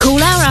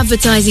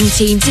advertising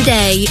team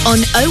today on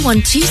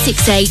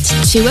 01268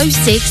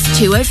 206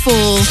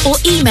 204 or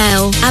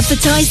email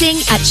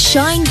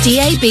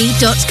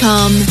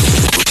advertising@shinedab.com.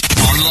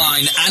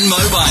 Online and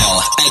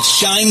mobile at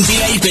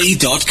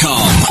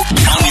shinedab.com.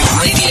 On your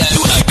radio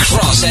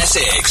across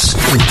Essex.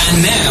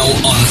 And now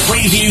on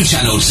Freeview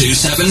Channel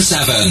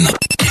 277.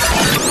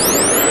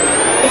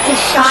 It's a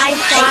Shine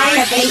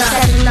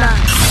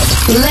 879.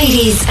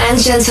 Ladies and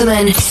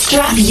gentlemen,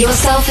 strap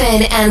yourself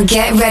in and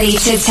get ready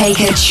to take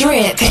a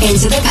trip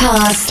into the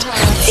past.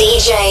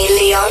 DJ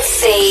Leon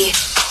C.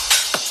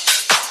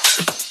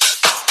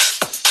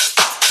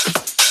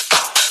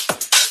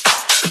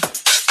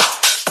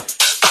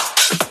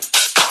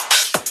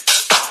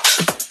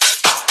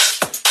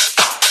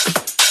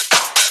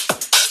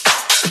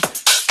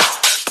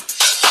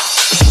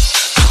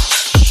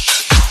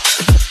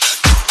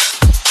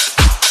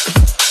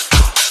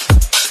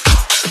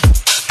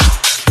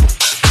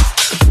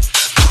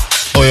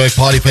 Oi,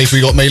 party people,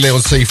 you got me,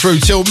 Leon C, through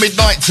till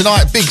midnight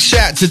tonight. Big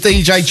shout to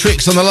DJ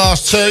Tricks on the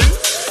last two.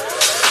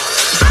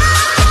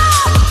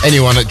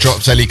 Anyone that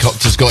drops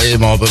helicopters got it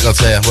in my book, I'll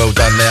tell you. Well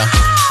done there.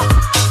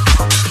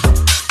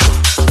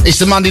 It's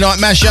the Monday night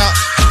mashup.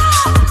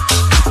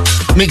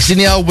 Mixing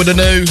the old with the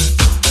new.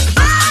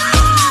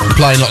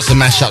 Playing lots of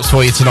mashups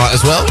for you tonight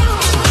as well.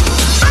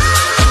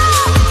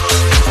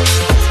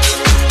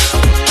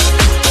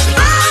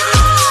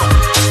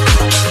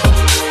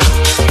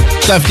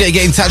 Don't forget to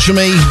get in touch with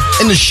me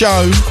in the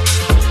show.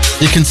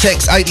 You can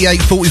text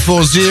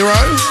 88440,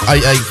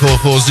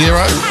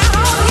 88440.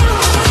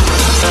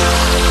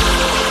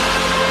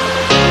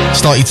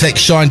 Start your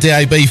text Shine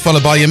DAB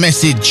followed by your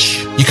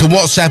message. You can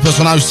WhatsApp us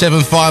on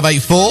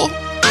 07584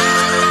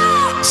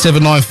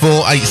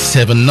 794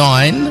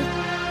 879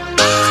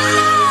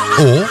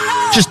 or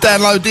just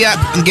download the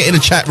app and get in the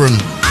chat room.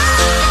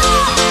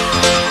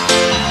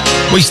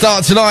 We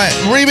start tonight,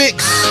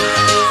 remix,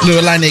 New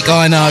Atlantic,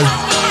 I Know.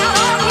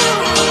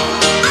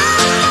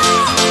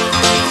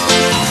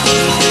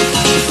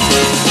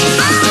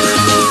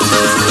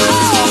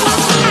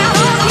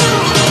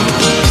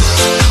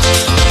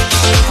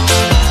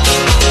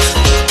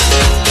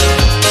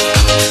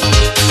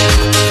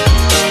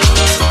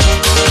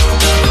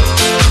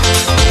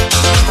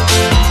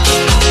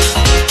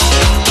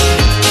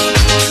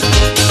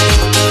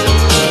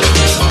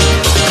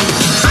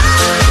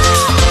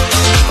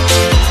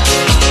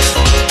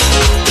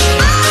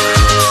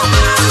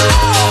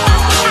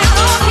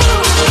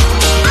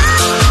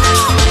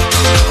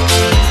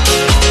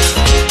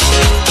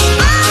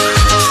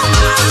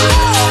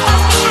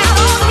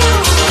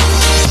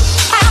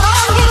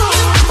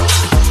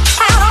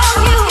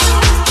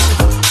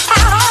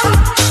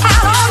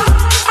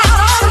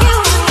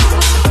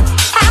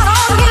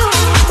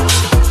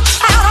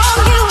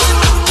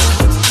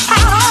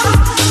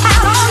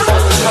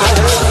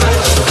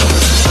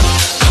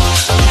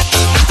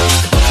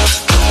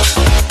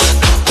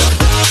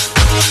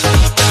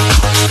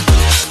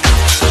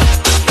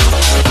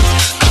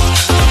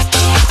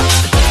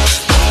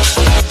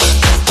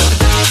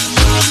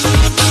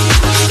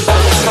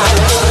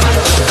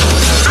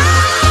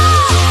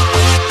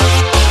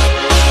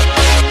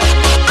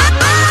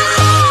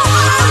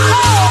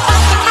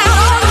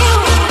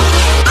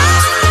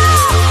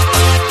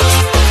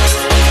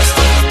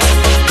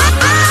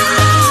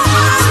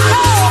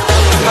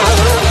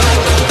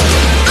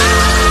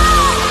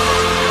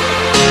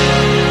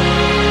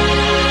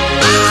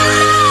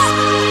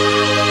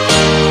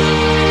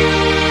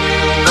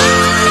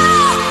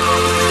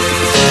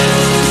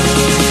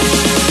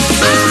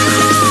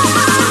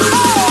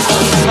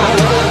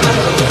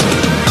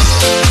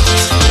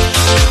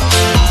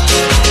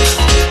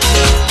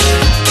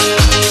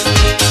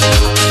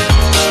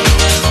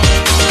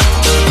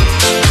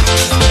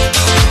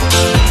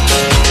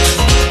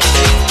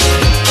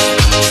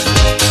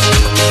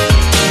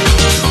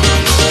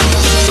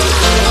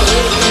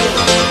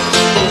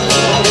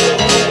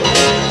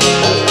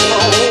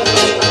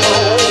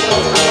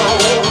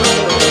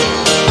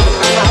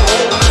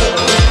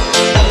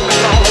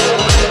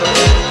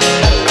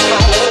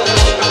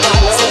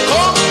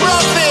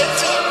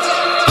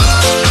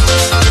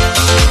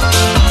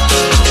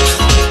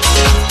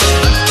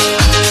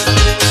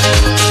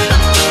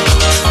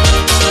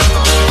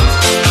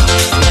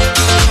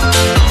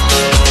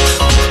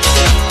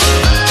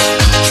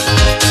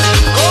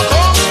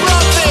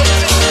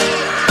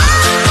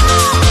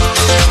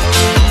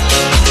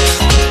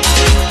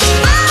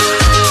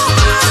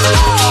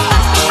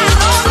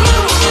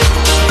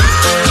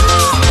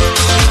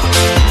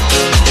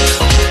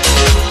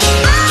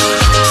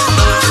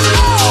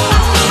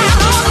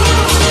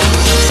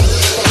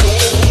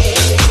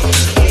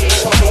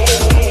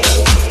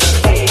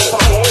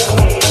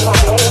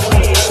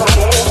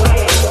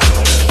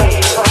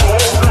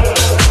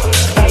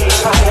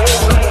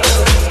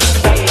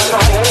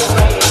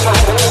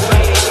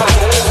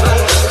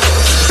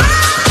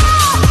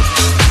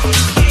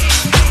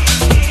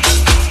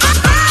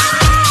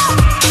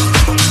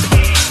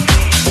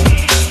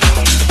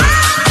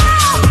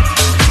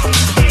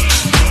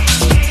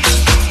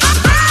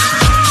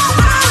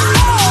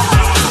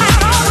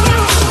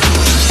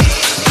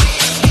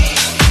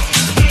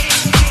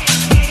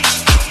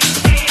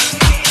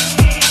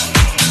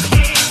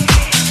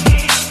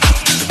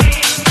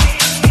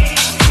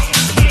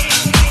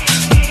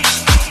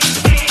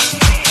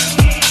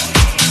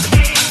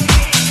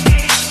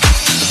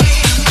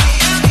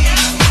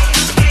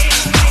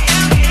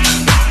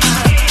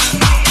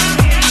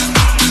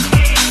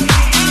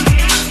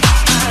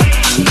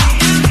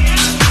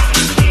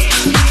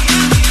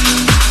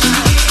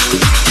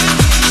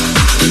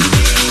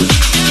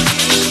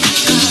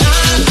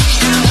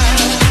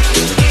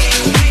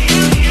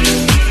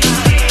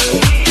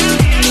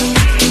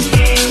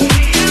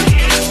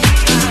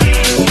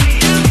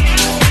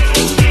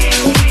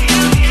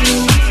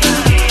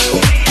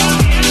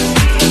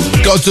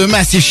 Got to do a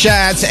massive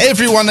shout out to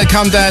everyone that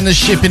come down the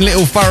ship in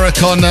Little Thurrock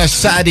on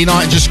Saturday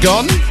night just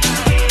gone.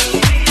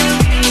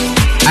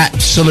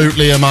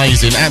 Absolutely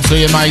amazing,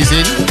 absolutely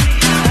amazing.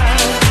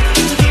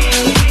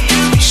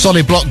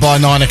 Solid block by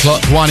 9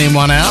 o'clock, 1 in,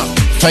 1 out.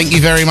 Thank you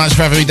very much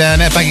for having me down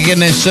there. Back again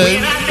there soon.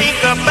 When I think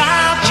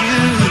about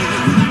you,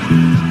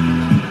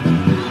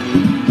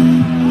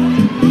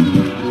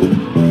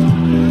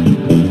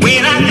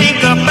 when I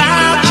think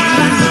about you,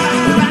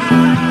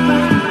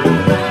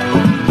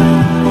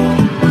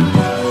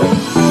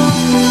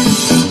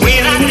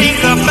 when I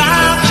think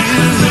about you,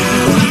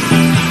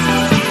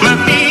 my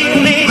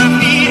feeling,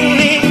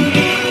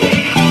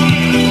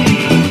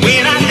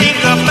 when I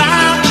think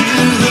about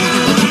you,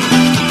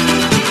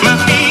 my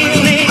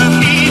feeling,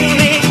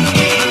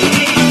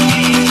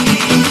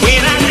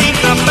 when I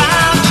think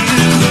about you,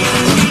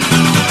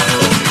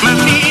 my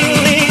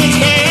feeling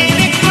can't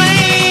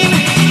explain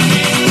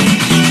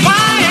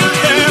why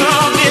after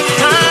all this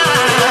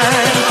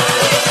time,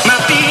 my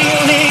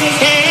feeling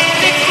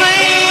can't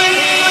explain.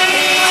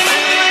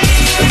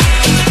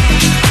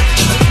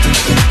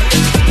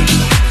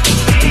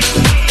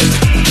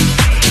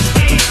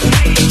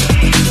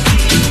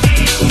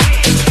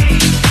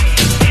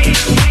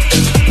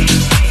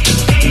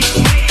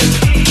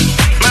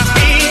 My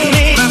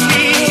feeling, my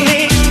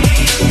feeling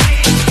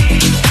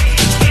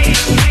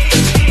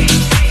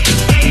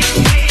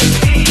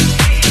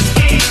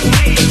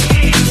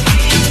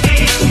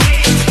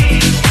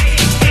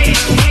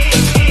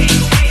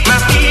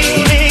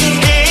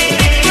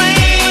can't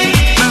explain.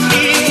 My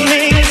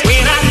feeling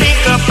when I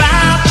think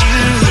about you.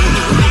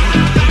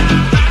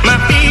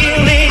 My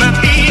feeling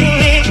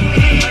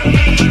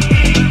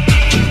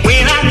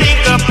when I think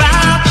about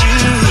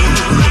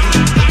you.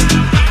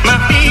 My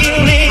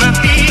feeling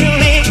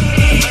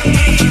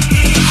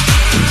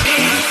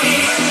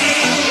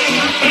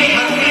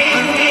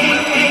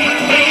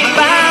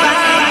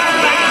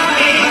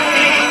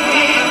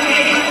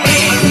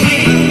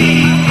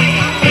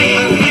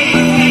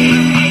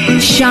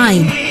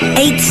Shine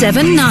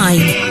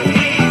 879.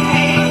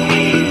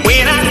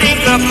 when I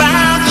think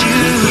about you.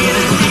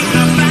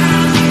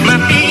 My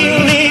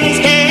feelings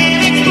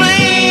can't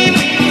explain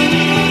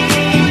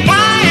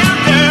why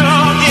after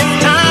all this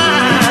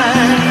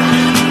time.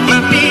 My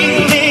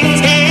feelings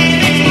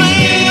can't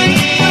explain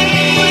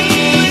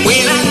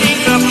when I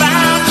think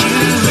about you.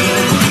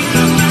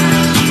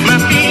 My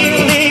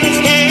feelings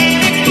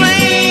can't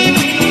explain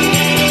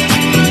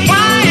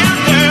why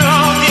after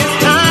all this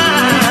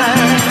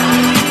time.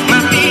 My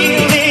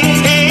feelings can't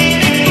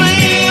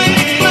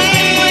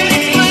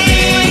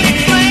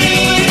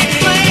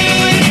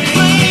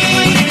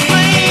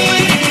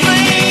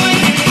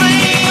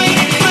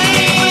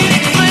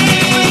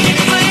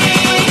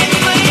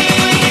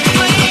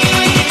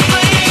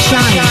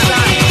Shine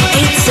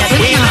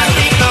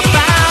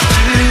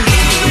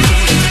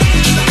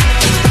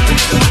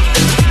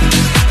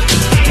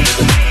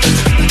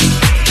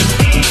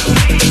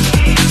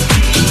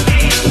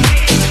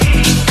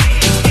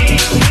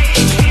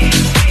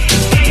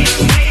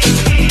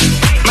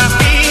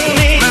 879.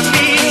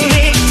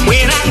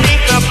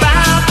 think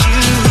about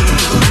you.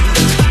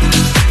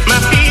 My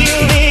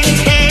feeling when I think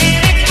about you. My feelings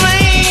can't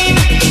explain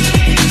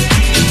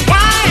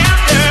why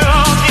after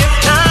all this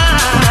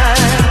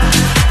time.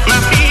 My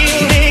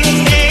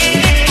feelings can't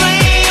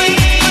explain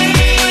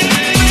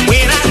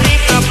when I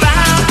think about you.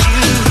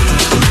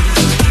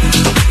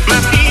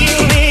 My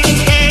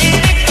feelings can't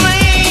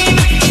explain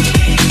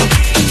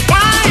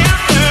why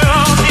after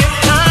all this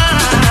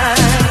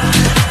time.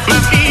 My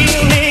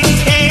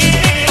feelings can't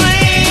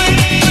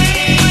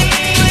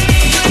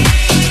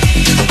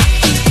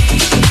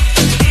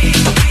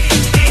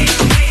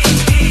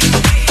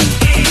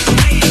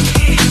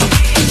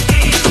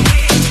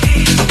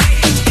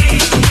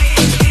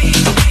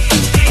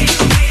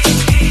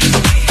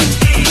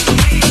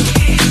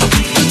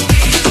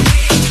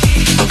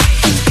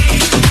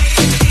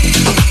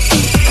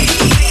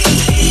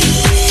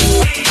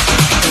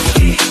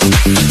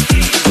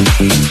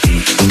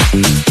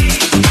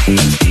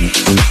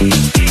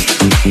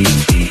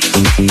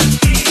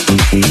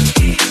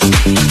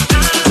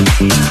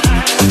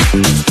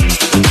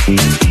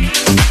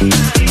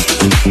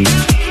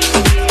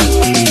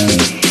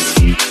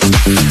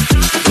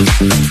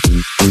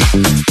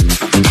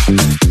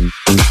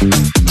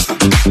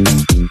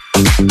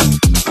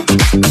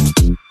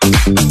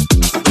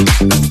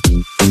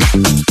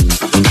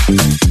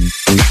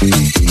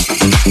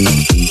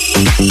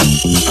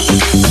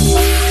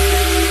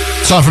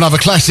Time for another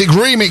classic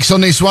remix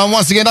on this one.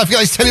 Once again, don't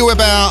forget to tell you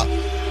about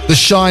the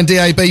Shine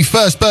DAB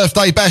first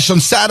birthday bash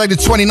on Saturday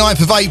the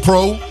 29th of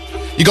April.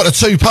 You got the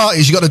two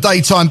parties. You got the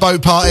daytime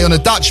boat party on the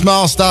Dutch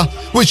Master,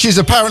 which is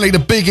apparently the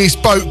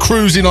biggest boat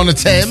cruising on the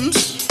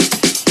Thames.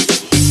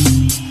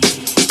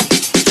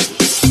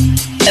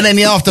 And then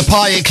the after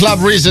party at Club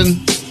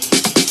Risen.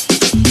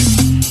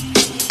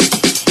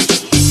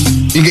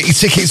 You can get your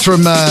tickets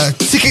from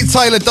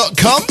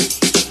tickettailor.com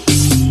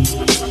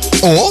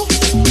or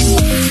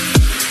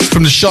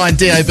from the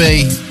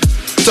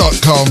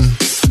ShineDAB.com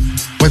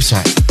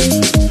website.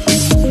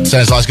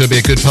 Sounds like it's going to be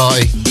a good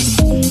party.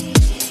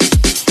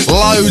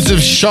 Loads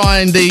of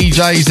Shine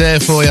DJs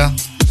there for you.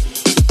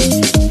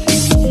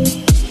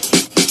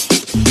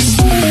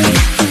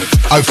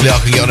 Hopefully I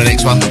can get on the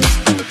next one.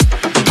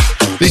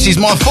 This is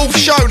my 4th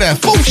show now.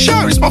 4th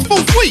show. It's my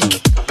 4th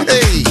week.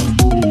 Hey.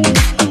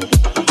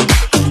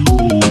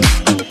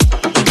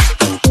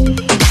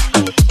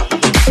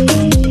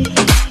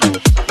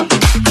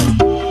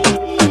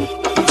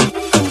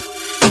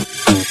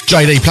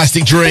 JD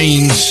Plastic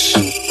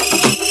Dreams.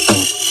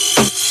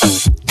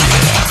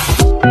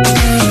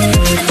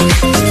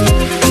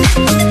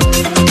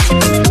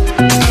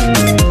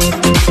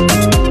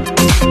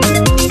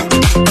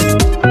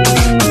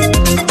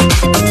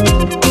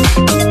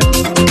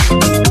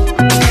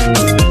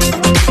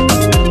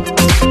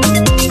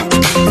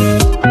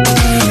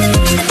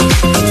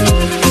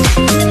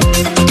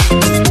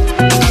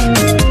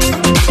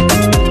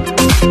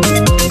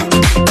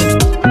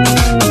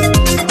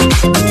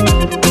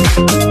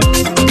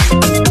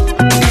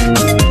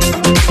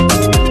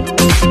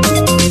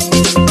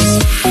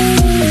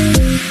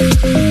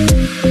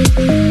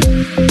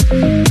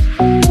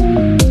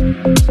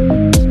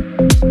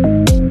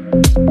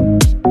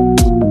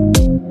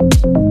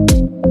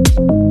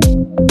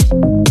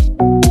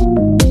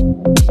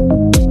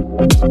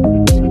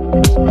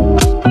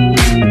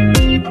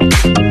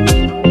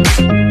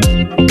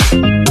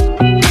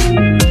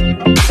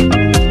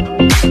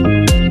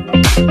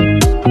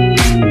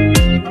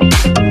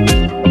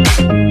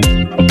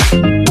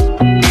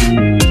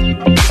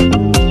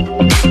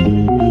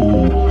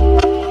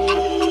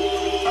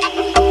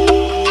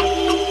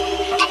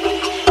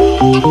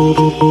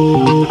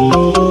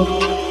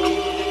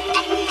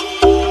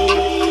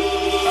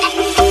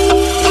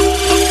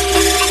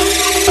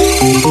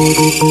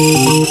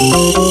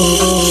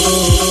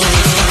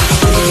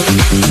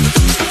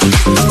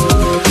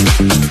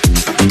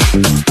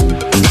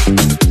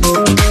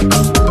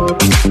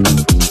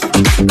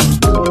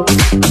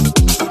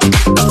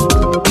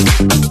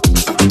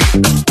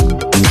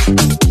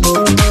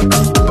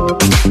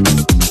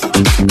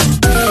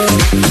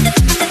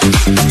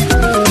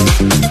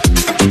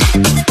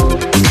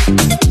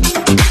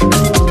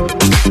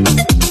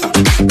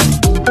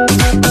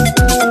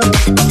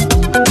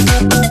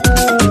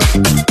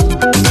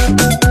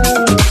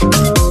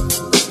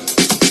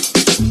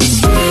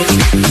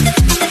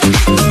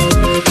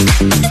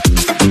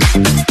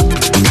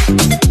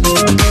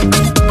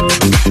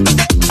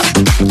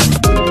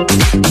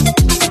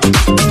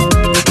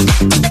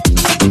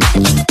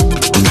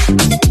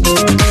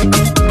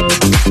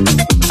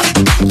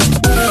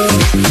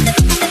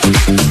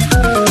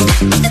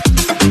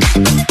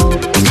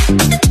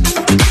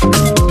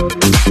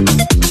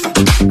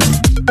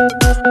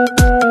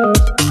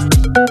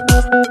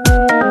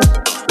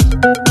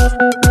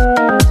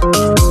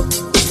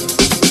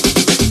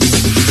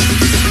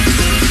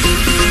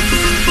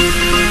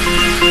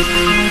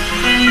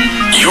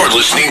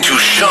 listening to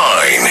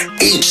Shine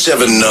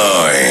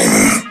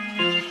 879.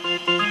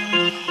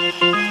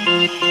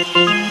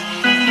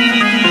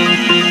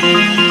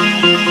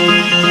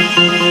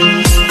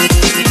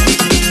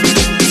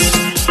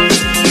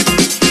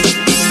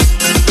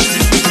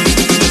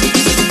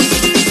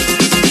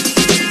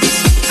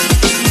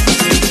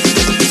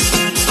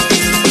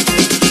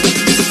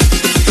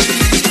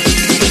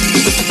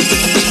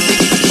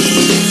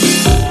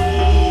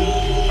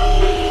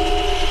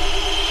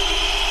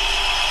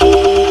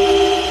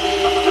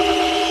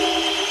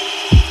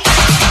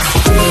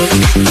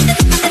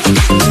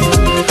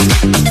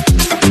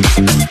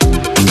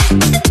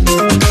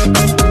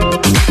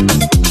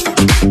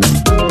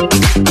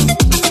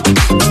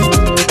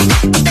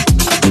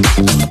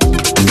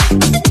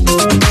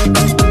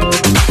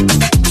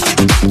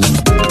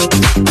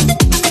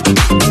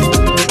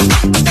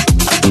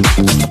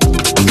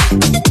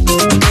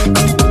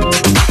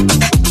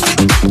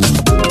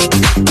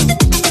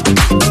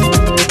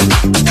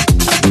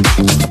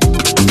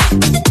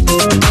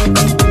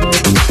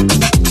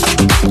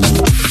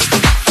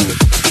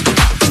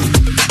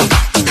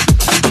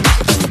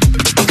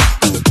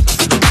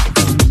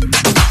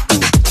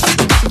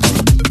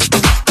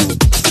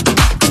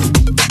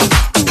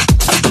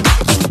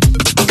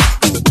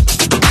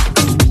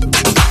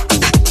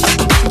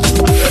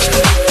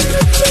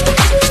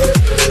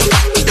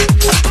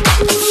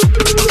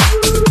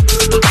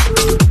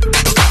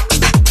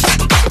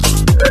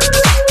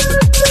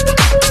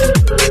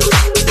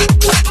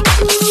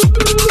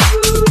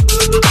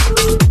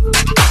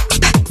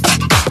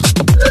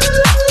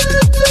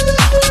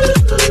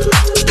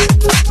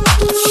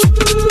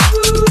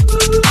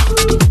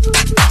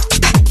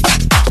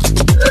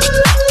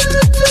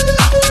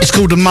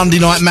 The Monday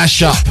night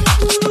mashup,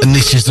 and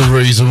this is the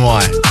reason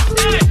why.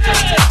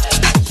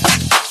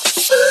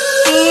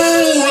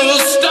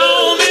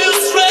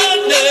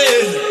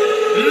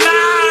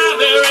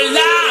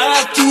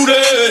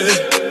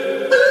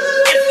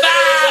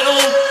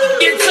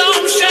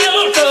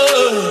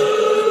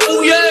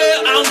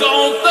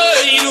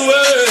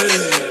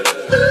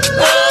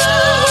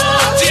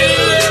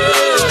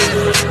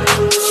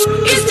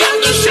 It's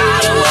time to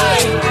shine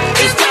away.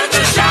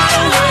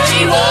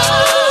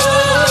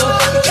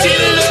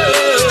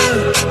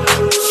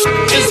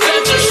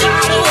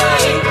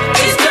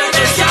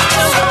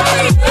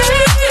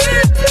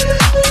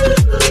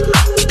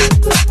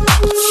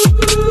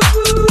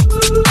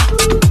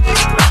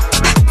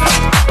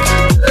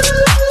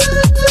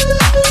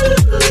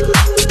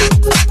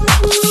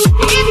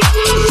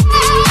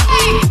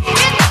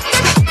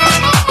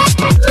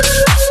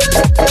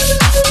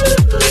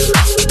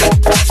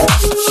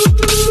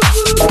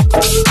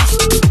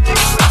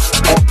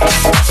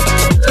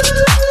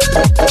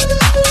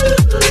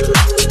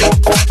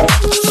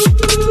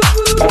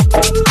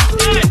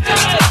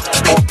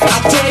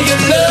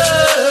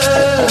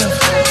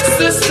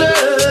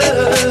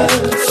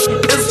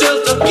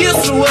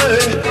 away.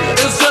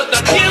 It's just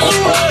a kiss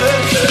away.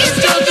 It's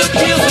just a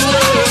kiss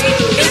away.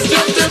 It's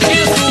just a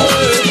kiss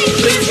away.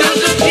 It's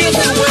just a kiss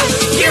away.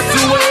 Kiss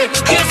away.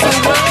 Kiss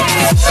away.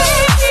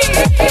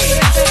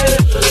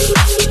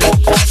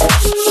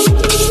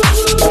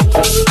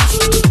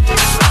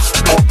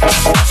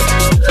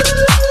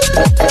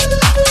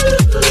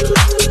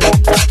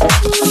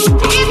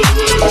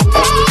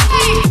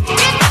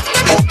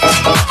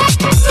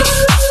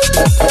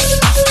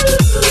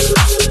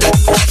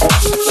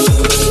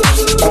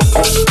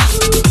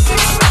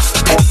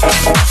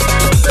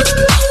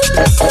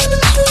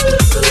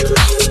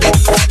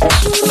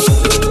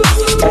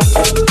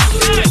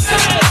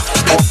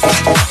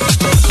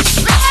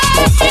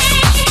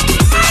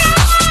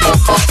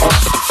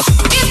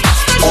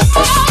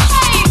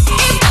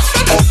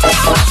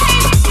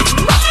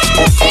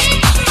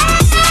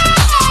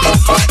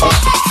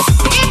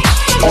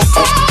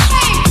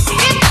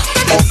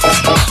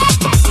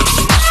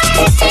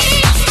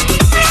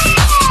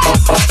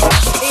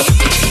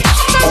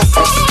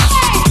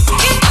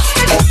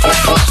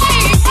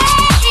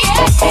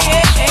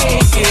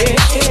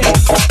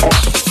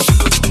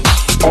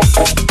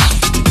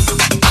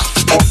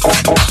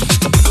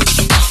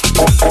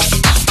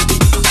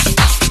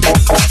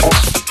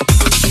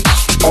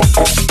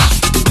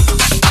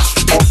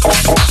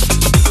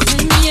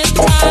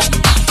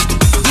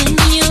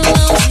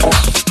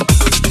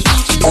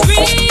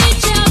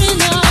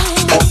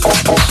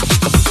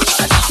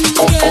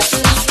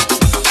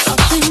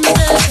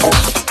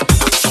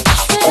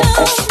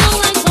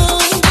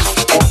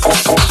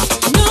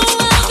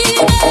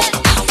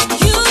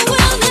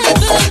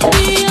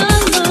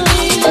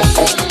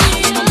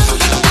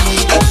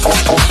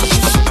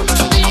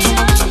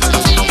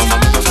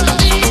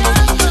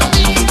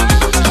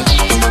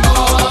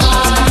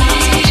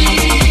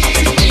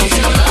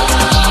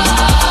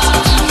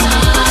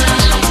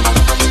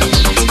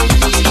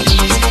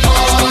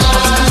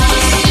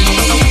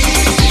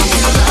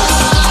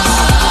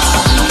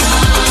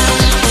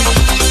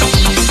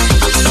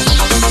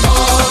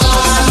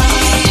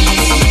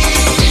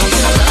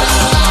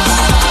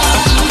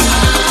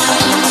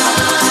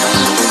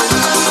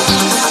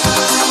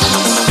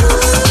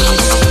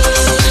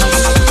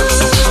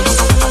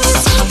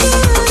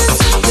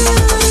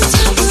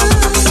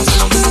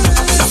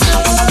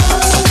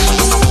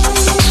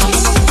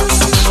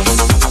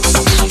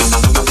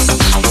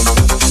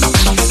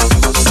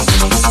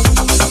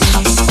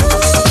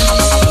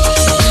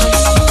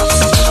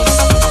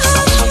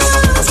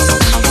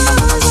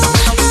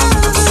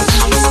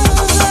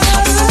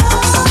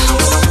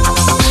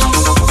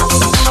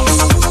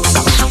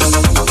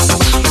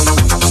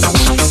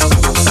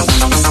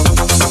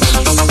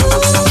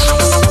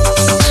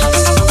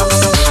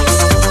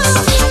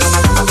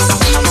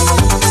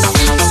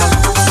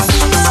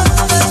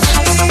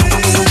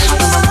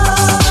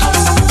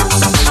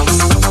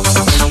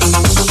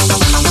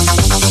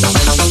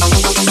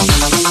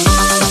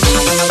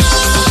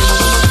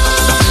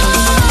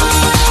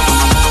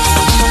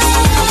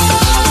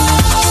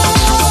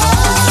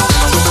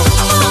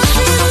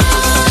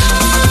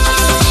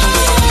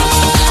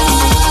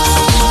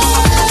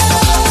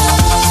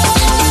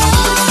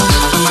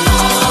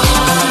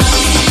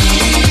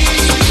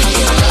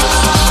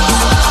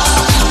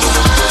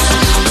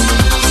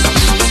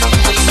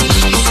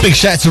 Big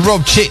shout out to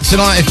Rob Chitt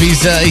tonight if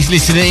he's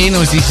listening in, or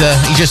he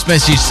just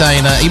messaged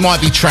saying he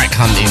might be track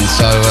hunting,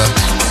 so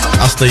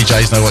us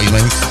DJs know what he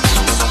means.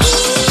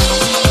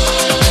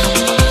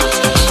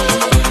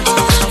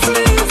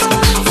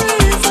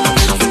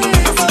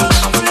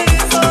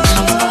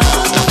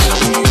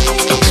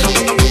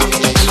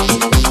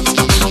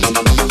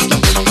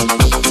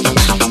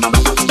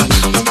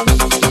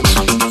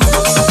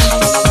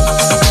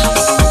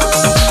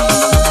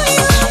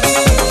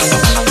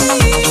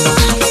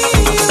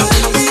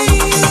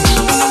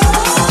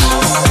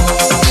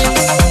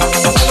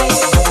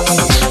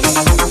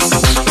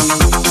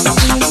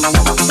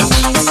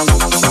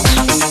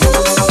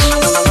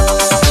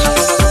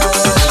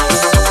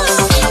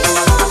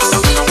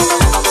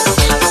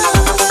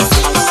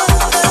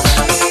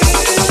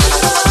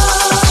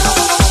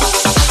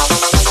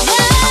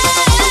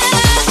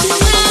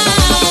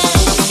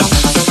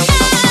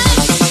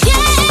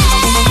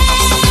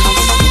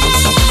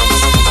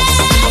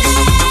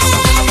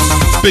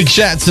 Big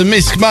shout out to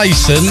Miss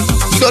Mason.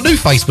 You got a new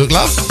Facebook,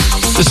 love.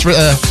 Just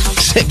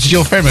accepted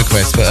your friend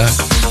request, but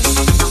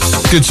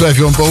good to have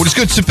you on board. It's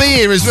good to be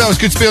here as well. It's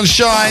good to be on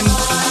Shine.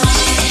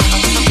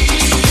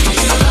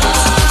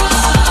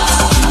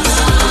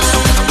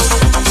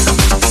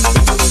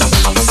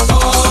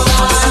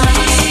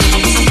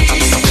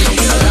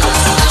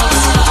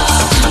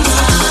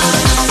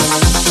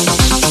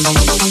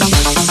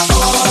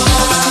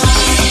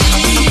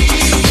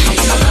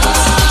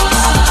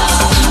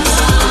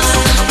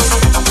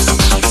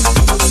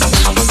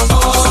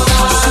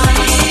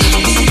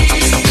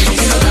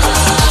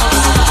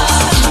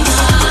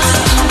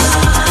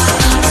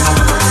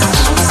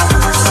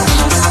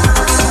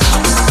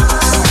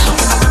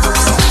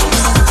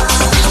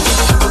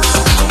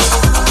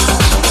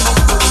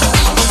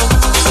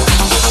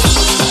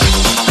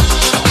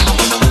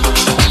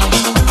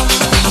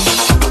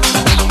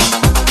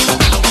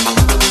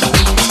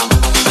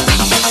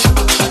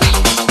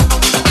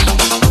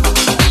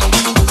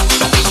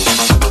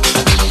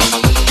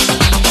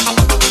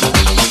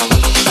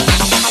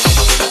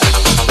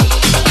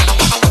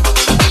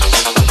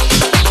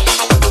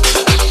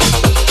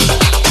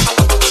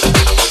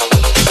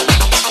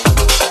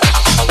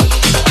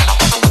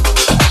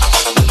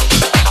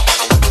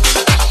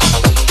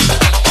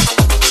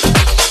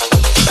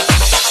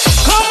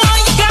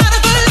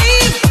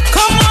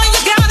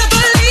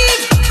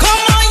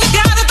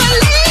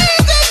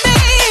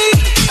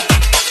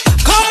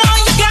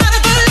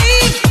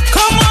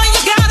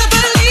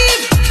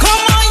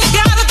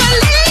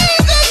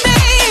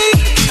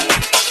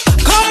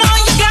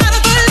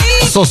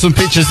 Saw some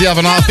pictures the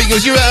other night. I think it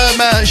was you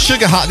at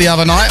Sugar Hut the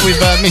other night with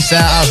Miss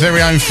Out, our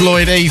very own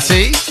Floyd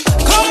E.T.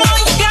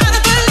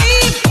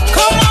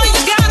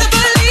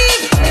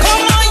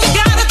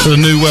 For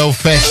the New World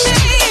Fest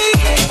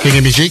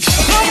thingamajig.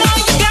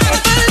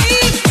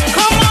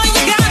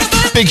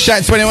 Big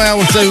shout to anyone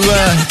else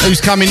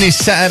who's coming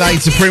this Saturday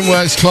to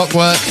Printworks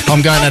Clockwork.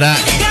 I'm going to that.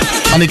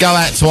 I only go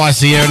out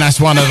twice a year and that's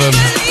one of them.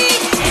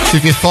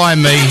 So if you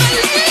find me,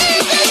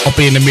 I'll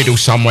be in the middle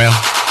somewhere.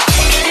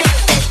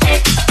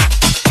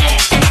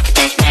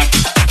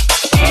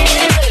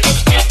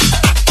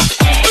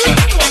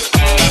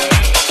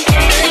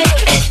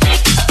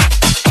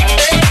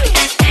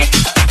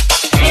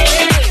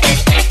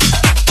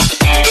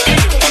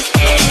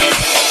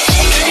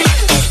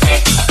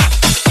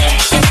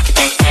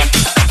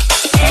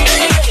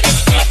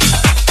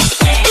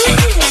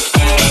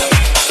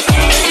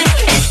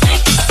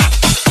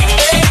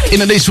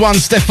 Into this one,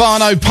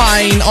 Stefano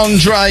Payne,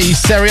 Andre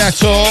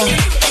Seriator.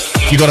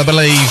 You gotta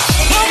believe.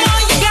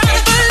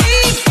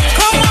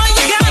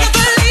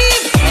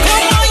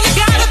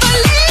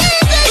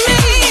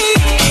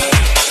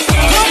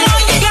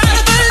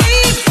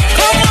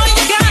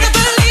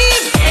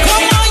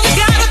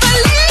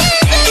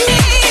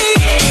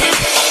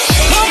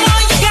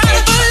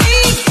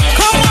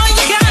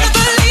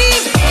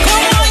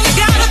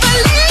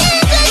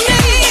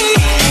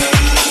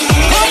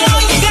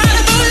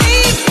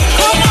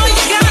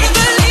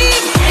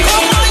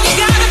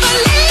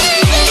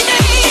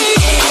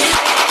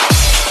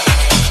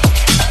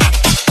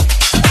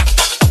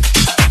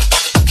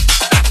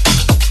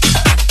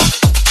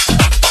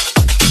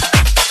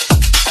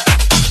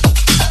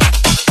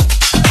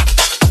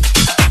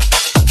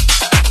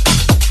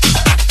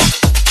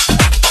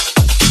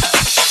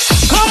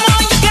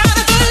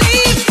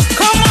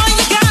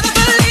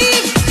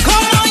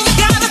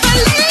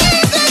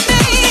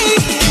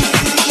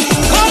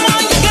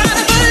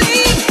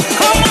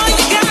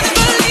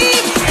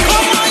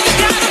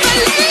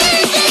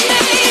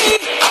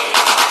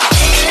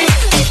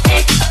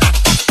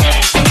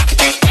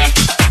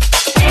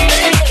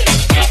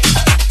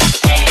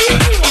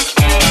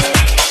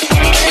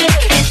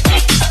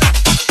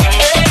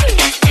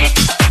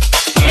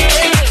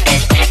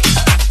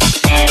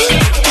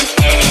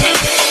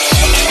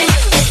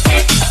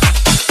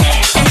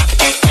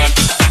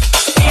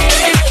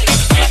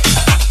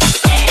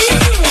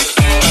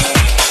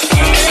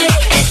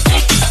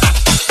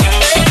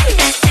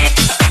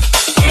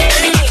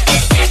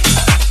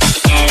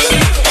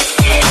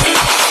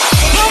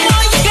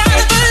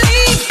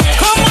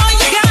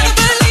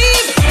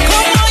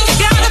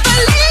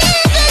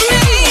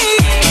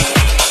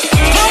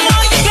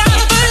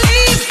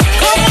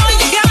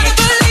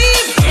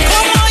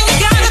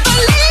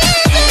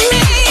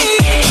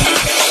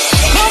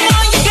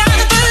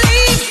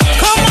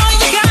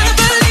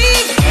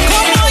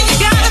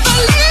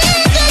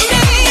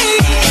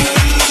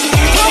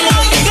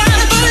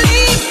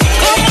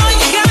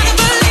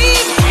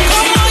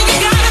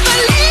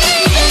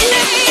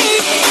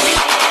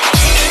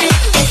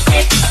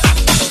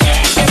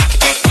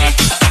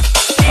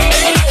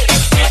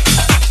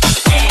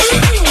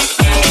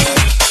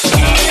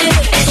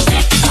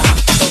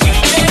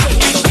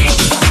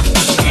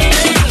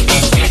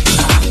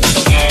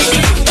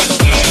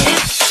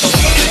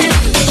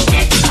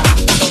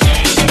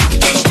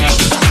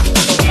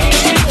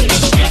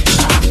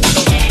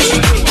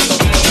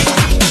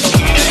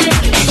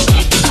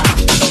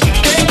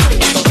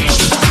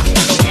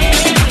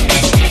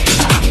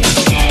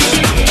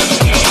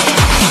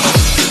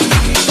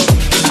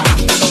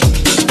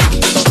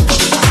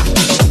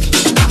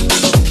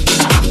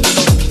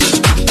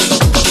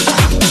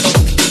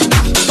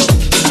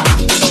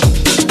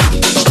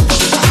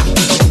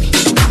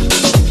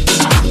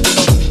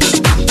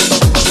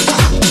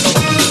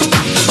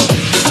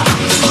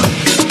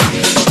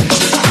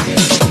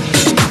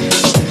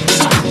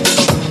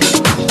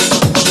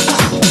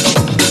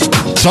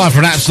 Time for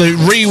an absolute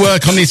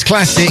rework on this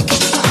classic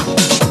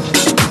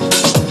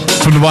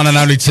from the one and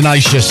only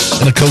Tenacious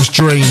and of course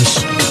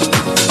Dreams.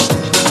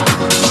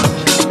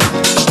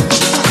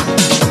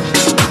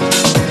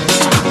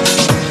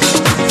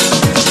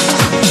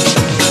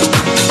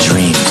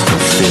 Dreams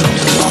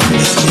fulfilled along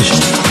this vision.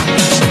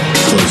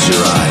 Close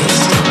your eyes,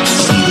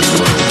 see the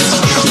world as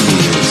it truly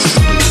is.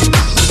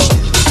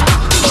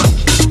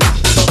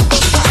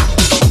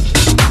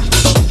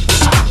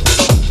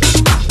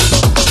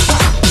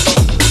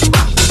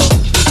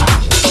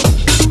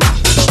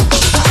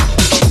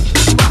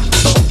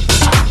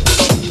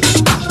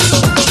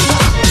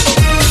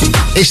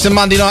 It's the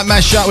Monday night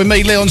mashup with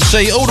me, Leon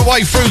C, all the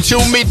way through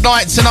till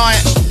midnight tonight.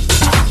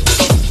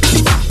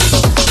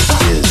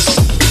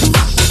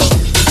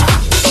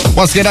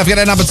 Once again, don't forget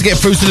that number to get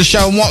through to the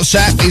show on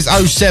WhatsApp is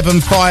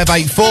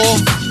 07584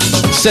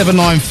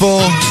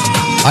 794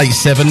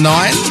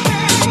 879.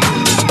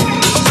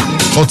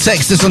 Or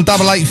text us on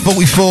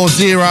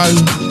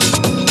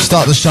 88440.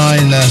 Start the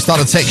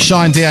text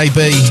Shine DAB,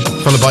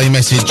 followed by your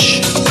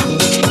message.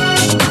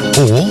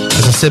 Or,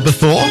 as I said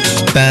before,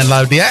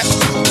 download the app.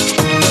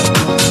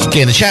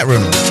 Get in the chat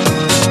room.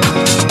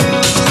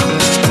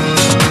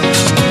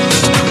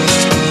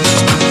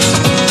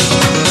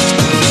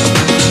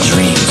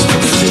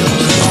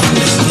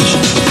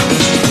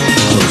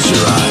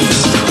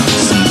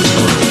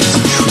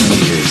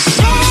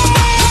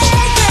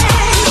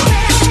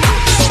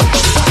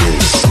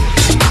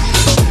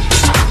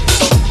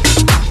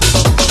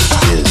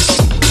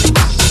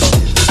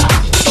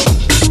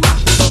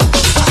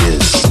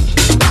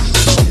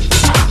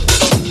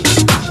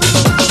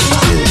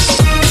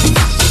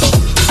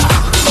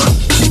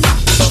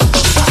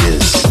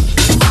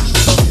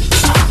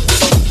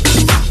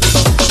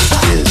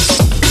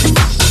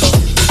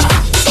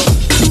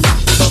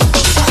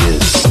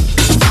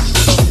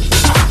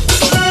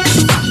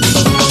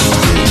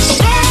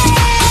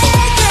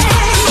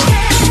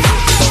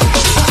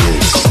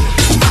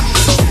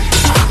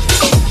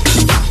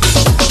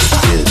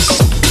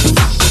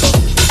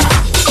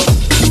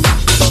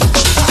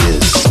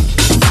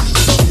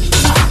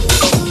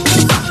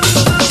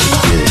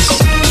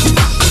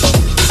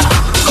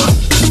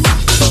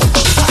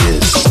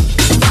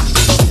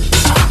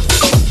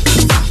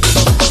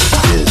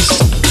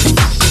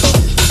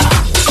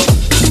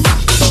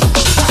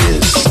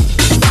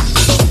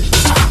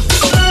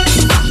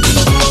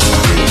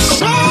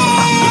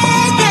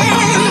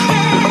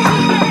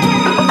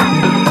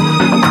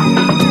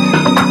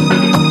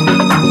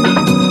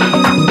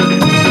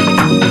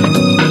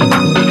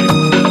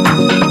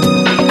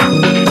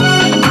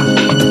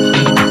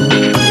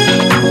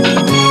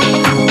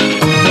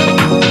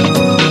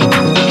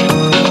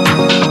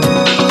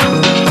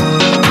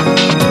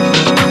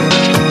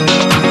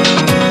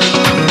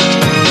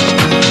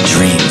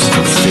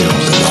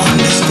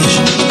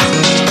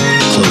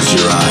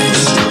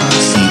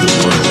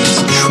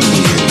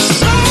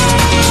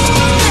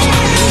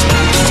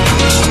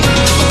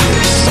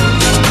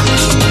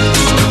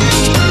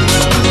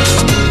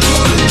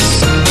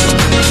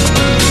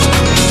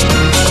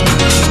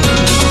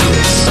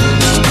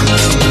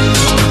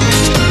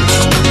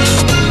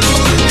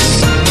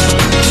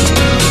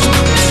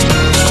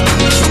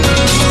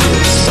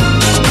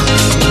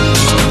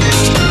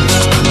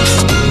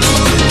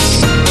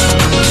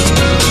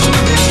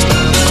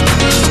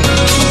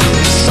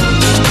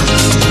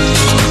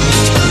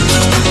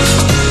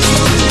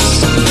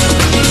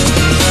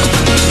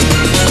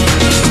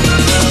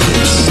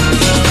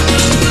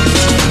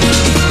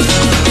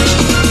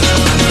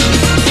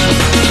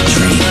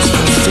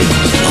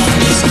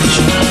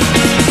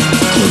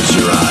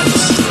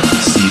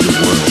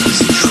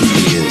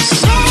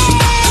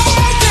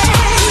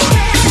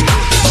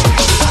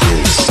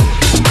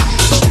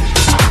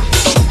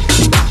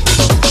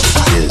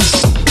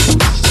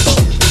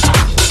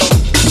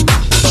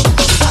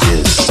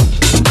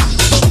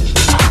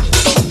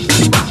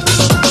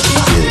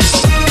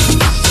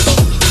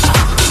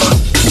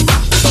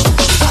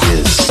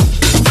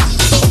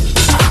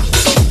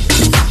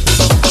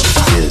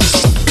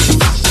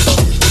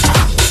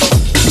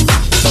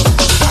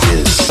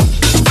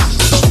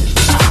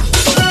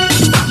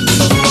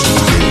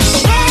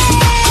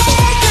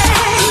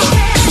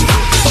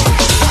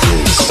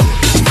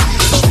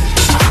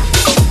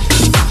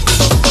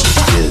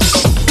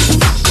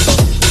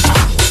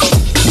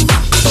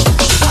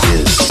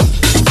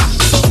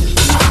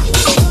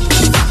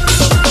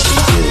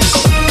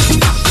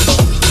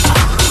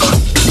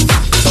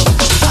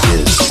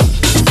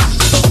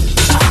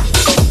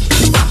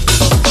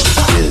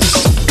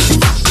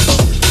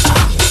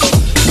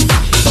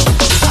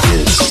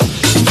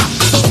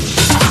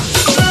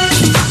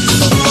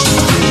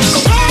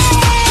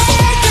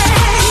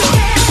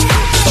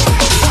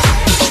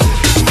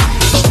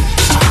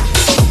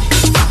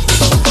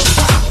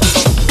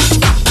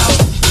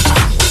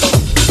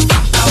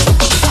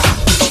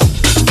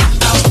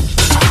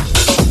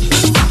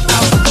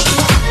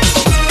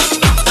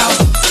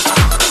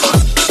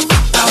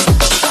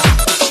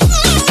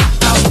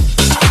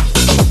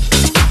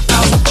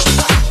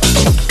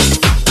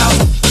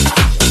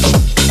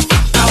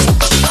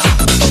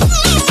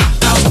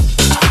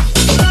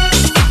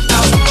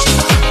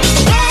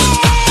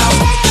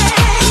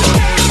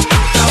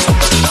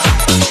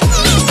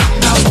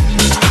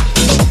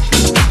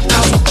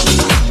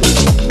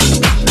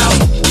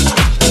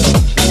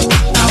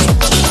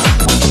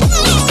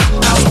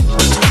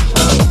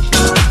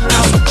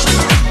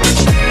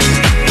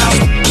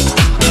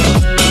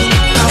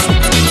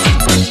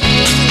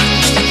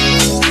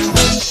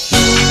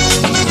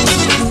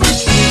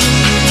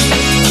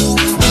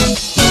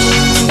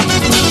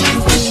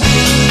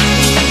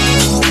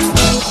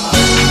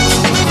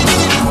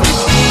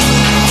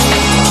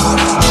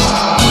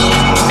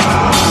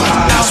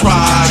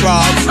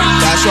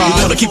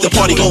 keep the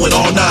party going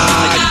all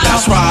night.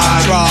 That's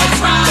right,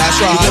 that's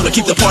right. We're gonna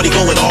keep the party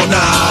going all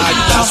night.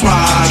 That's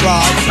right,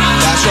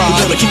 that's right.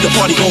 We're gonna keep the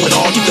party going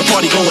on, keep the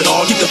party going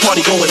on, keep the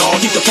party going on,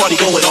 keep the party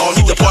going on,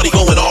 keep the party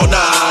going all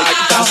night.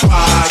 That's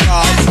right,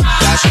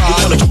 that's right.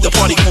 We're gonna keep the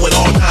party going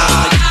all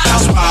night.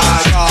 That's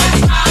right,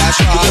 that's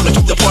right. We're gonna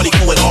keep the party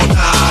going all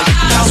night.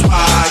 That's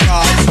right,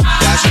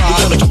 that's right.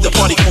 We're gonna keep the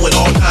party going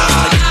all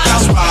night.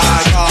 That's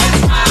right.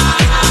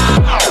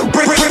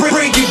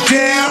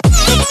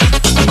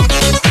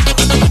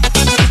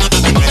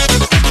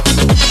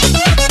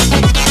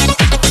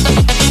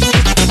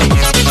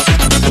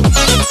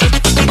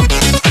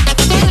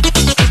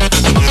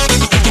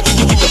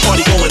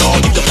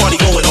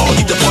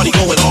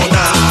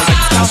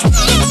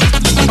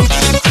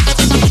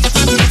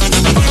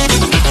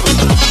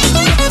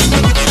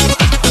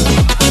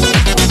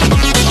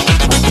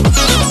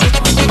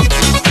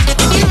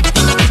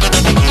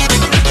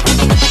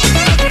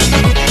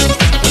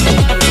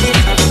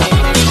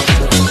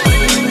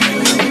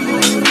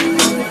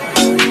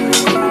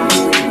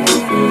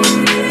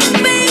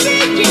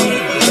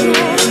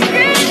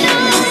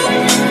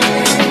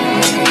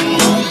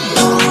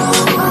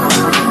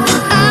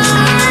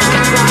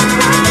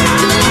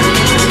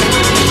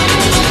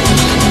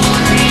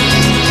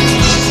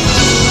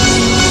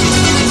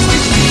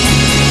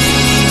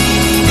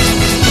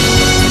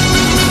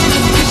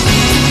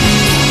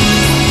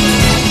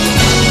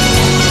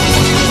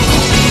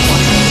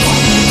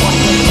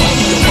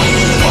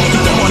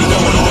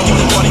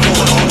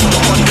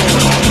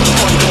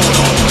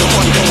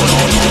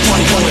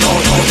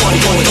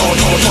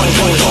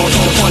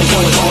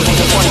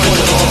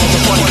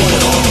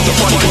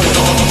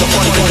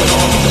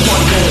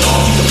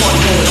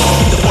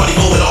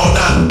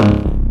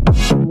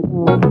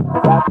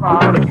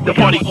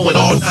 the party going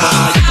all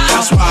night.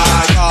 That's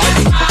right,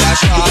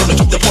 that's right. We're gonna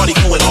keep the party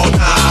going all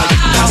night.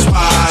 That's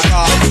right,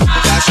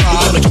 that's right.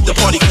 We're gonna keep the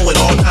party going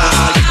all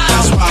night.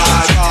 That's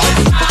right,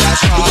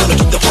 that's right. We're gonna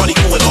keep the party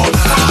going all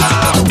night.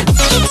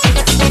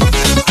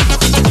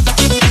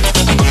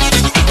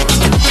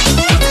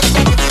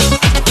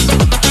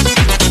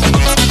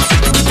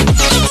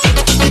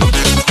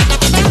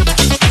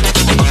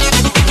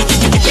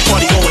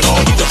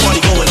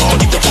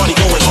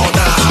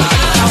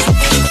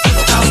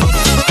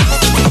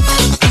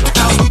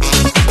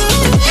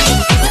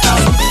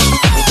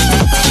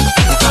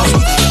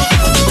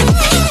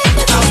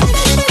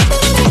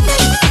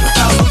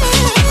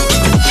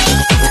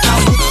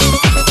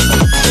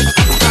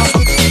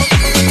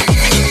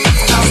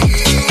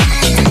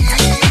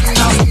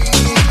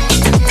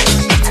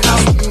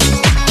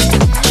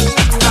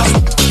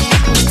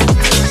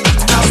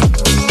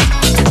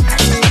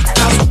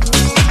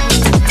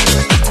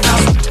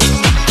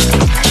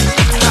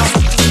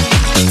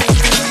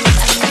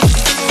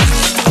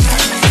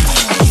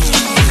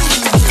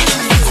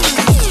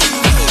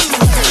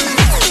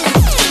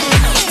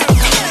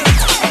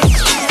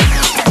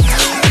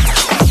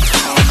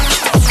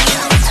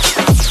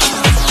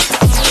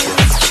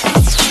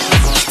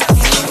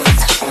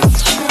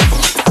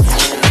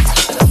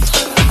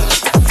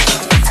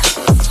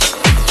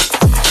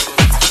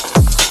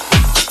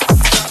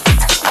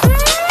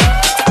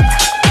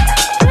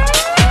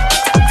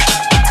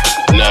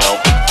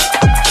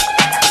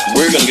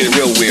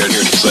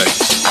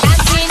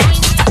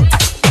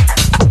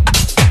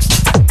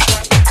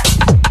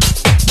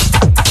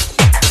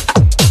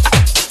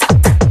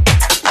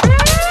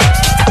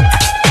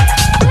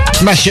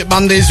 Mash It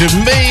Mondays with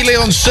me,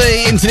 Leon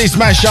C, into this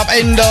mashup,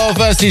 Endo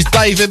versus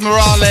David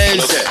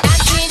Morales. Okay.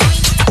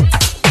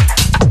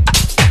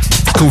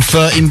 It's called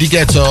Fur Indie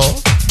Ghetto.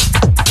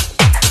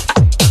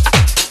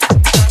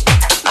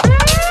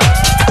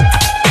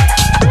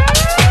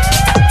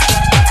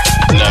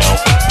 Now,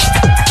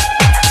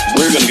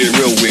 we're gonna get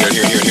real weird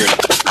here.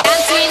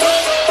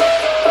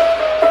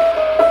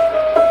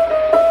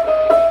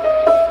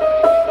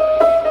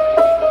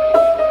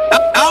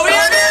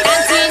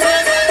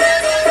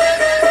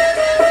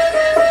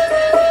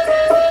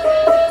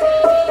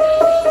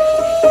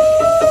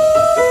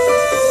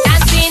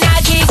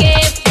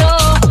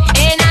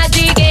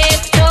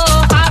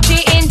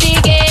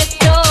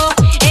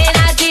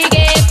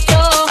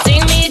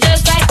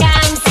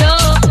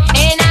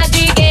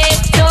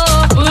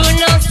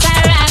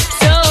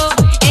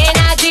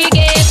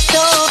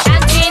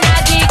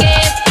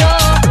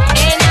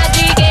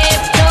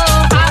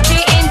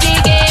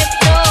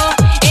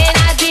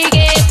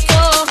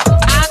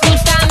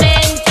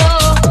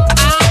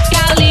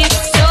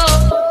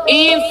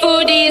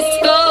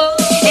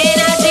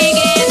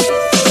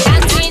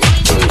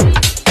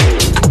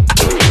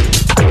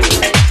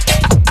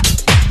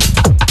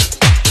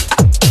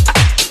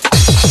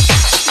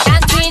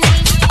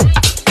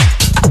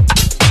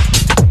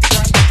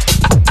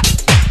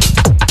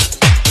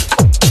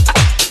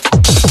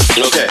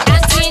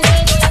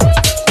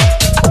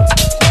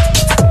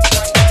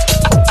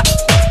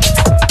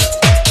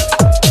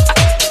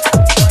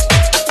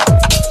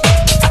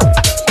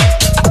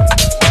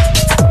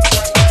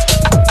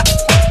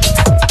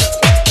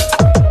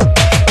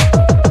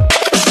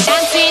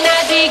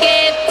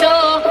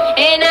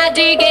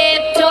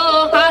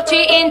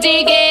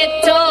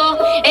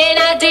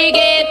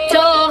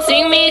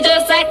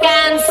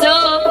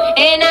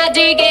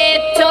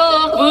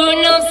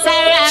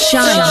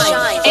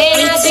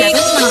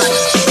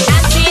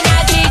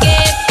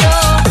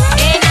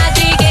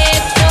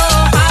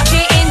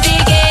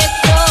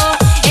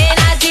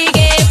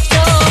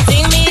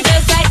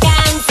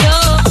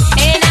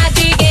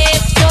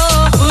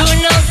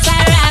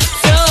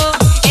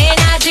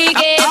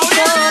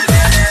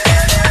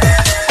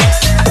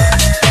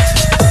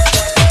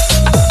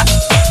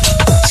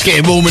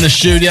 Getting warm in the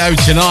studio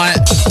tonight.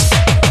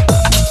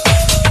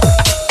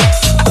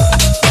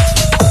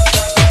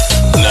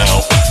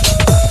 No.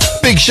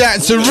 Big shout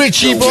out to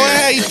Richie boy.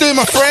 How you doing,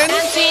 my friend?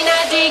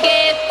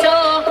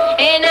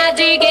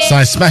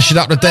 So smashing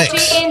up the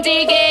decks. I'm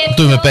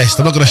doing my best.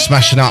 I'm not going to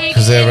smash it up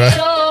because they're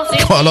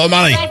quite a lot of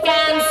money.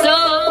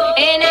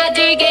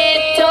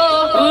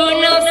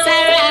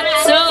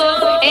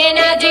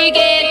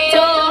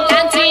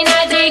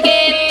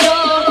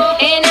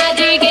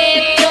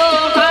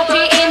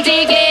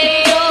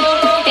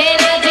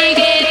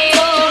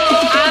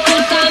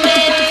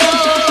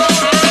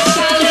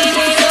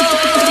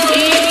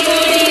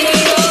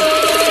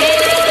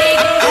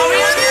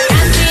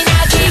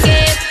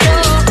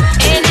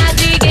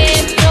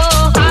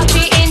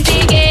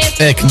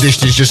 Air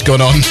conditioning's just gone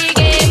on. So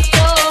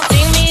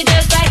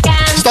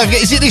don't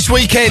forget, is it this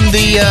weekend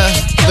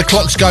the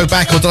clocks go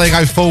back or do they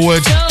go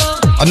forward?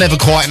 I never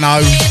quite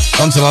know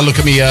until I look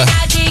at me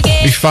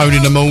phone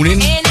in the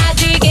morning.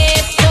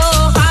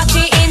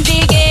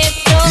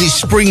 Is it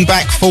spring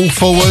back, fall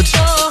forward?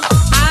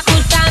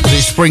 Is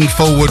it spring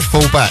forward,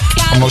 fall back?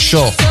 I'm not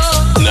sure.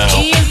 No.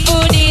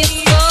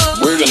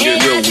 We're gonna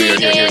get real weird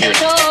here.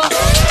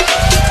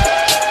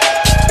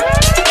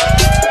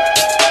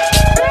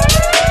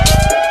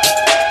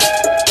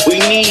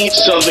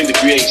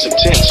 create some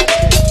tension.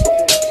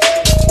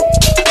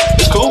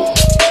 It's cool.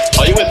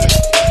 Are you with me?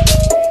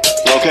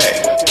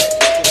 Okay.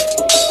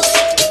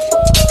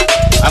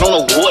 I don't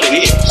know what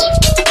it is.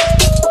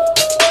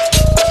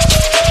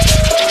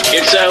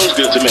 It sounds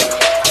good to me.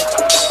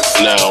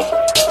 Now,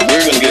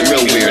 we're gonna get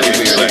real weird in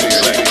a second.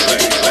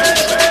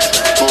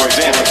 For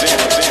example.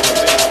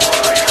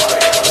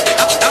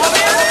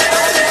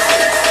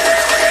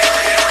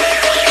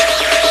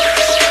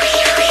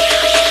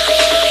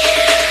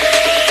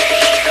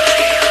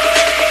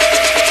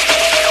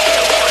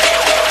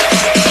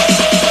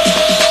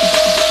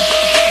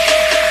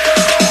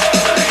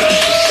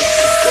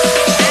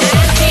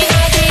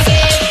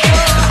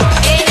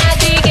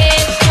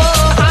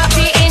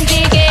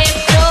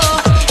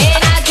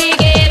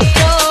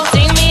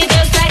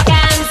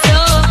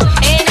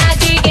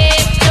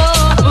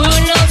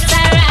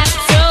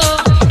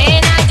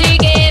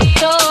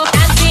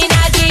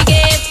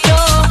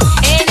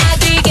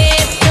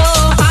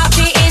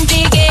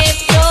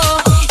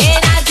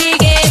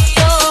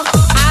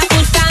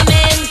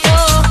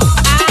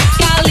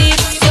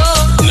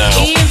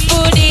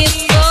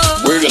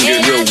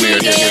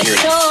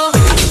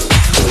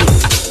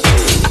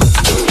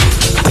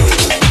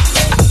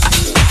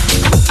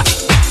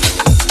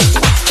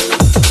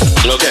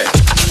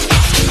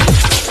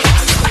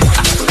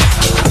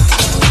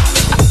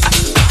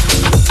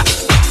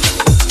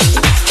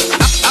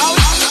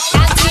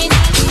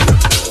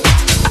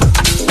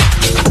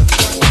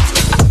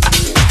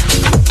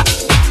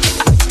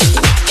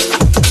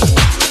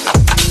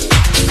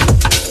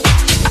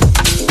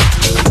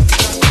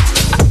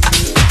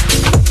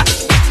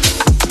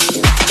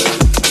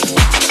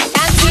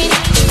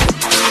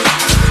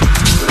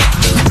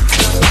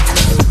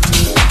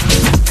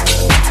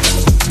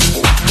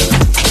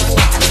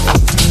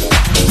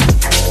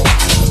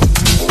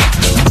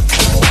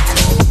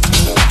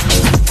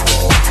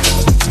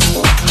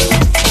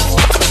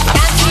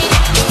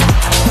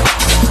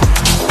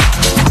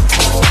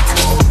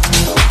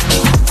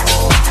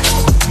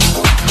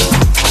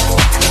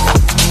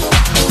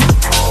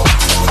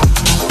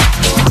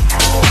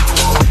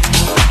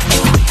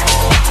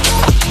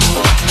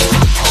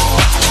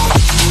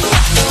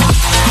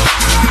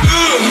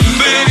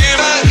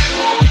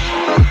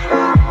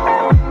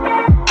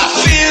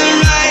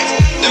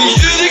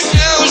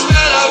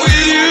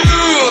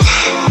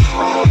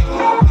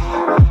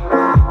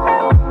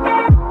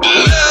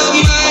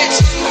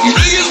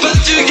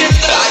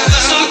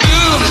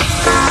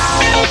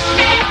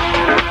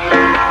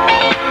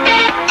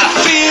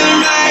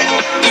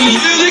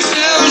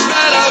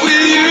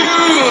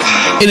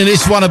 Into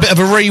this one, a bit of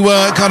a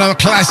rework on a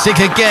classic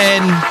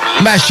again.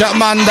 Mash Up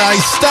Monday,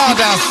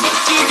 Stardust.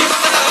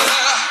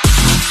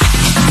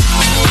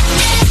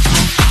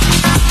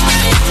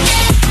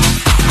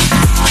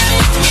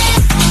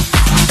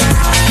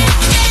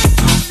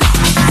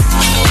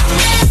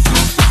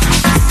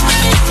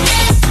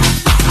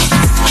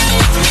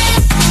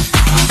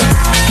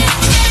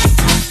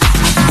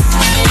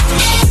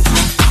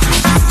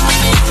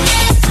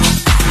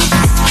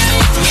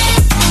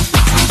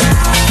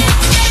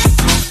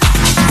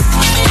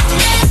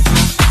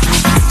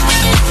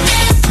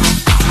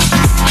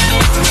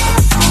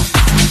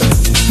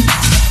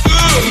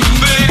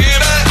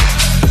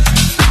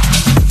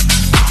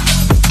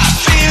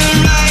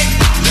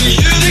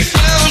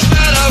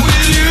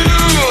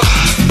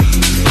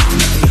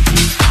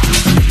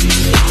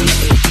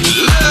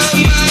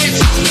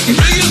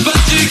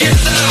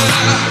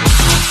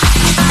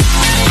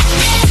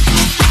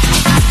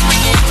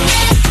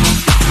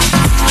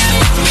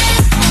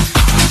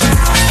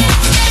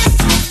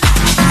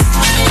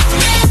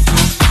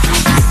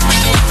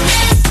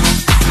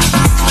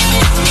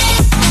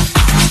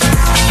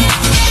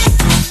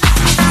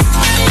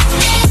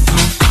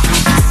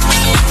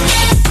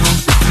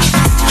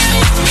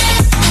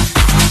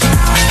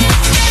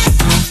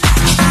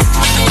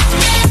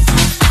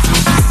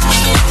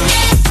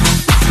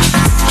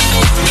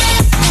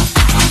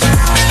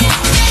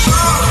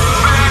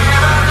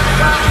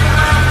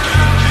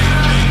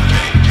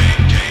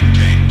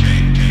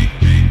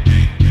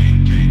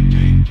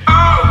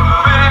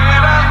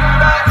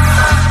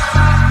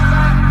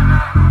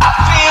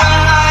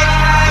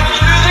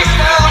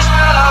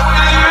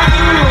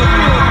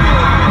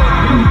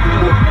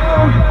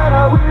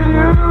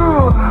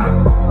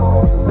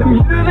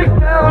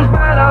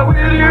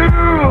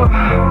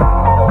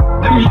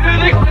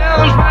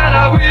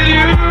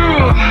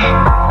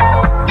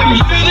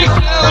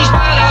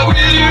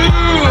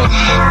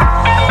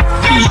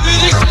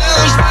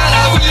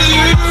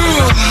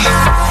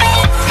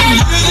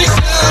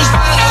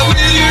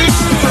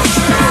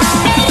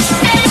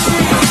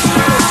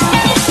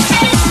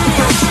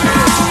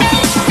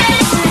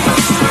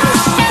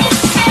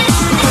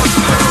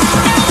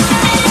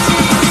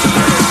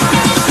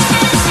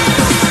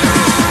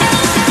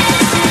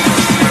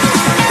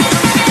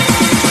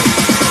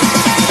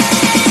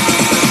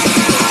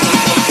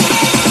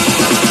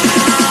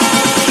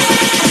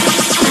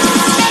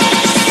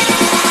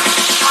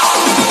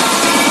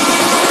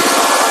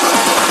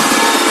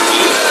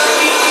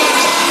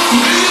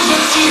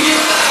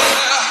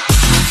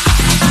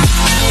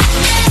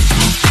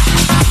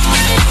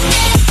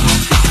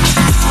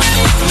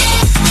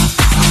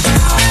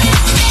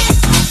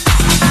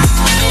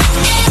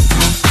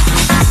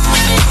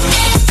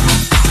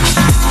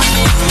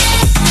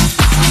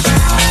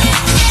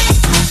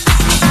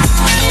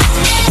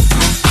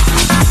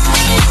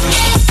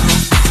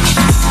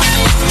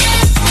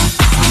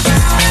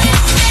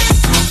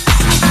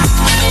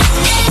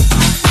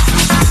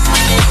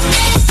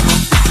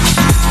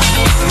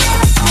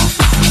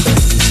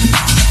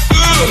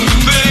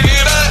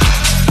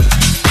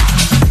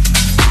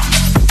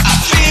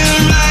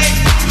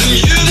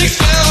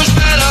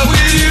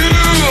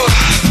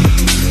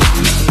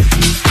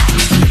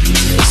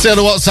 see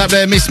on the WhatsApp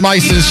there, Miss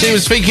Mason, she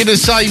was thinking the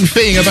same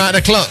thing about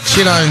the clocks,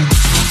 you know.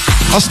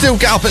 I still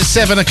get up at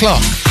 7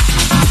 o'clock.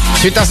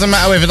 So it doesn't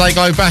matter whether they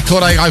go back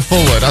or they go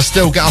forward. I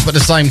still get up at the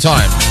same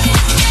time.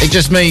 It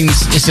just means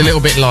it's a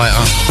little bit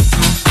lighter.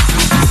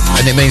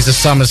 And it means the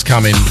summer's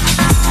coming.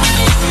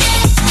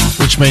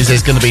 Which means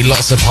there's going to be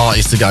lots of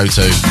parties to go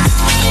to.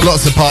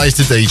 Lots of parties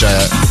to DJ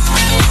at.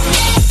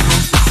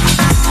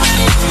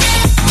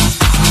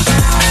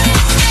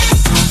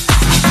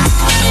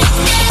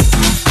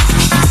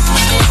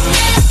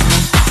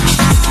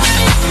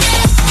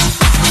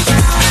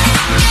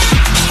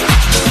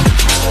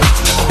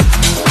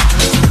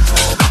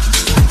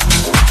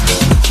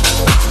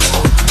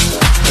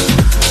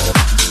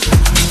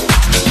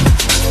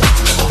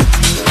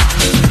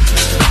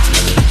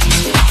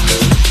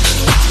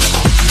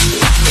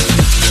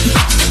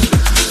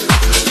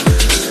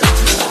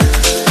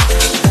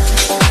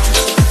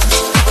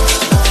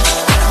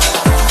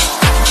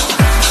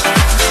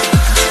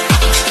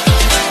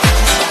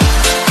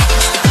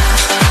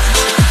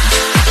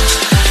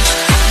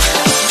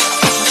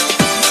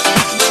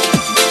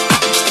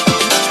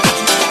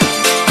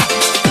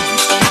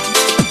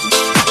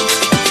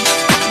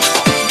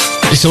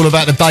 It's all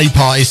about the day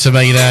parties to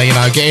me now, you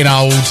know, getting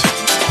old,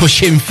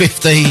 pushing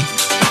 50.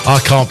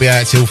 I can't be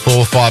out till 4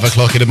 or 5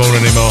 o'clock in the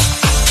morning anymore.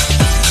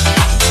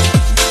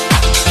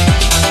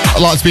 I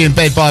like to be in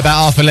bed by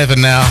about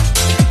 11:30 now.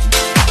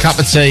 Cup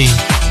of tea.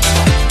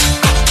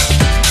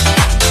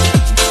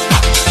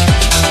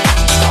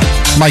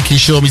 Making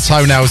sure my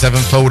toenails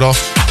haven't fallen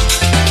off.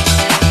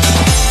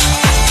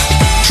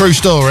 True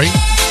story.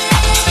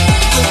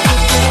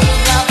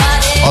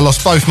 I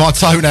lost both my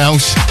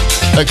toenails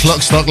at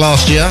Clockstock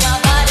last year.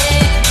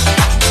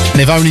 And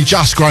they've only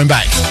just grown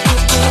back.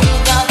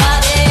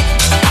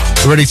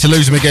 Ready to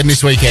lose them again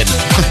this weekend.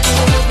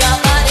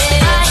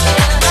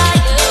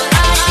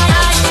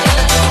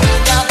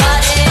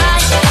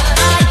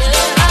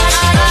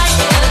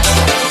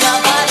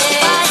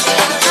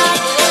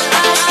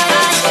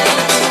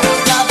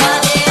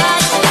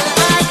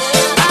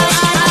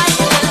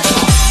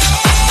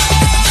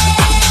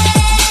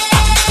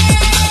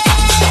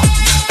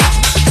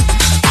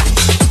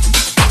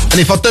 And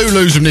if I do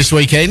lose them this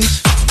weekend,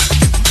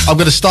 I'm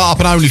going to start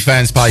up an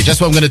OnlyFans page. That's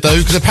what I'm going to do,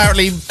 because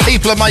apparently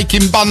people are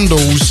making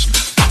bundles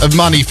of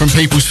money from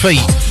people's feet.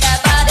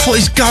 What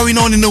is going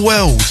on in the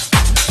world?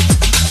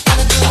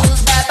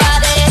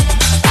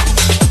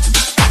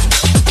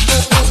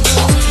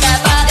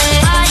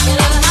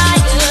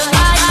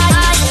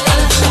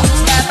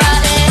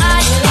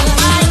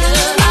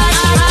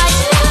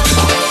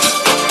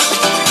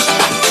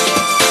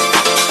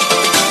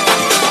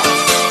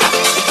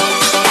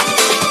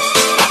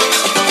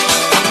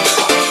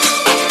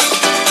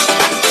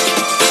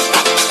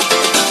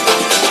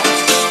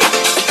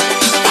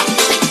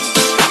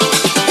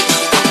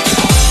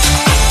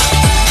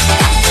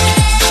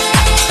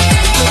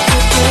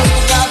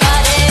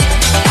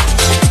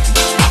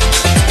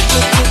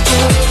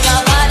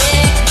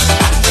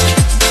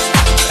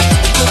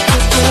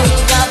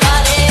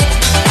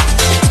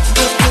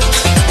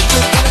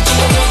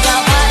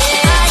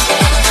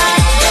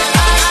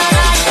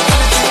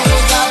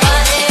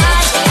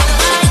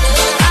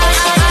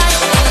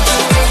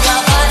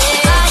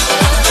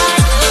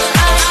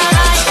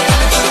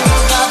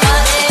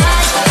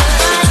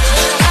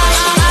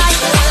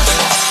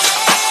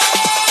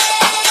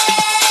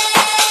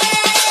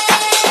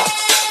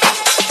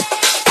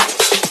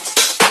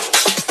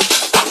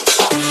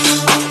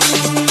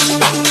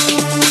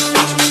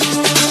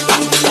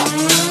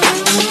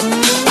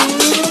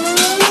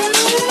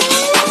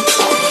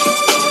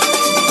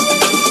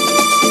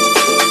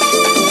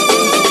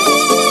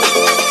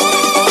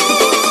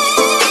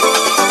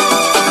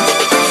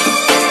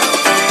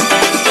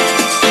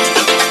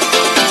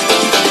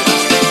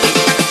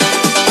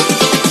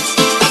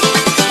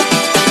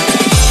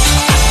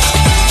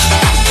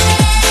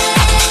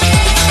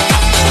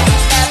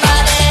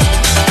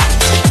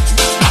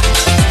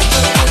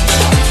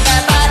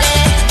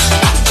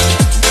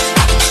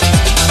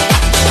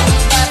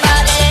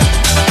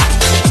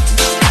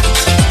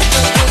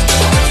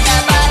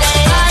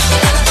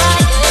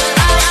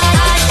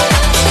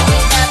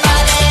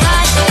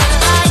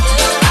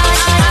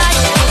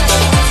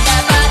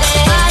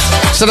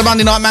 So the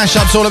Monday Night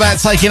Mashup's all about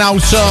taking old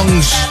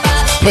songs,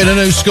 putting a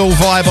new school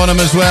vibe on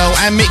them as well,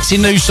 and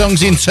mixing new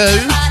songs in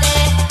too.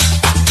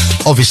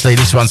 Obviously,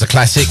 this one's a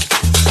classic.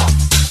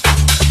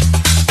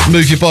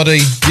 Move Your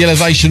Body, the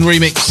Elevation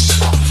remix.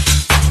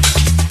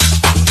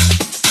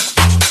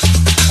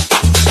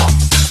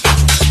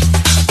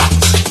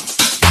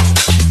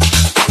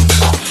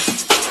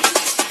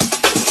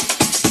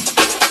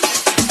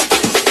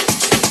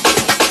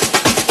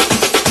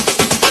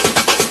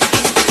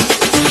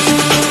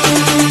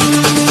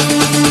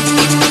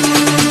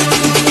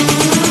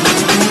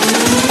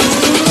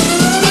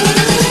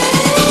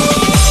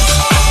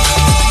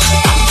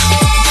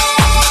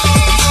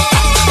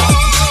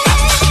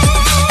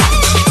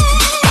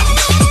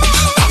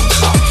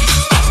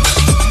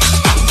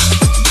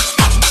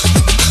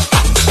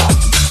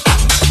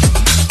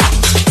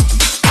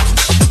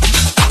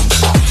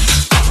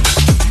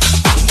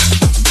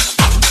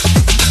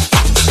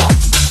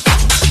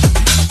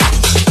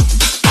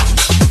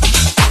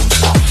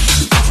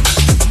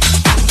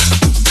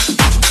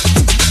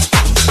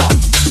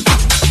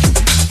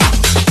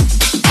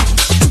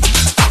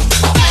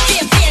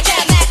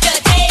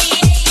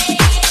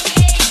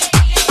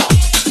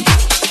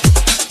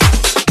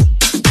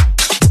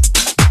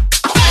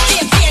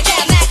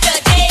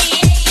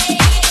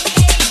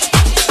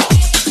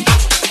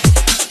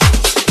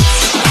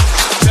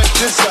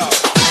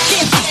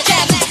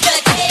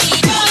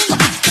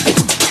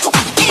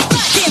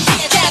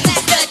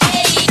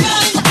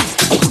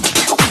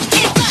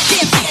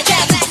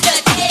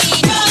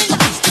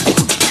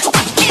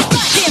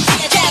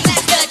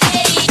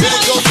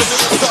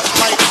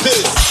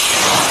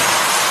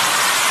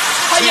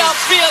 y'all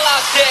feel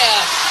out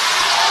there?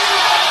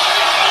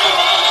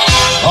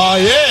 Oh,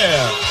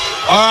 yeah.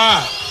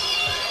 All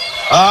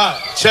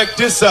right, check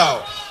this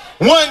out.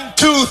 1,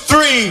 2,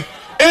 3,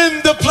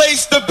 in the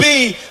place to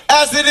be,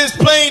 as it is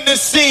plain to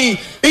see.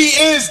 He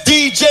is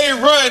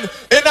DJ Run,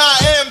 and I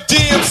am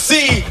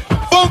DMC.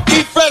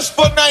 Funky Fresh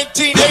for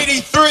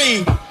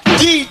 1983.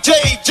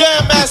 DJ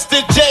Jam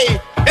Master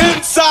J,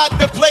 inside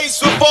the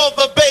place with all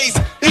the bass.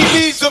 He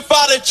leaves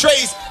without a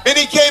trace, and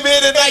he came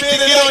here tonight to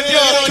get on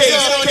your case.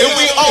 And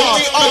we are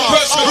the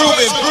crush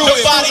grooving, the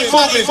body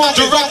moving,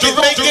 directing,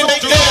 making,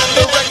 and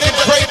the record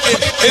breaking.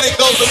 And it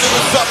goes a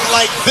little something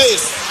like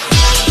this.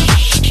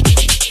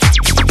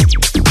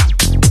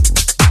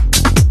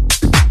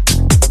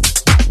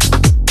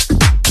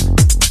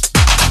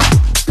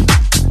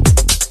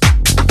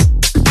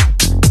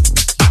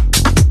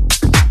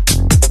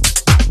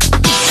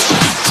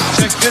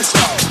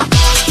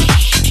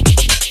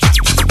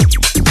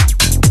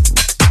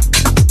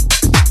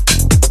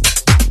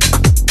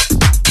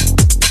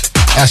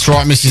 That's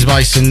right, Mrs.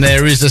 Mason.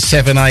 There is a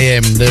 7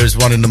 a.m. There is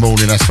one in the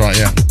morning. That's right,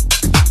 yeah.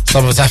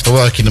 Some of us have to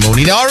work in the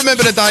morning. I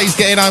remember the days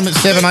getting home at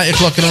 7, 8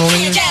 o'clock in the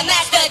morning.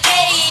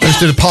 We used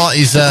to do the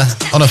parties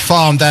on a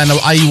farm down the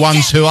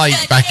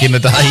A128 back in the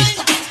day.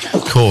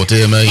 Cool,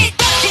 dear me.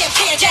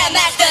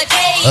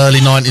 Early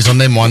 90s on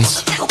them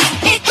ones.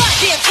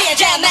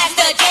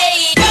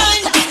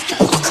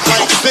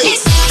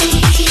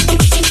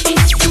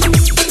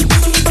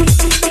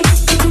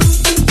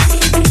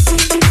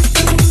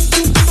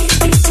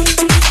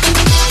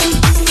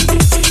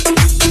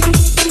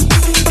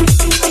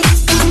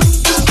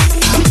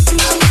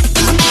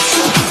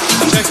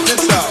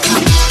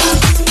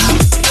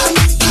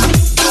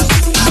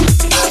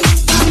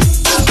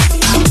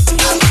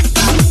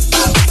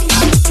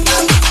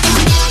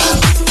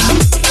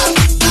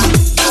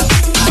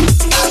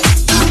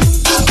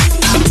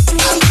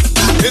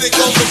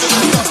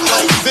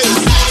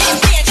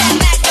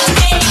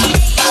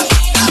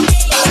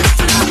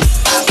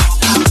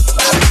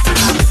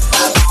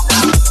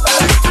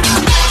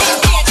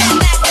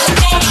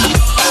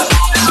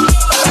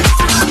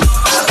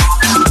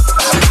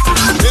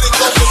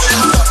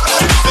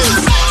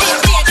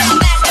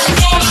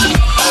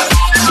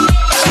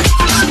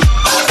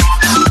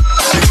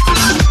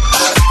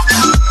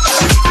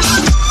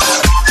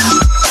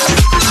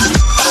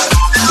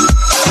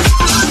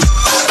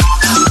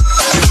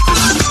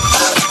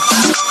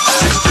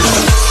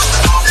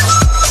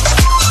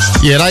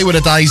 Yeah, they were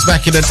the days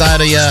back in the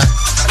day,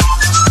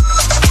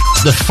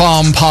 the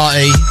farm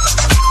party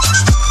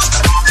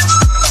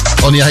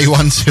on the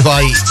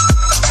A128.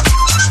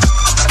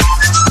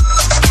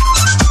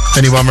 If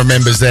anyone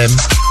remembers them.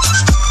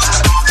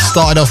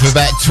 Started off with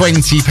about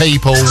 20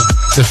 people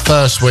the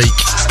first week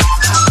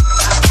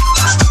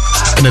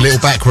in a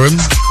little back room.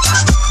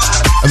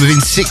 And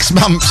within 6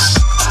 months,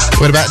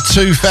 we had about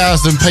 2,000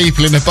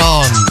 people in the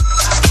barn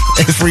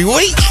every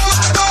week.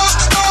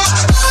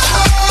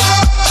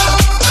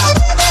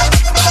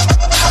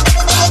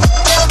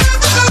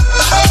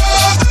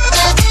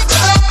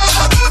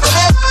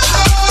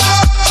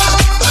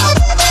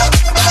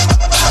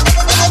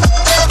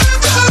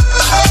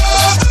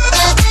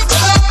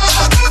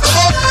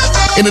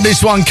 Into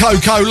this one,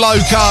 Coco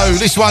Loco.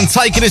 This one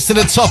taking us to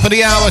the top of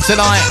the hour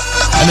tonight.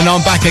 And then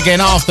I'm back again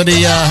after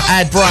the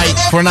ad break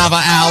for another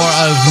hour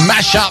of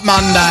Mashup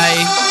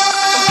Monday.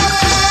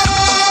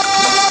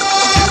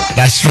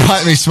 That's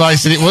right, Miss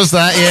Mason. It was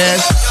that,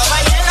 yes.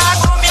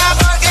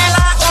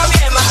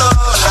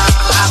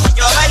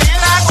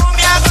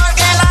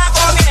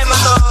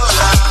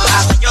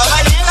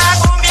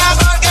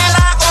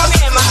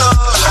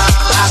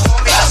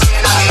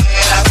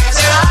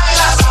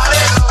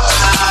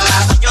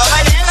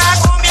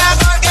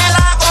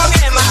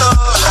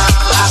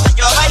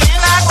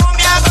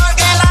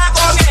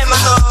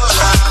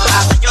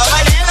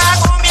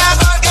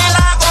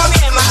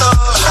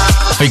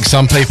 I think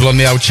some people on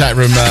the old chat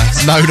room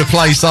know the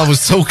place I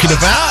was talking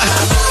about.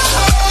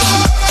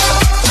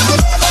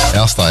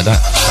 Yeah, I started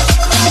that.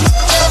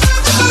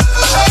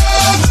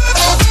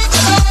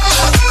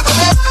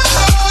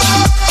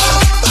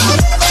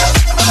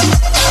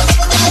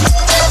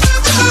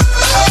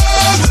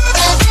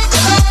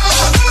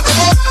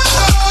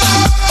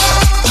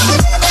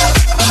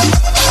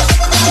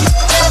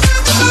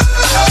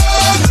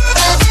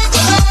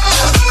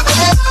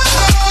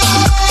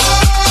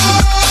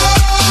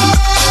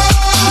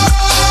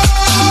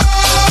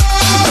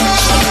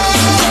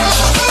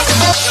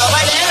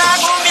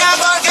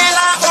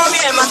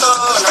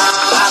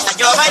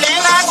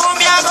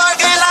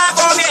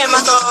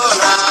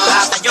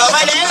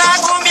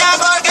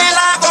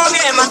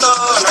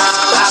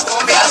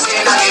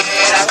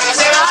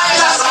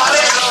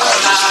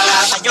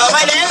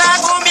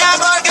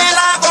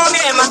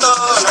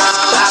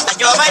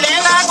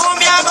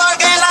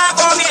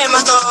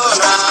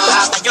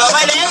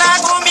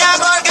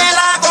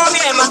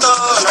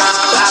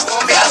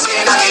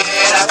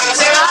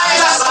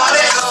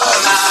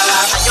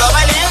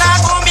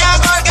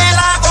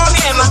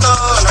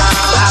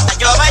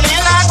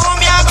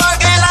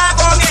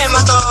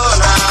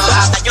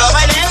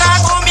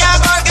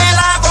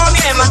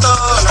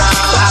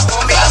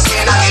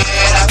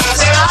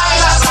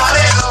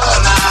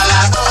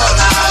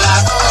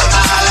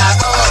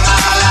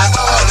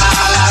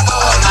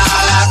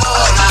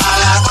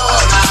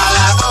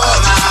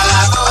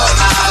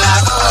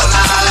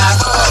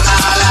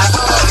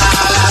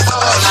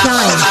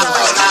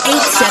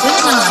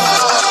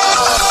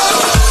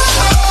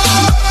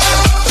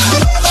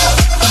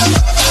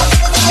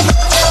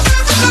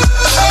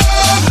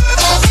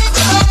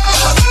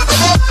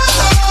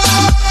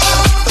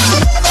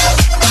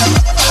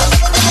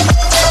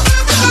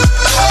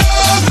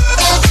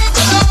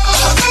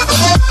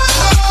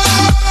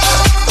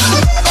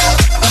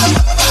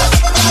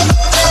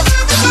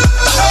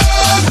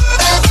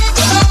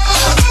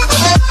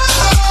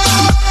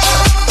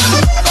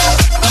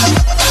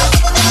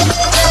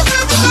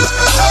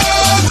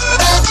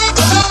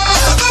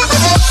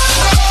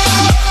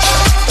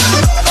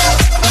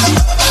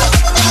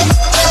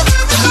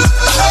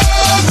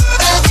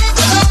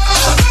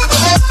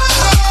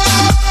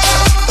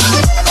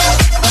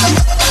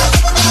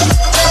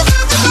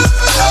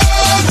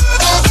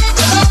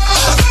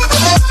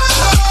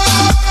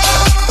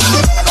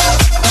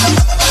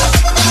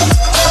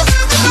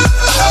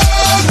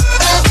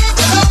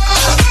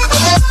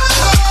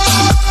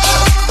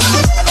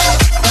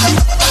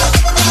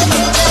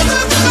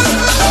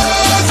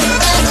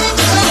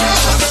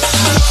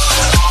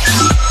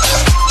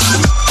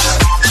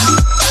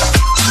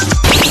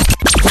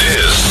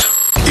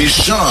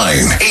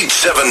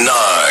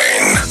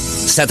 879.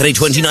 Saturday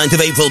 29th of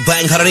April,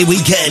 Bank Holiday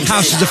weekend.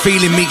 Houses of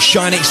Feeling meets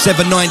Shine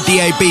 879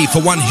 DAB for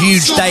one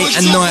huge day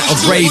and night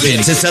of raving.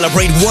 To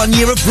celebrate 1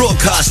 year of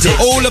broadcasting.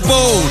 All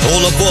aboard!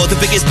 All aboard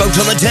the biggest boat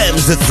on the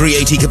Thames, the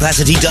 380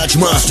 capacity Dutch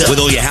Master. With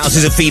all your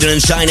Houses of Feeling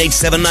and Shine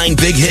 879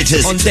 big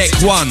hitters. On deck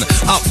one,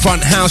 up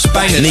front house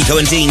bangers.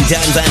 Nico and Dean,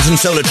 Dan Vance and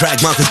Solar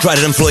Track, Marcus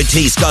Dryden and Floyd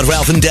T, Scott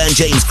Ralph and Dan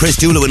James,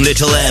 Chris Dulu and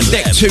Little M.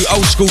 Deck two,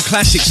 old school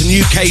classics and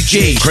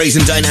UKG. Craze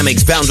and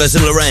Dynamics, Boundless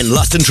and Loren,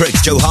 Lust and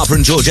Tricks, Joe Harper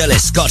and George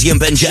Ellis, Scotty and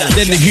Ben Jan.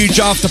 Then the huge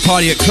after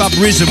party at Club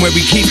Risen where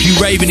we keep you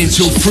raving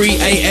until 3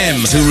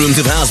 a.m. 2 rooms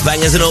of house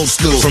bangers and old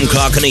school. From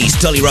Clark and East,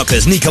 Dolly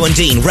Rockers, Nico and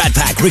Dean, Rat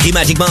Pack, Ricky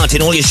Magic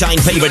Martin, all your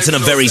Shine favourites and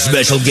a very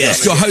special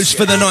guest. Your host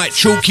for the night,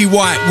 Chalky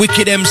White,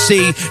 Wicked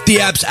MC,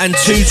 Diabs and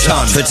 2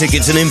 Ton. For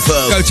tickets and info,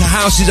 go to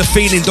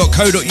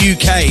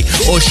housesofeeling.co.uk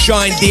or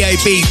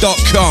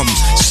shinedab.com.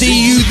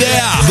 See you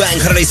there.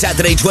 Bank Holiday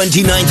Saturday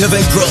 29th of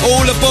April.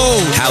 All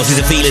aboard. Houses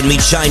of Feeling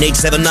meet Shine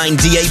 879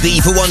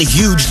 DAB for one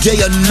huge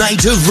day and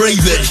night of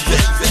raving.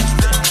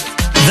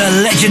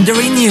 The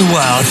legendary New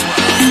World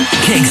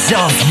kicks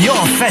off your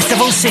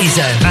festival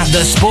season at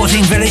the Sporting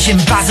Village in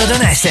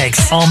Basildon,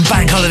 Essex on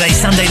Bank Holiday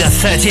Sunday the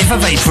 30th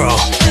of April.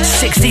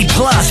 60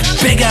 plus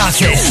big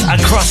artists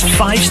across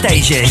 5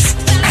 stages.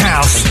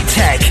 House,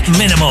 tech,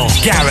 minimal,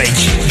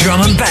 garage,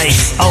 drum and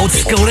bass, old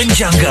school and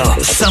jungle.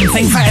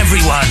 Something for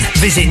everyone.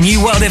 Visit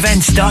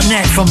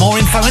newworldevents.net for more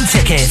info and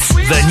tickets.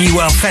 The New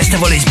World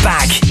Festival is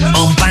back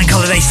on Bank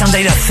Holiday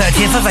Sunday the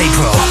 30th of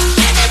April.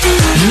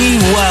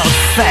 New World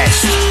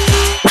Fest.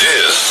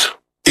 This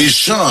is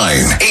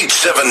Shine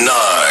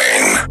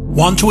 879.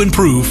 Want to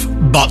improve,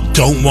 but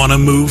don't want to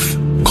move?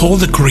 Call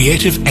the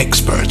creative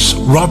experts,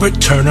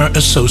 Robert Turner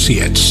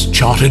Associates,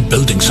 Chartered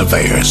Building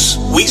Surveyors.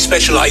 We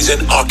specialize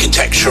in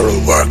architectural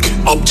work,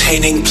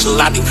 obtaining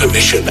planning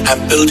permission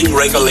and building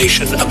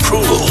regulation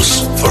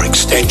approvals for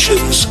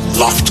extensions,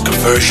 loft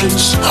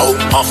conversions,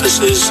 home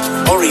offices,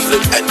 or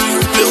even a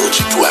new build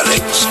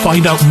dwellings.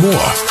 Find out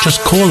more. Just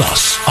call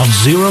us on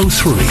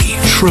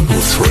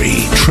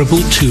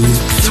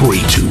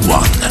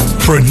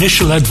 03-333-222-321 for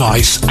initial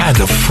advice and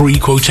a free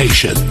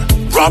quotation.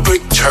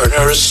 Robert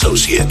Turner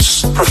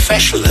Associates.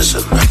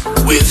 Professionalism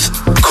with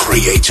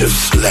creative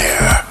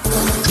flair.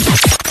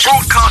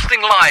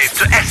 Broadcasting live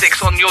to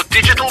Essex on your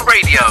digital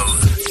radio.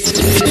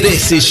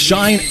 This is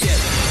Shine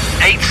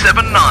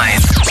 879.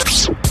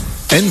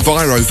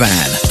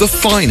 Envirovan, the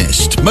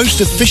finest,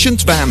 most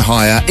efficient van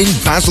hire in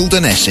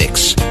Basildon,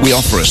 Essex. We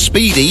offer a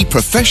speedy,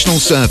 professional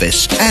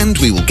service and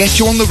we will get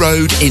you on the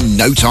road in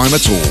no time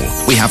at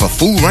all. We have a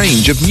full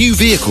range of new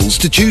vehicles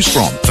to choose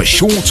from for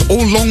short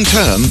or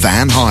long-term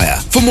van hire.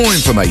 For more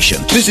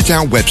information, visit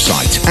our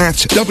website at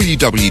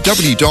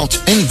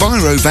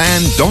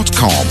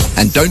www.envirovan.com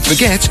and don't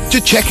forget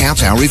to check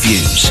out our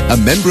reviews. A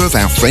member of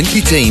our friendly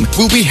team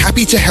will be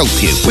happy to help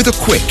you with a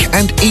quick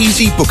and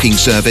easy booking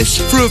service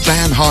for a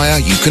van hire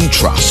you can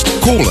trust.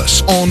 Call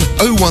us on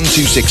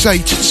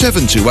 01268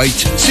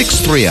 728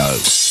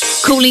 630.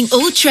 Calling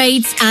all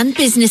trades and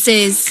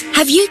businesses.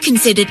 Have you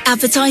considered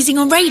advertising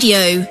on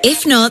radio?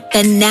 If not,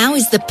 then now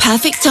is the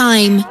perfect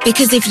time.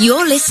 Because if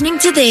you're listening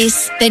to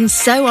this, then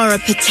so are a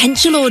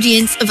potential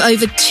audience of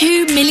over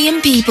 2 million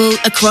people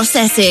across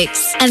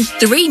Essex and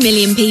 3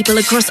 million people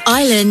across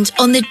Ireland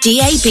on the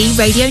DAB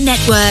radio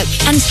network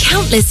and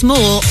countless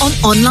more on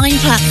online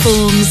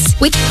platforms.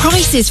 With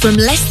prices from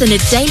less than a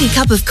daily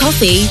cup of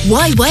coffee,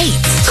 why wait?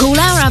 Call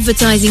our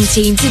advertising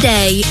team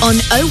today on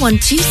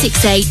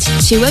 01268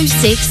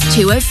 206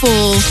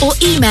 204 or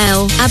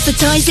email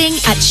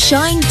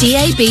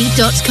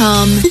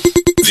advertising@shinedab.com.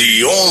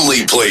 The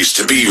only place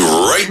to be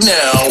right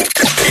now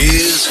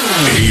is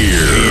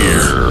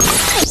here.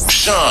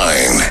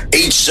 Shine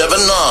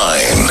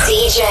 879.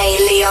 DJ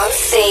Leon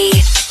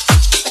C.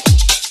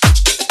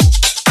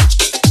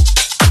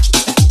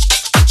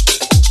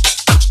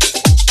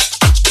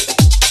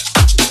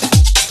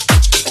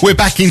 We're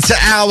back into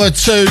hour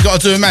 2. Got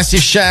to do a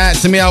massive shout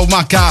out to me old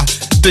mucker,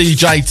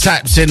 DJ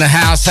Taps in the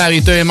house. How you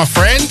doing, my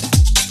friend?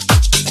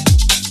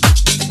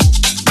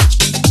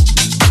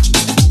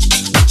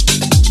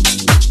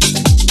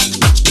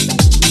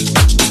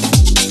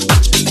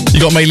 You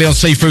got me, Leon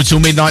C, through till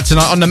midnight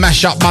tonight on the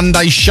Mashup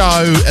Monday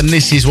show, and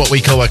this is what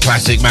we call a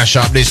classic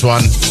mashup, this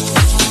one.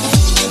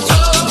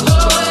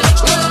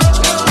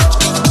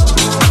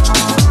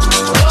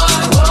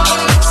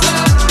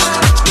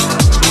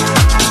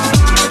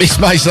 Miss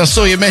Mason, I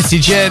saw your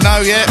message. Yeah,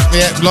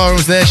 Laura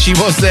was there. She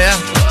was there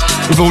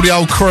with all the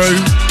old crew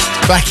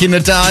back in the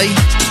day.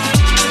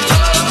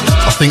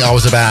 I think I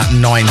was about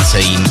 19,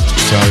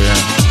 so yeah.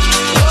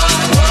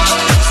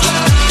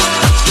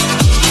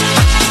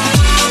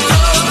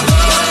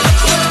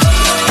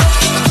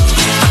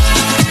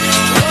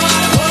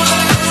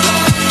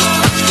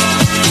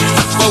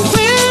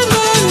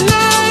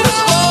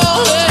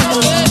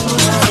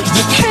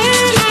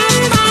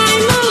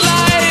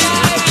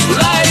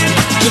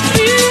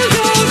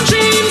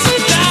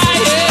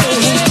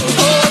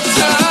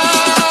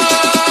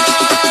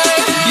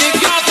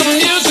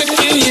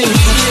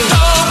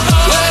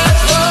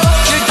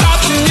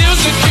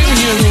 Music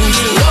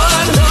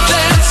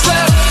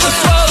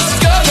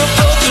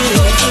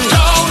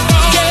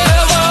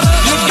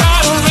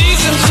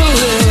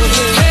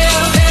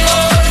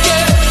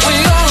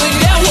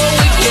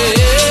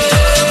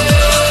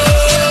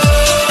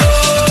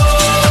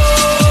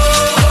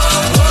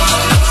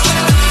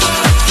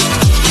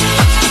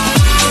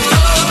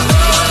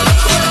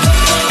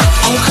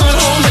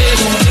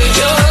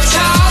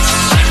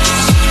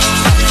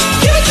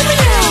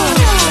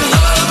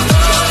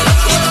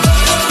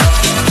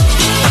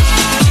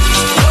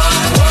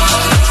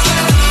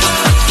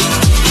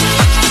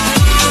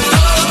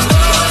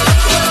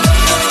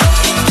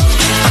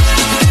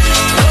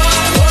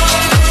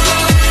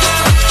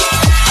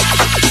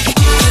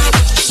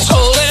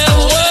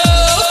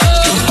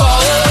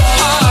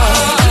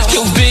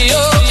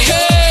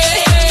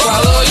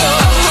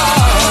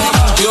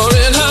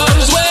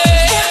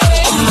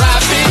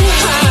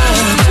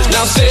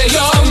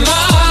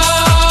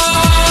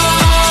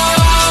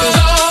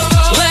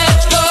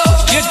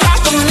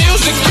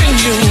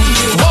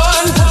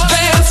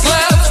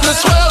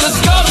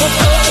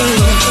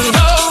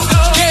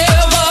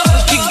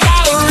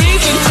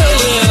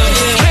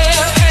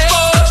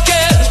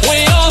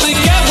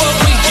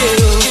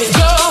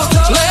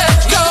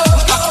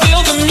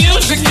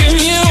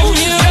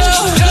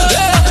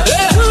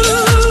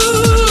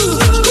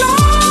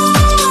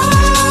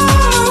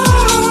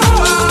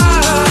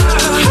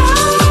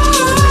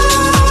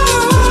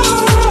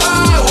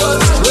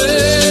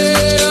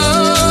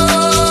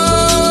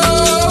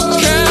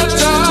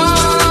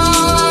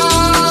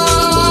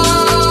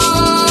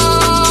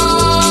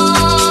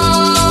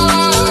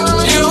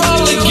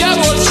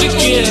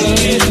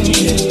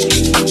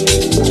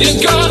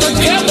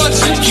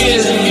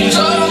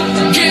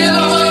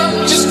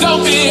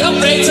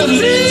afraid to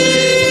live.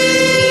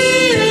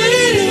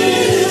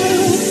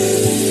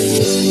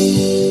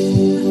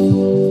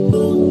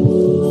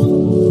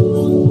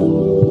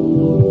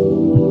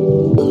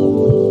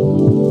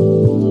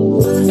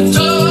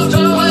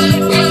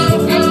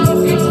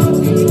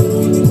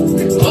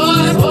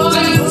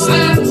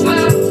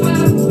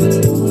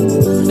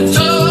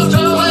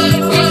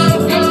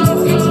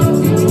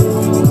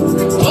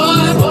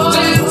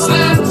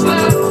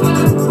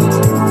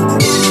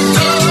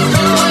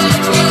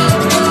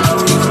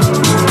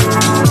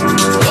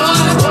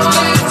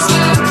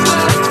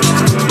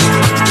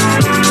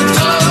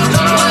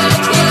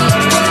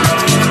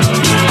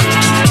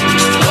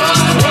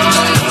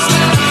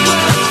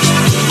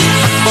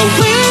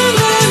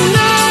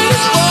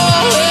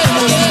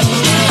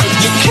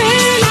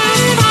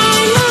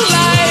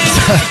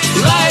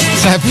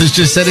 Tapper's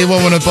just said he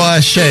won't want to buy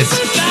a shed.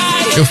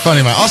 You're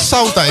funny, mate. I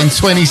sold that in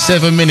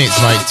 27 minutes,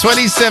 mate.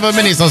 27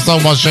 minutes I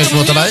sold my shed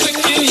for today.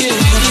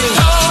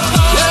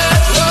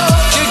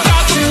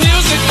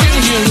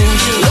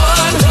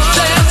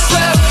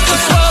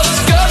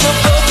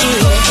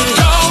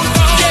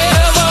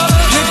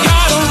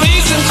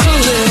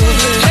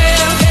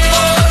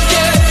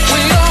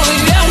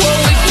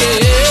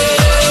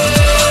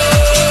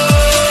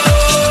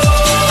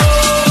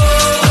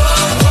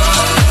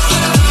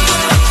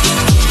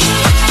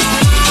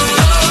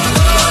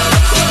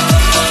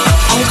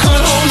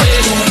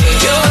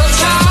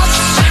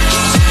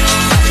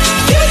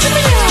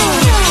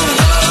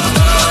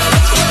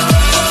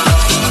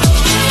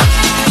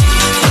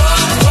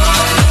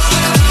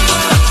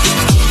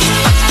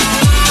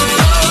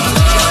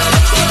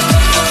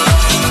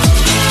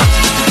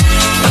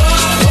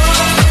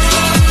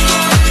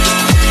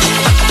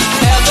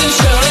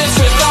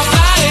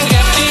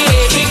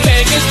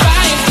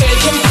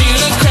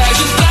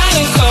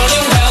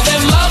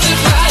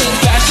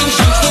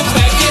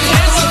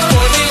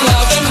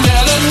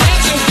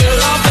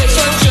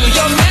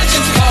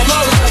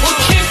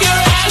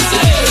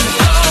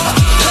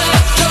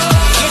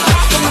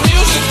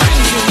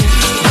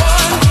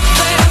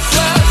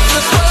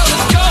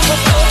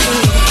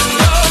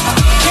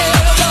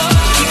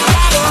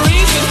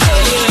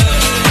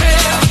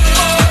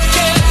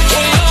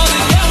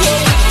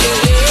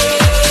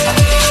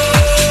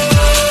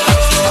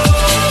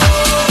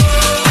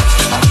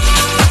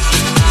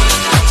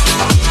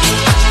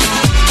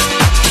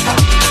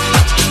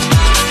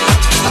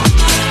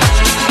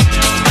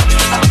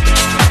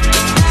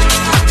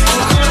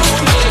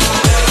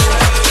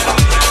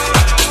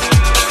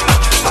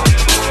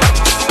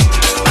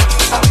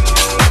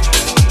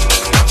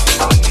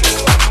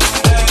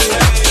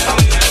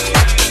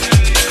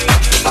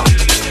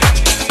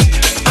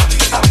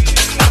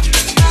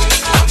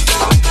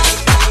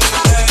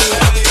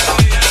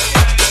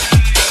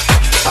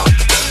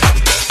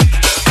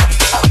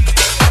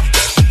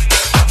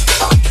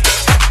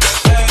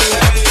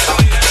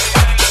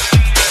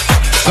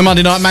 The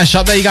Monday night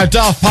mashup. There you go.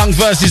 Daft Punk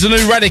versus the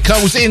New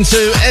Radicals into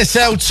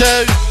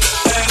SL2.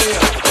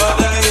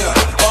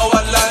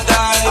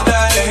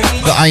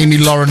 The Amy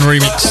Lauren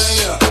remix.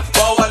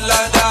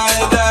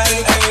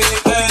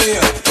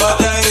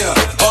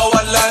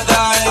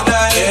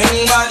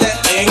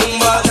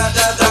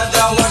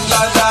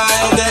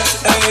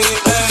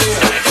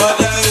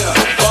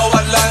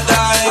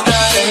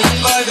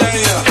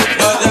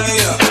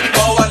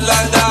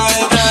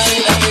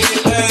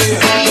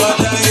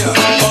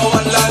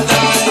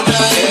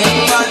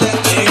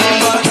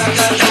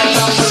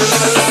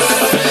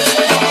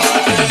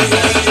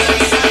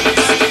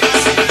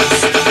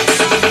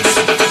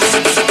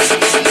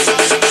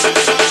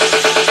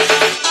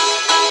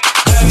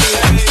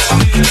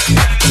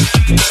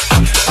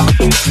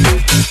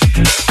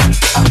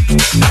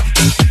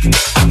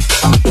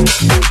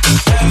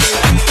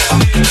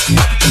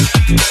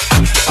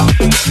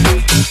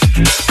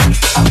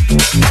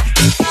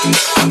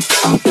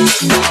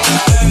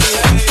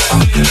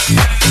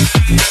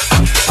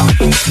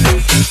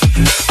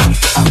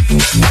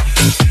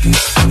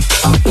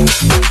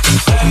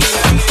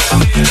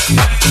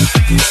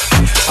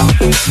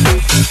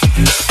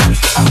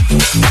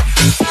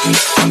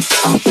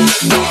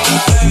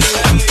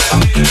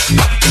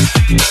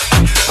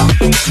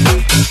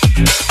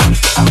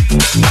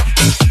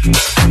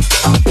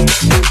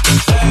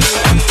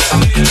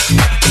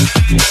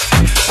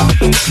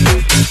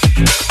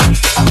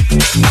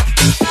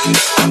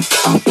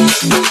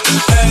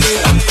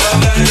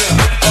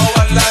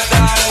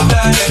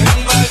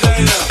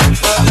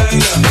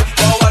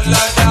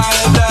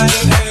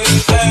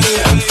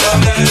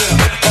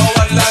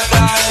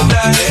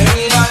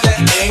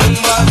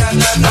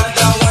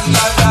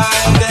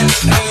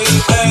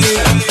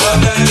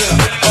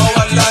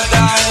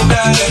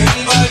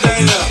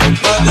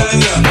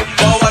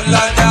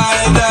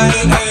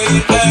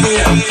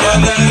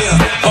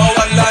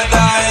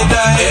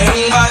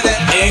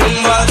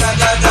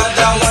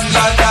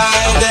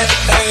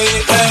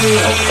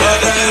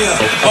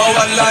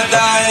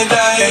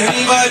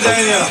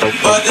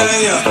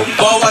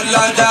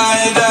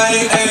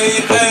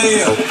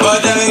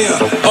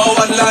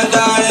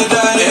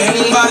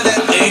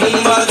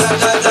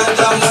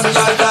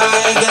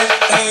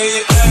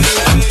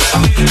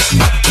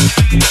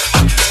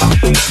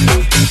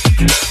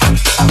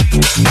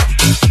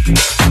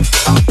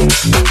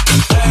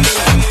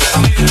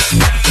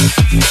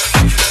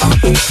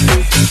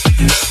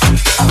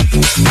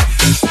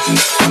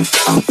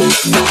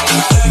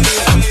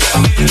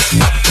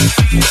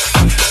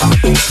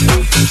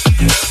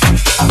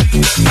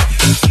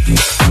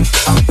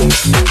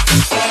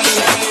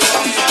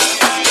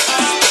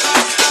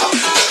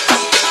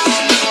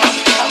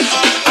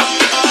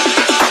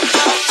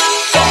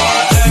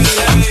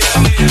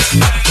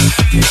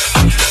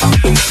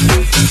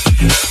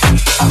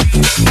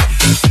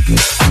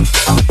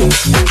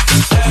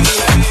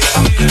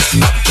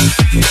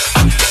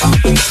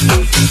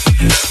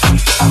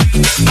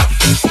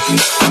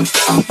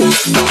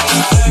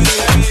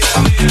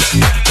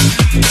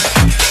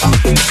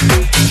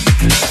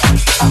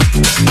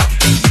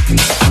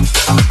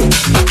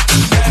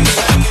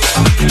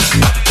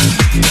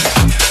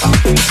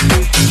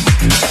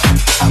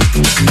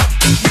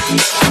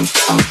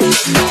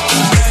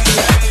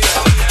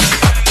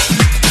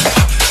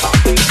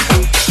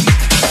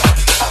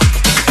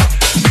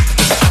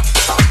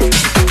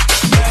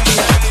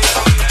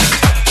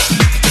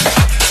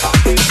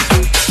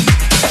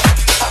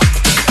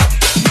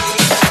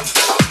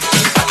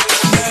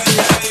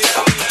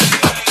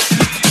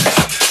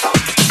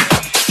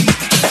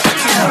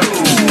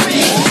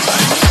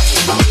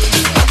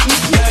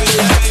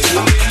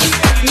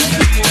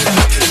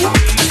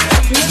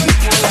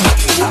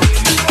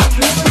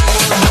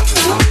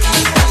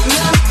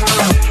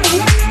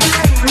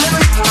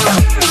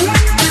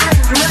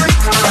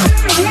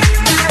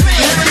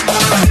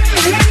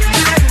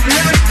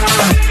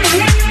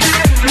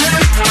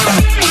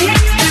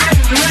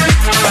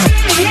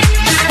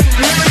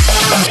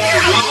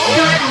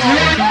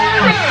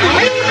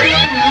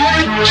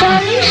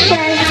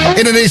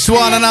 into this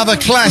one, another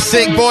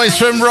classic, boys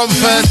from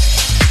Romford.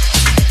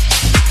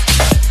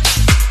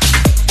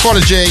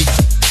 Prodigy.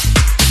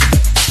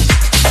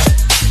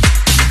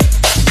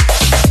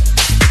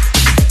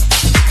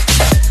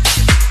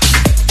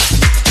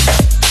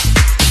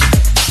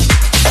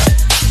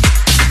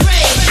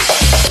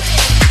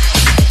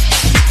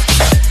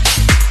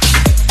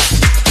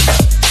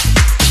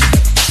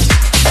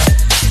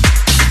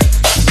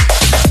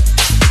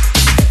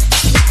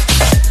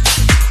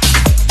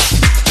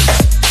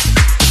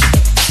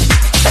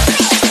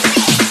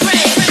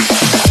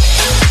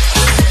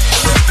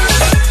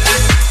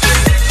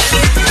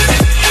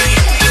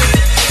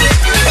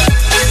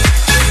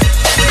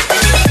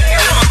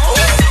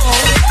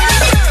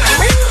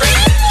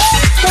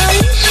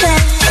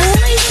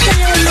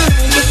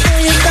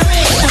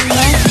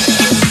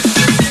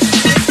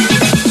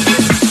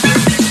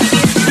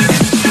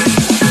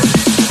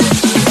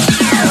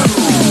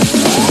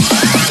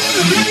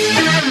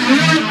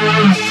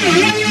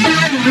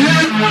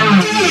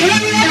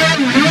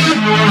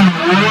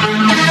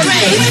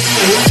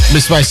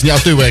 Miss Mason, yeah, I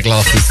do wear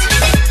glasses.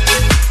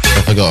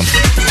 I forgot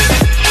 'em.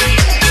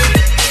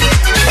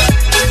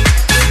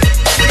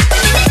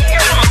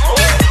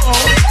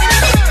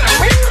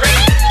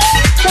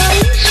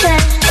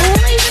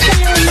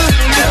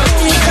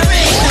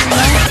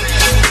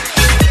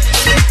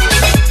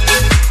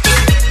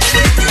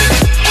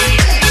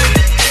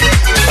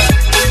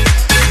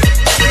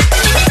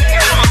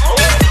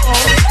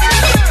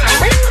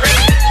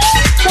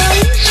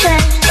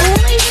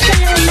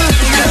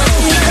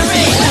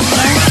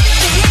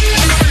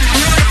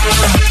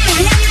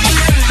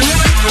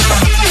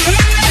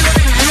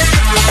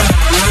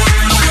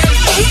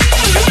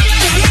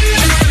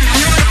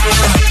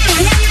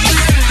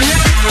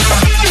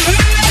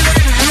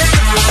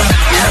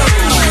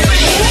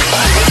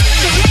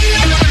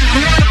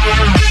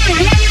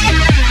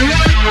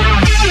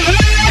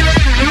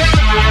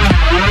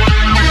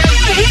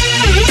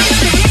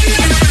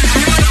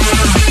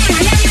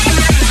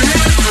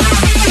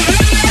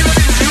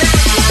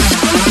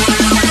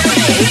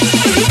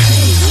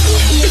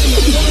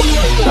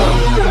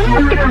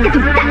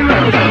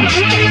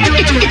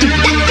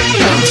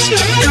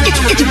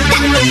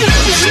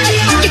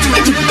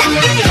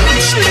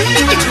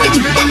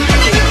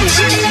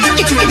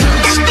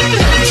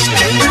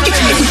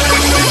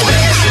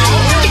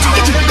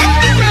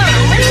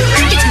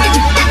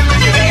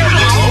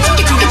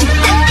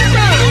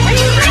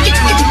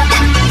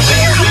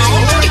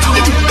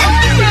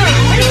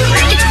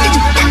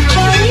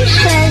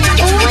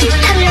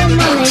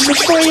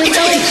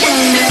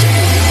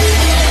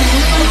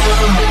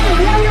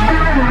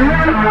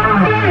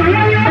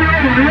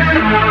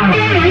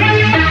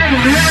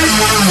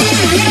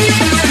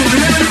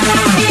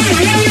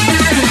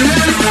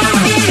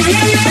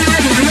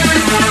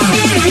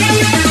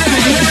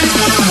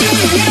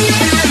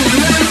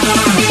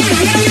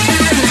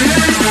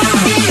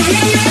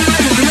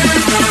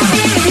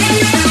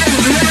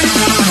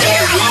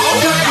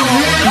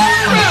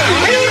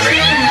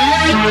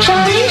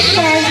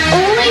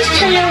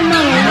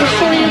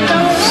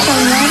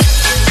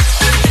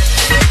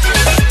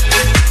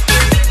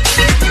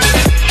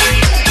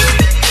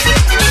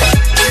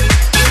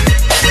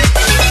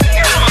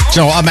 Do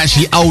you know what? I'm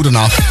actually old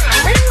enough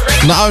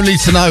not only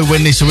to know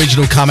when this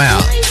original come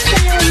out,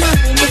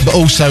 but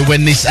also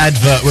when this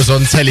advert was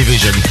on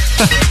television.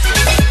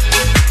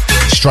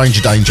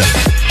 Stranger Danger.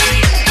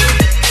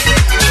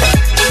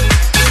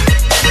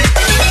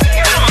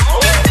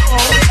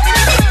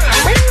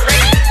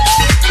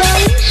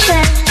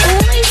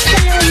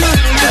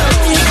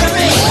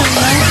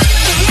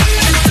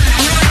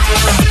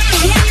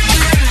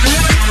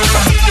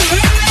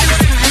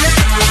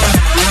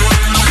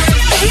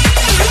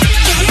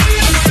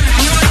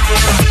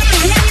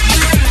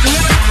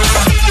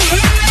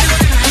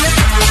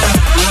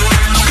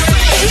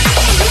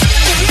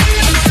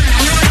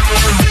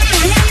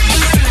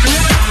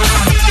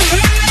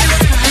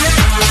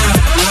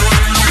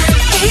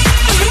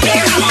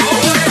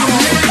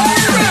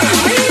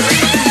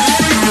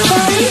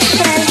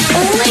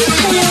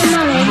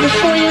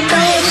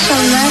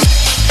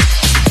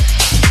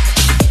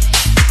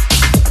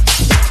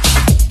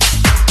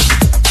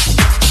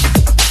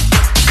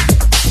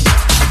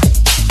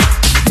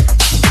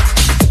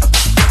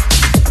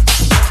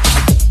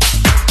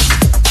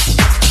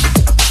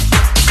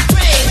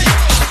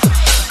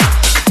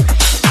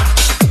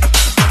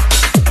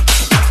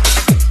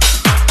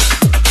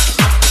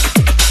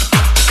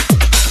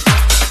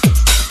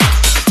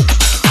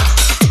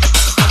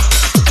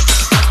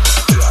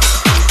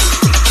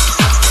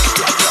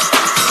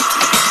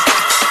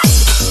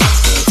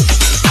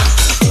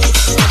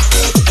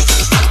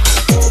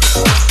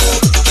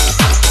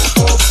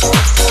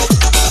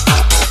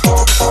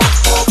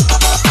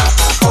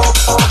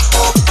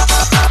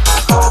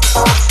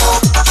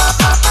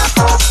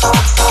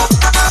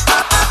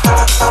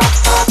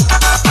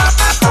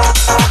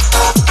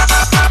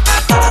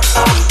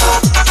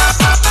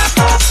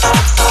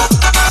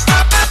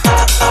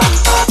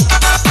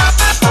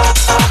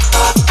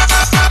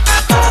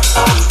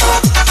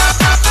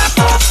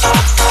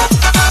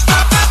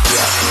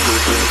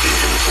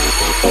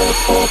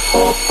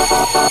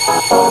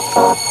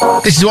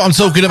 This is what I'm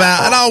talking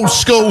about. An old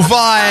school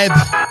vibe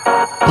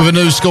with a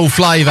new school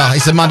flavour.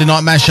 It's a Monday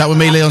night mashup with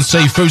me, Leon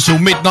C. Through till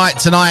midnight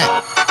tonight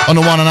on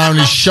the one and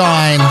only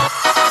Shine.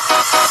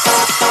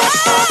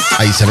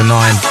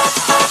 879.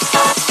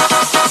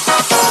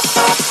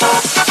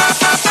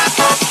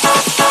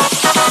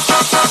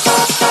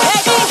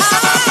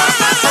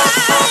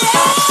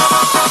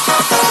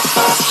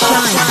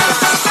 Shine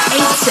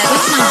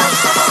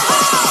 879.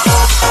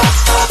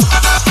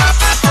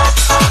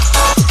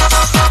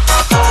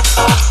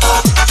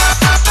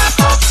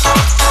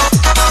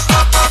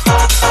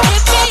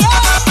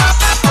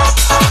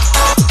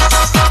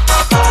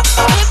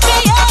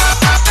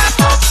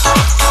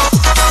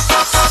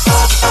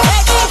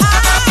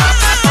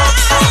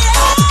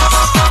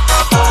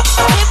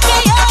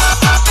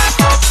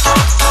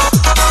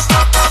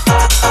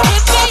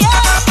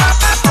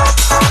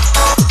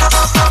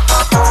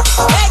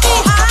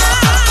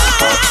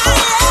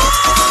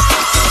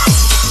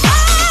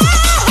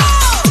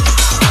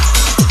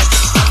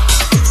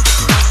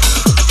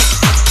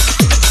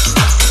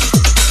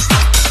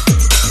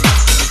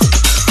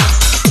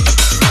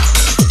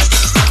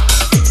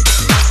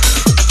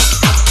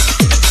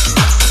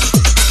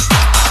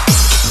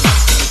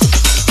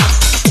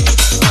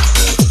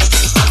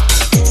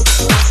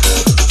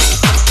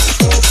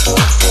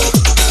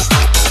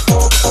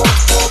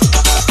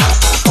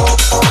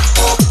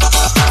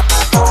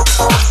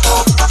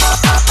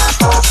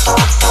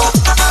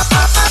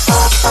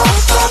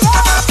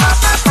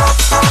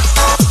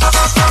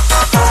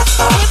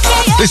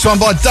 This one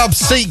by Dub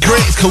Secret.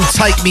 It's called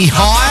Take Me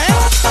High.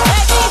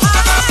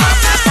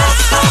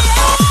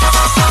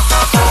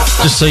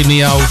 Just seen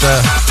the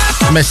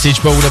old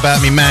message board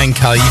about me man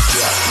cave.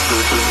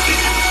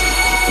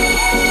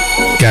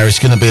 Gary, it's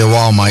going to be a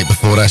while, mate,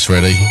 before that's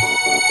ready.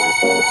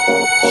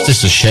 It's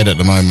just a shed at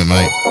the moment,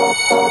 mate.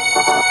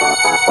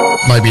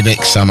 Maybe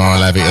next summer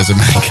I'll have it as a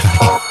man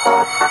cave.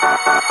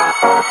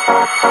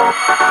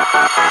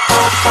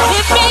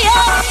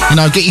 You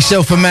know, get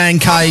yourself a man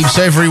cave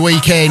so every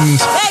weekend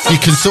you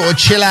can sort of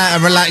chill out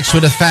and relax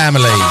with the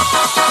family.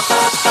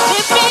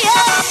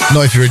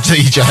 Not if you're a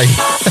DJ.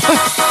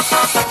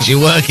 Because you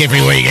work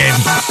every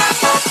weekend.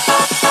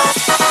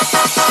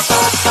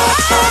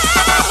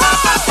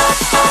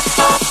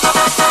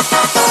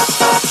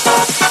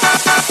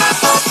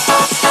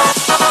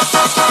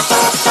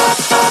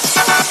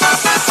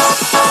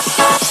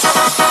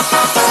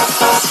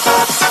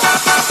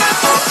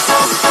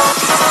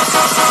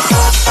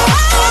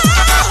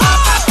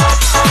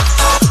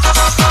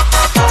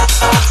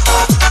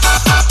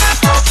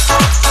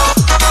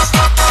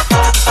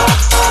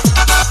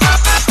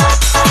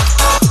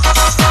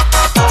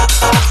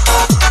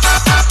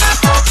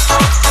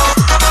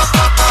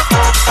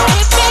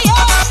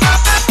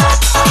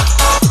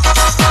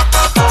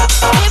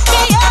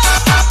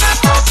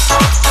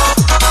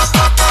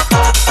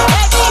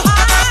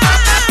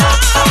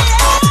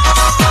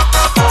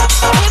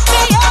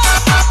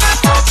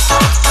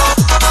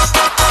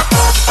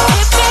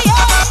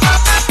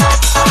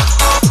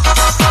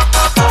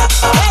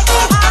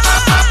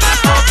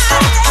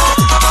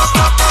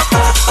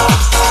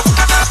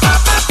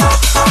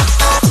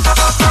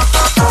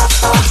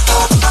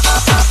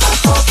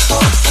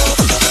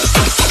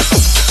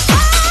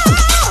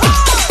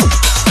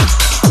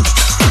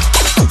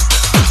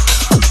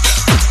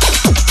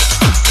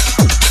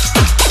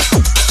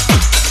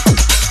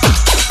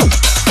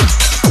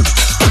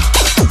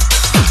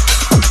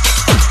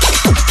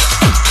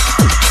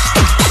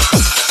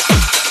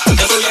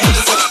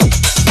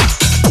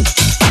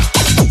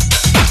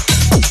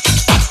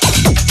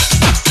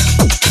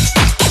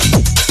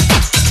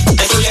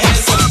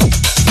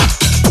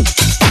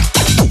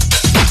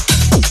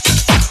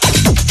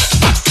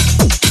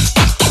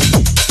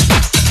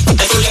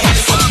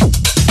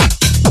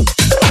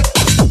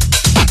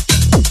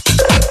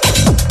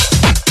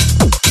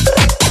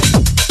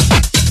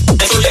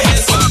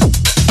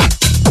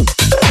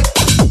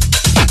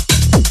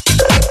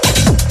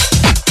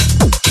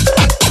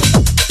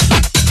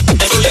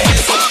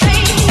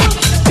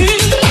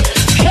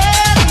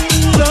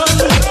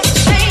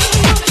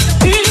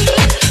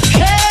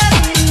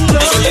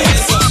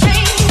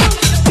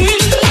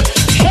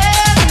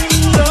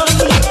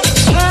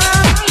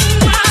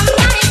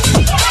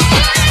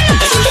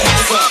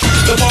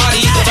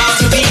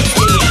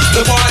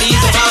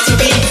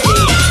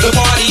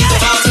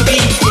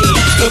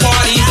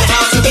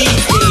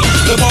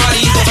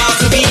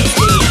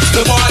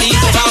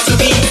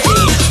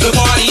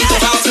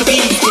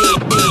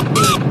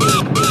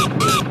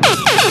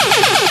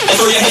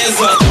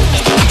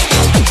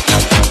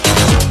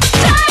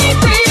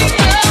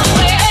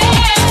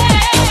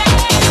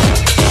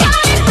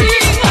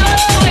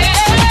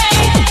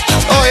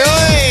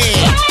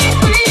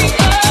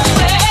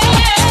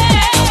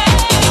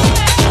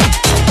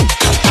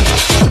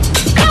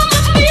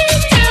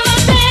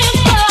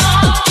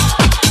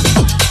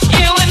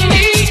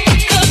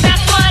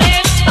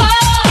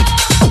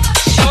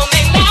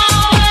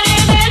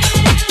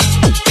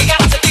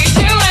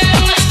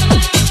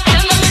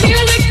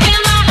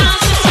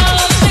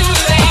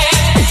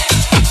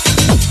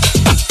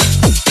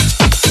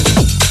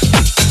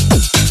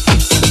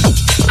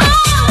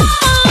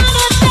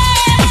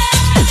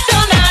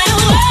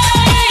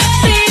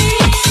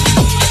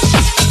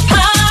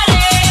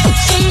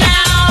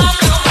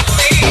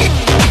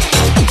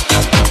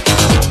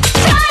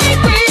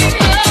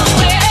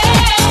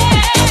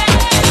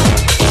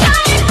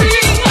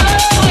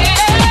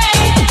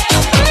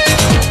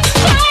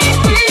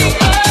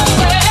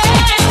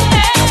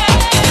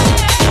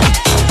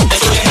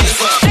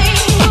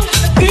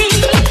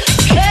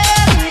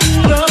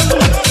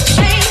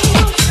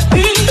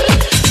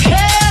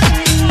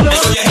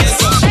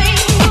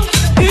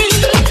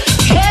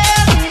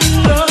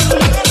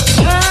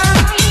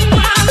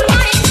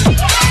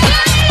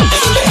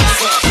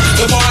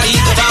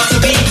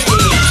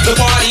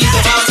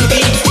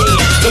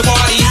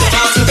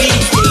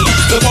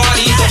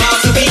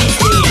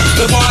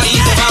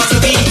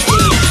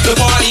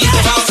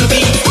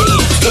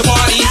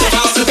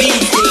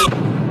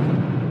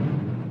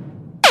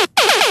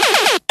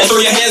 and throw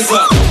your hands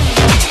up.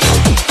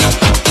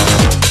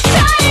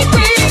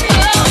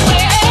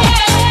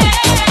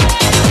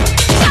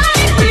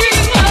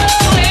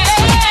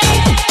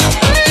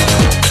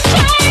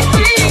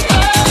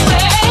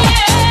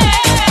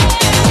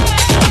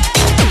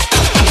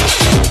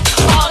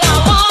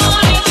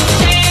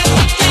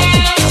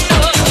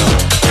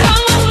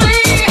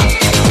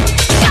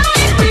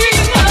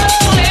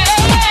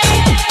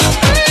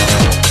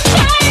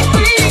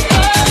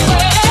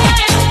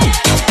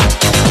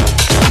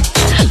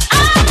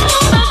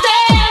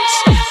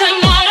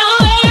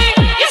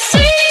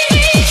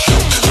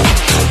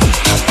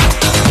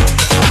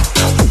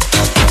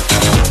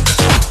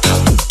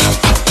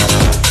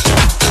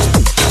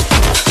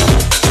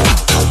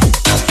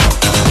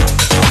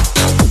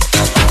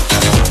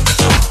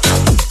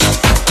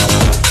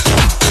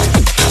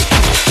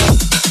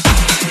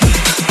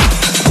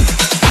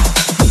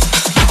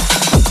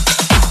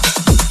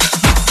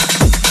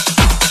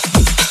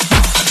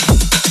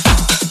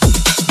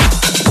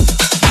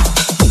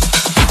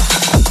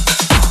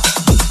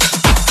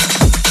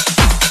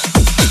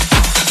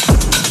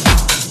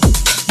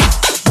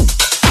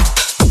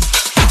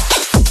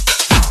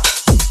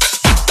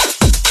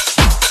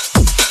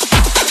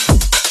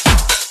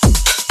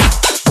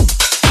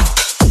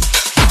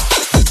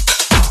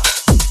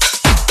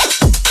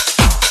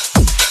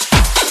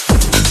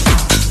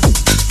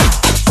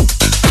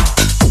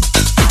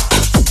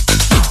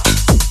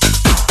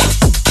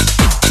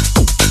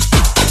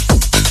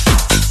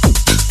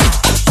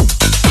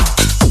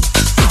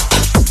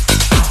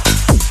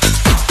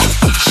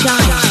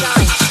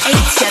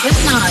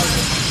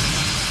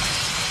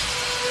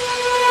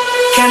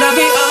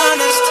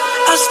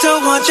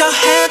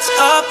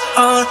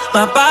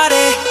 My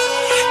body,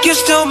 you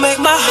still make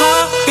my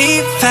heart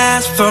beat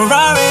fast.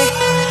 Ferrari,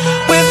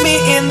 with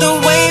me in the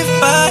wave,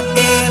 but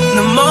in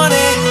the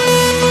morning.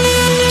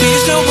 Do you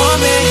still want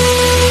me?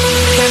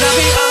 Can I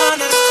be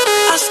honest?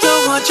 I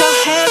still want your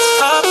hands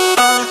up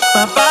on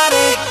my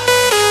body.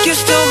 You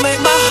still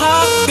make my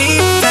heart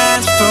beat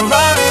fast.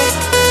 Ferrari,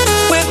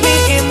 with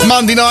me in the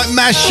Monday night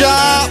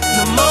mashup. in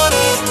the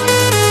morning.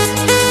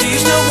 Do you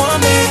still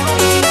want me?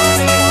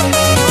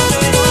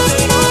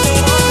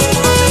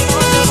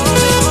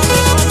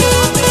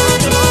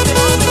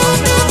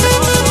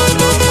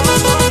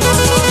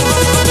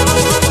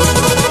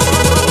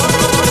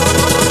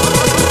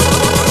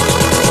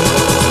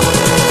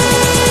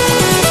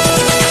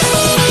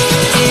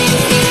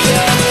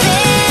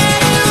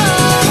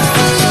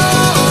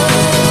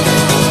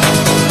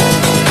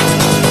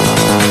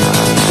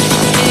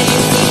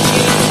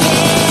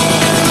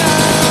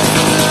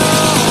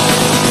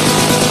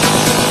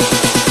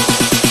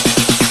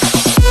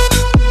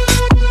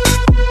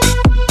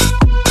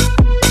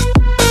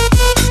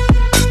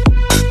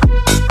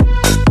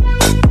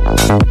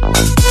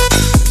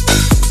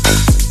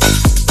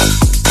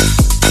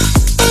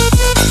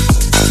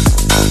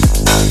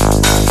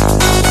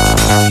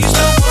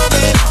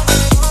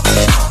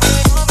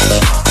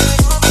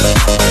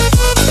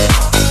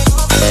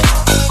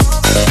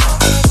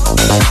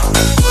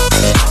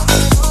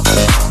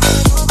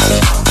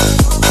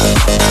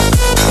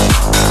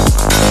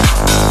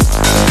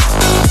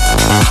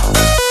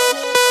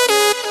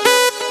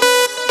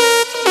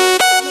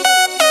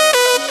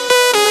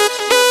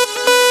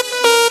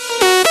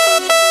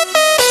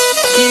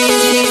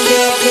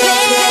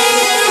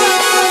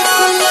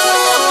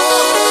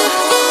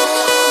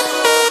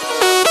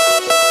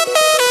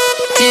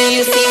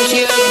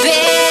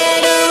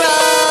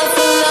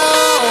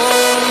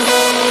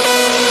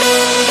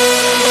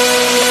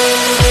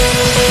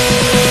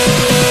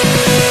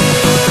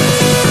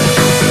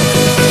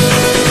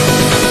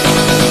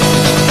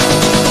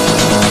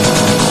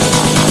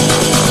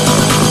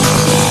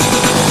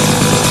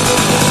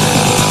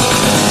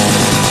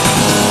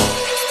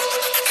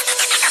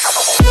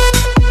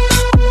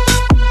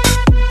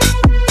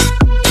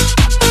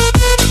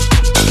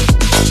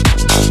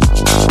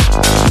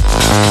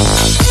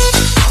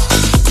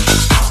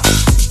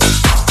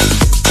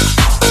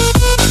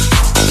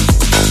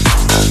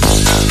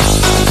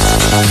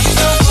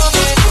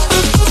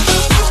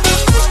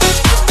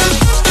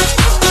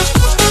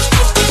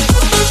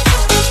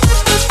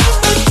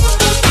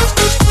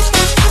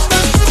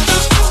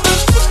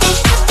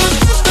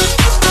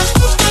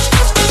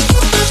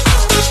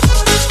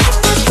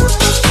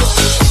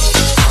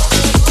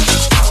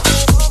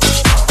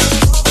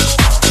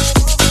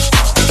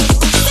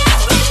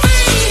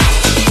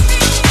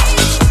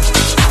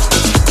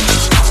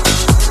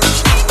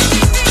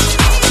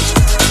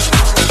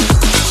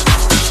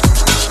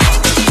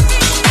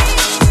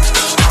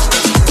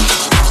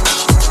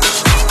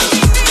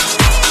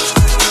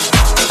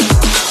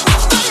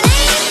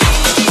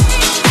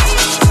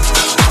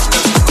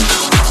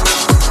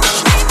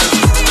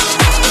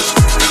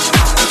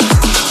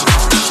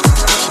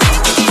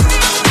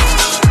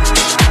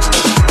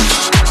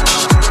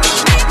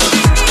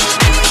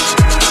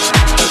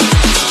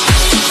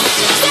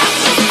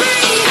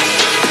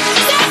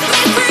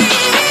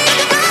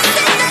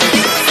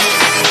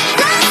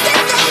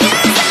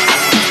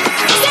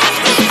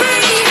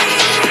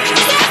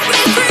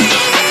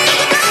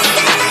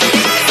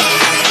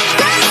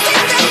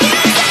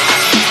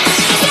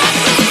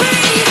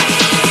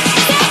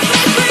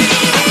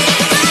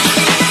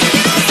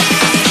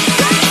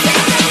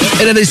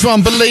 Into this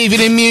one, Believing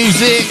in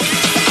Music.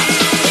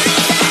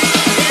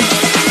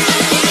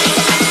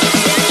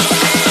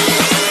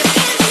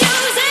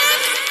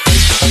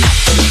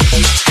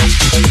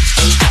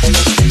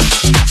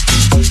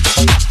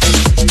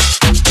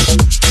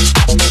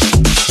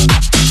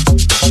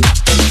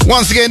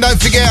 Once again, don't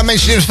forget, I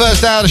mentioned in the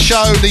first hour of the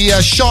show,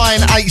 the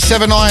Shine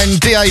 879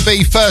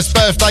 DAB first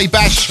birthday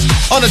bash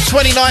on the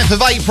 29th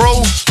of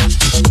April.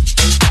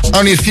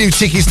 Only a few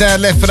tickets now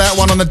left for that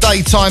one on the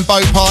daytime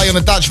boat party on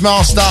the Dutch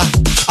Master,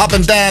 up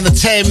and down the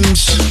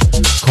Thames.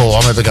 Cool,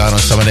 I remember going on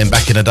some of them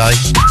back in the day.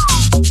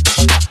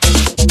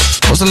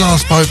 What was the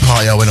last boat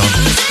party I went on?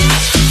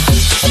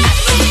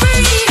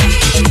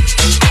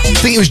 I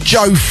think it was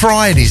Joe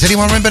Fridays.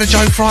 Anyone remember the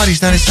Joe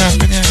Fridays down in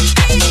Southend? Yeah.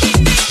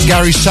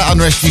 Gary Sutton,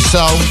 rest his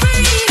soul.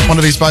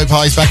 One of his boat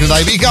parties back in the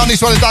day. But you go on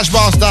this one, the Dutch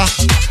Master,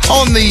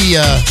 on the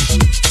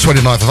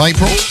 29th of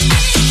April.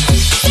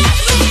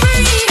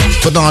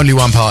 But not only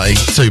one party,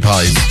 two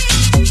parties.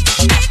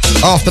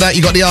 After that,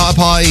 you got the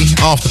after party,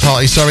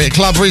 at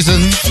Club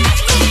Risen.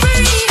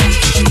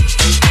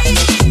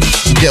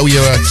 Get all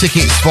your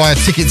tickets via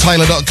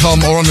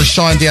tickettailor.com or on the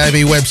Shine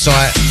DAB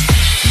website.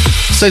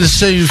 Seen a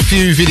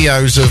few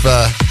videos of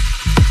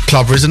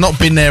Club Risen. Not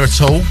been there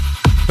at all,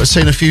 but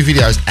seen a few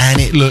videos,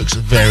 and it looks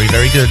very,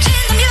 very good.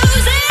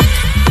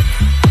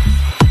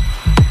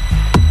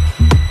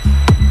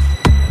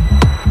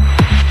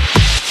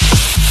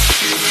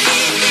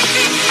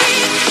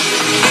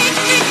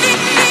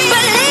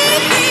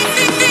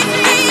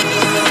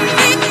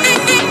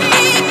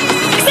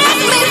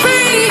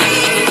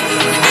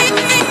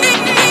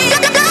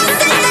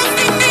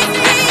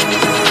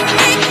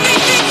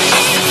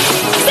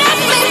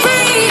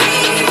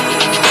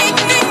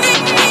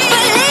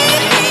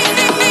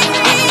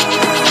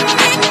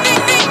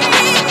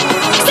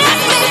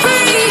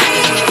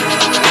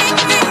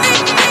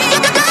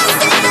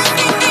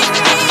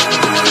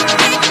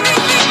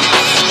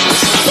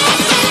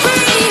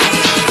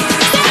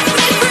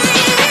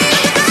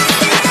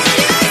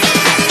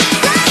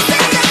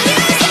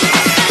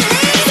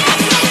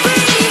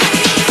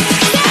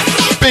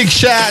 Big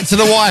shout out to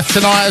the wife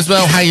tonight as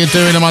well. How you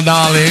doing, my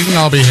darling?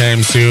 I'll be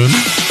home soon.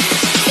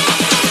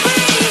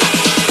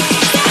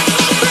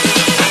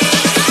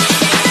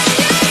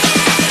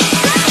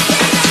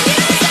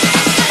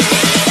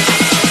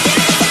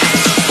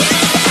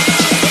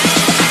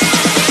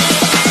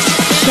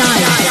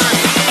 Shine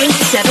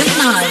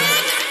 879.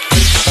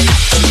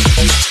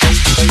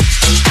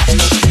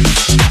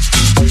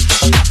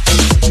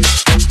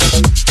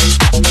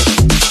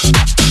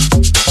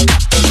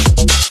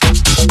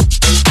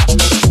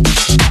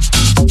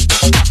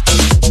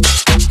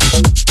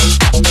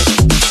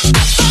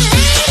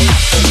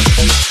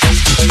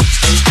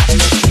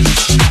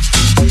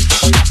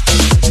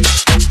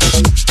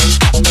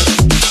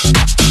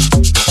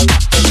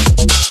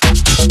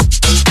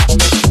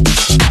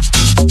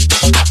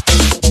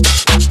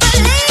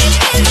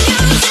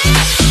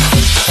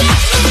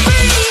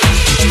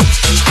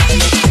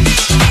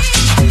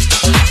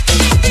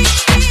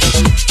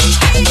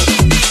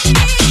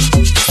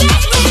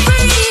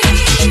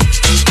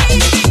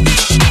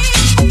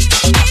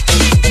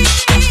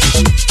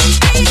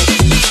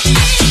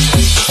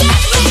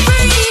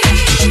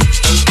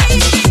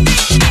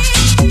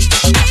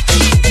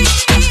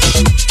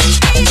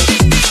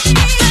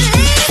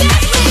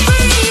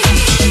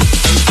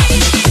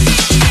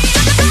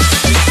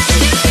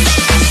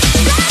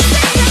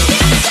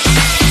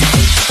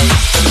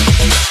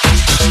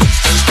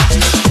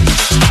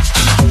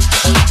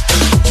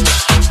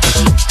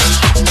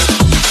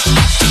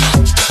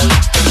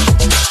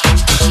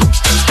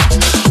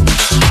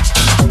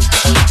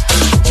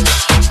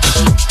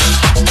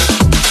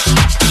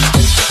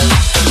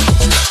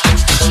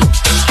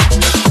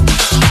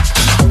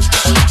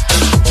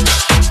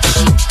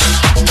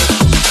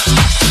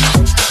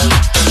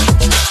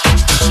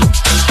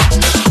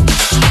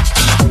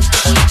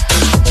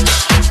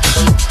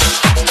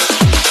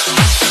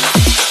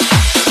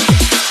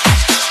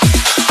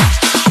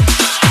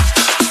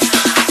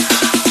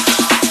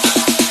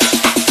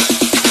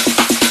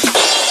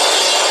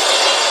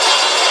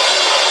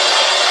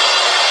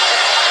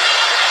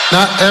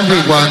 Not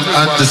everyone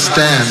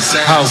understands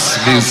house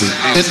music.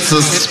 It's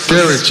a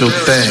spiritual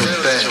thing,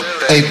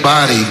 a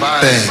body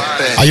thing.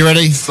 Are you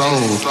ready? Soul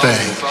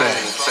thing.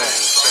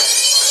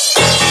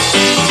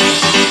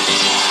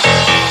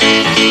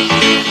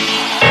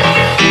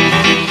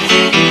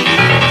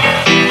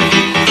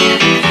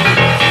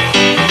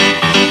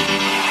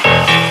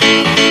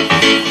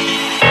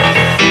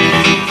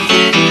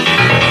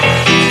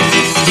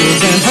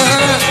 You've been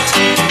hurt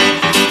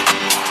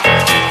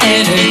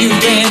and you've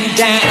been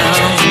down.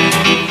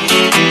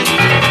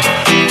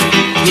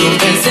 You've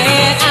been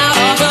set out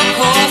of the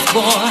course,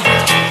 boy,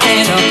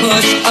 and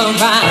pushed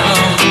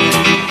around.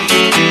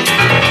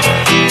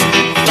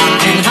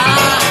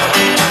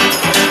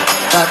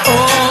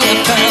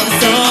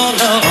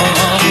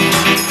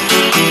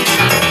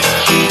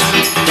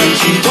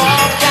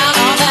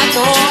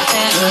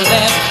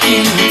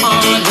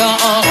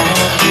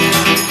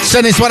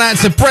 Send this one out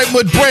to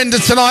Brentwood Brenda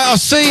tonight. I'll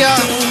see ya.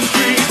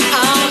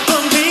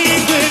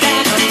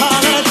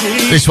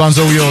 This one's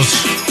all yours.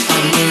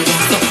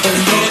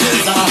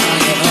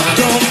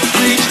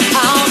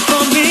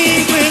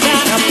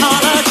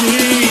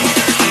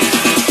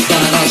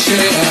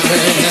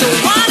 So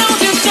why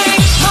don't you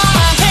take my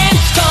hand,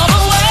 come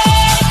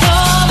away,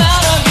 come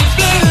out of your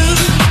blue.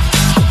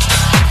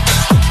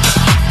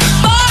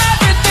 For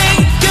everything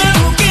you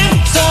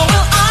give, so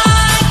will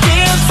I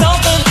give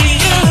something to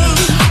you.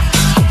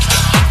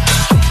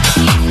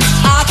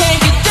 I'll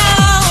take you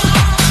down,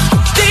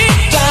 deep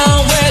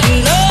down where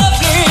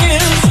love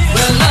is.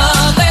 Where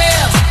love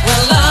is,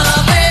 where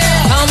love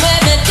is. Come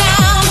let me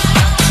down,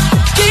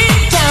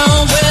 deep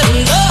down where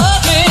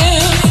love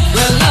is.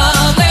 Where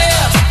love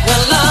is.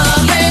 Well, love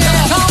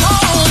is, come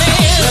on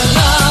in. Well,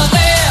 love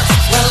is,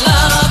 well,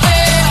 love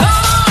is,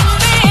 come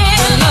on in.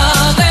 Well,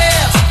 love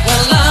is,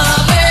 well,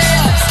 love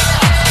is.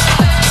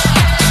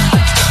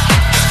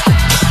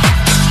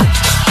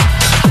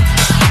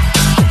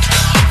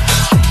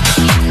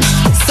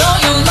 So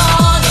you're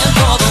longing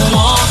for the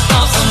warmth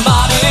of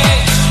somebody.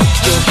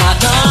 You've got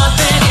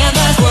nothing in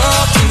this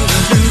world to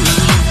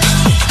lose.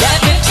 Let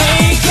me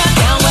take you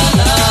down where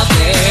love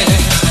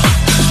is.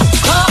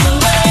 Come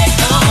away,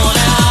 come on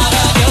out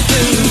of your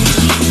blue.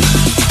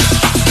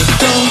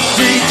 Don't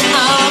reach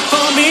out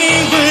for me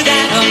with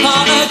an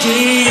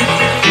apology.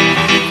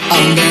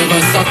 I'll never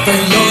suffer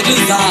your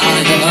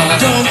desire.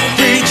 Don't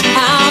reach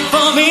out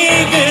for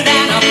me with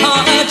an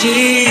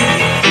apology,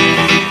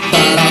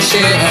 but I'll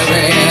share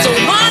it. So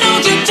why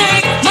don't you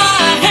take my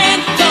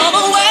hand, come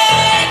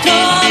away,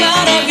 come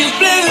out of your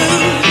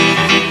blue.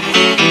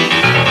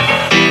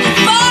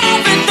 For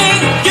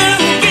everything you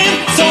give,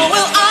 so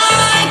will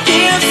I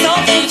give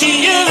something to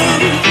you.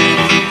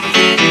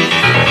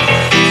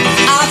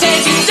 I'll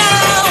take you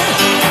down,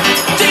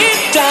 deep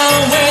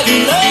down where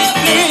love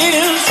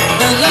lives.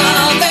 Where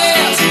love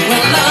is,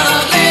 where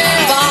love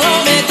lives. Follow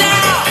me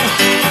down,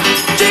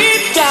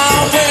 deep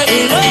down where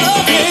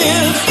love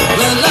lives.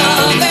 Where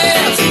love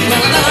lives,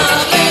 where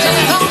love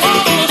lives. Come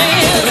on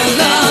in. Where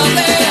love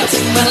lives,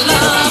 where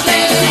love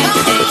lives.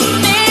 Come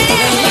on in.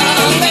 Where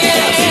love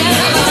lives,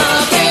 where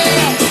love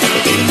lives.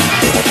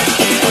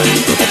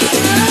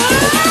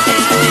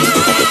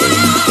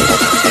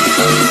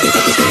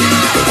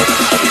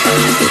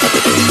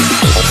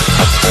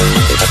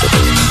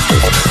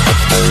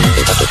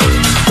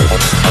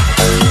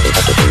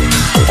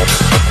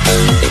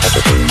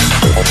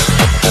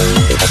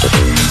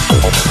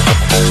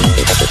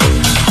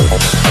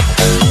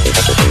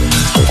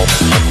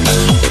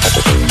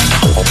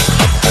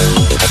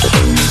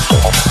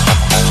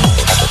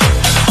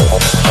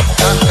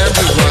 Not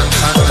everyone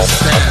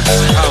understands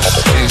house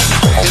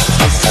music. It's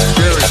a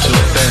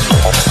spiritual thing,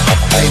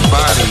 a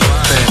body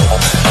thing,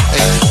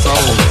 a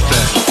soul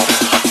thing.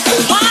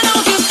 Why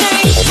don't you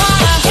take my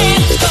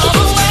hand, come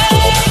away,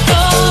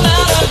 come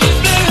out of your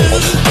blue.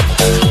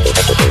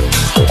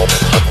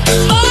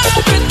 For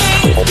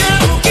everything you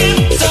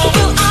give, so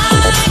will I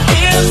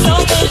give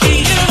something to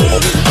you.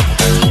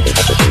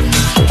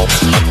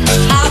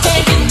 I'll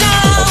take you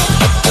down,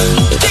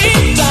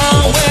 deep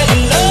down where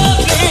love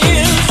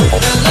lives.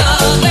 Where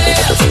love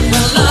is,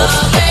 where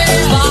love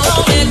is. Follow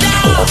me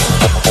down,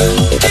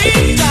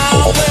 deep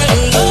down where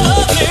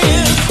love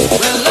lives.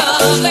 Where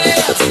love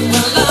is,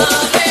 where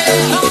love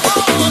is.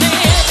 Come on in.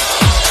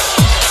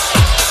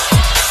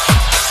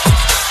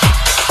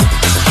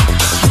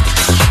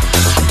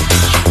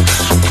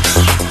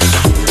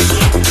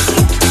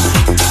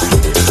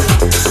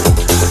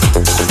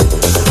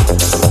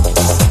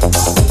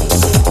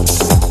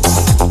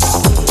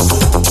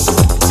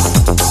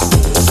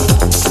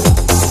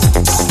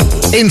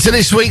 Into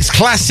this week's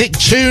classic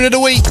tune of the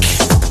week.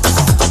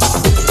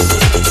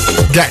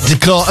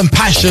 Gacticore and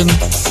Passion.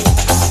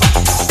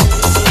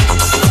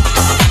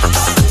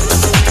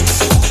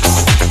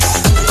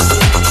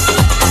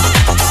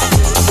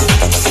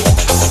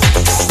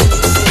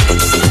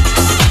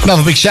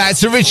 Another big shout out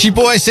to Richie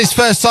Boy. It's his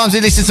first time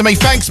he listened to me.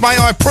 Thanks, mate.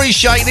 I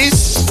appreciate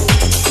this.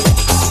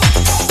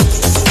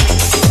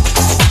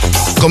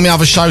 Got my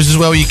other shows as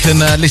well you can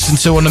listen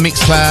to on the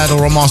Mixcloud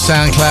or on my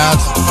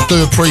SoundCloud.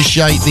 Do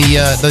appreciate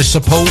the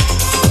support.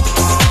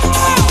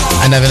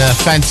 And having a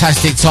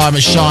fantastic time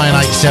at Shine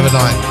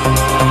 879.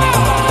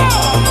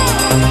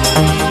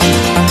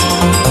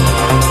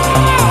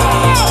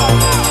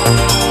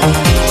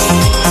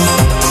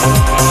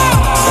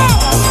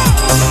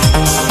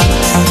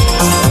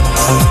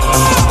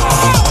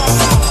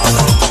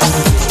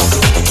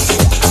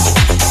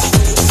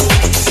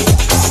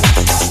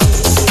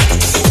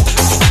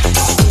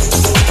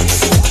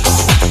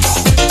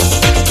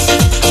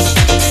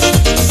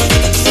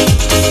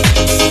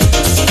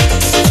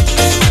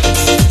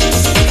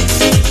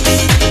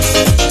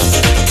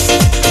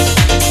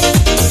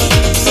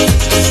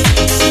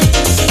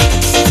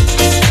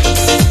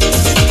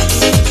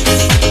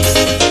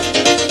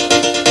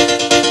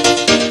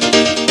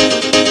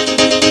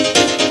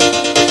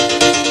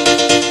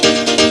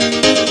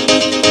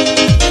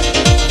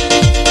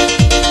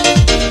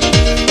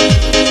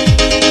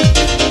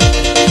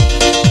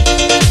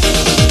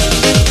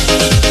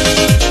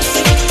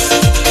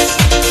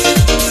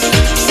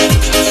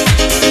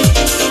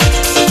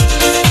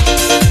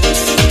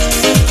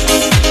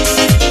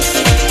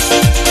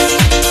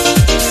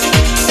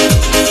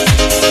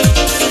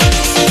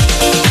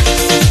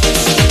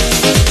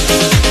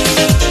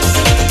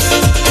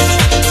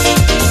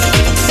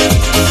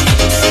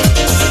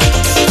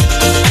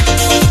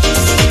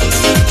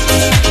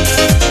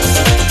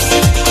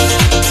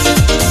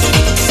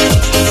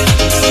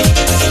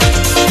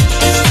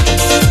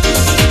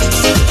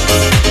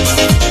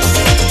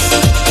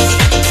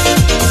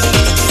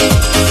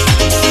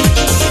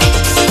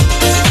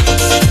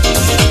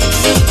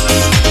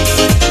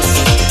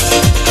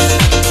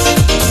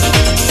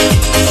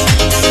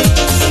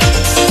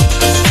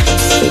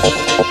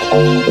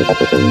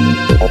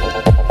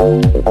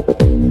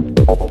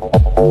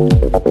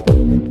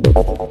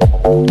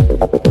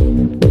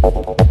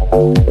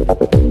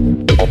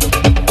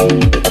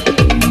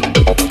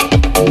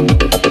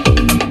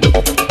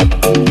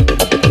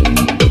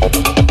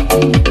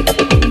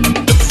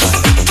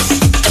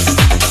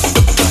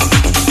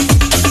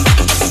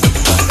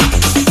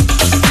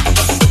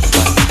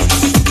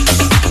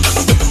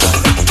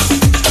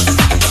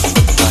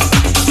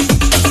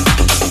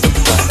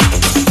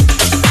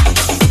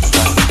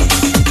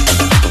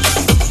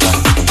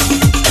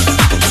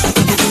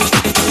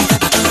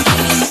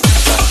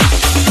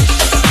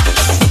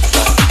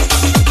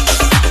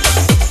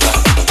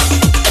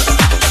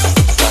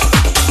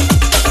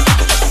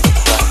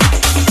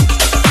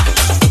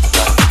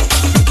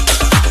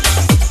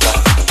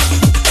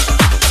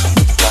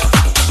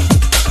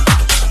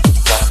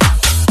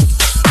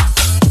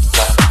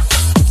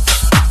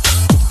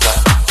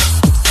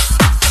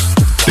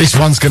 This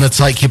one's going to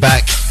take you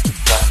back.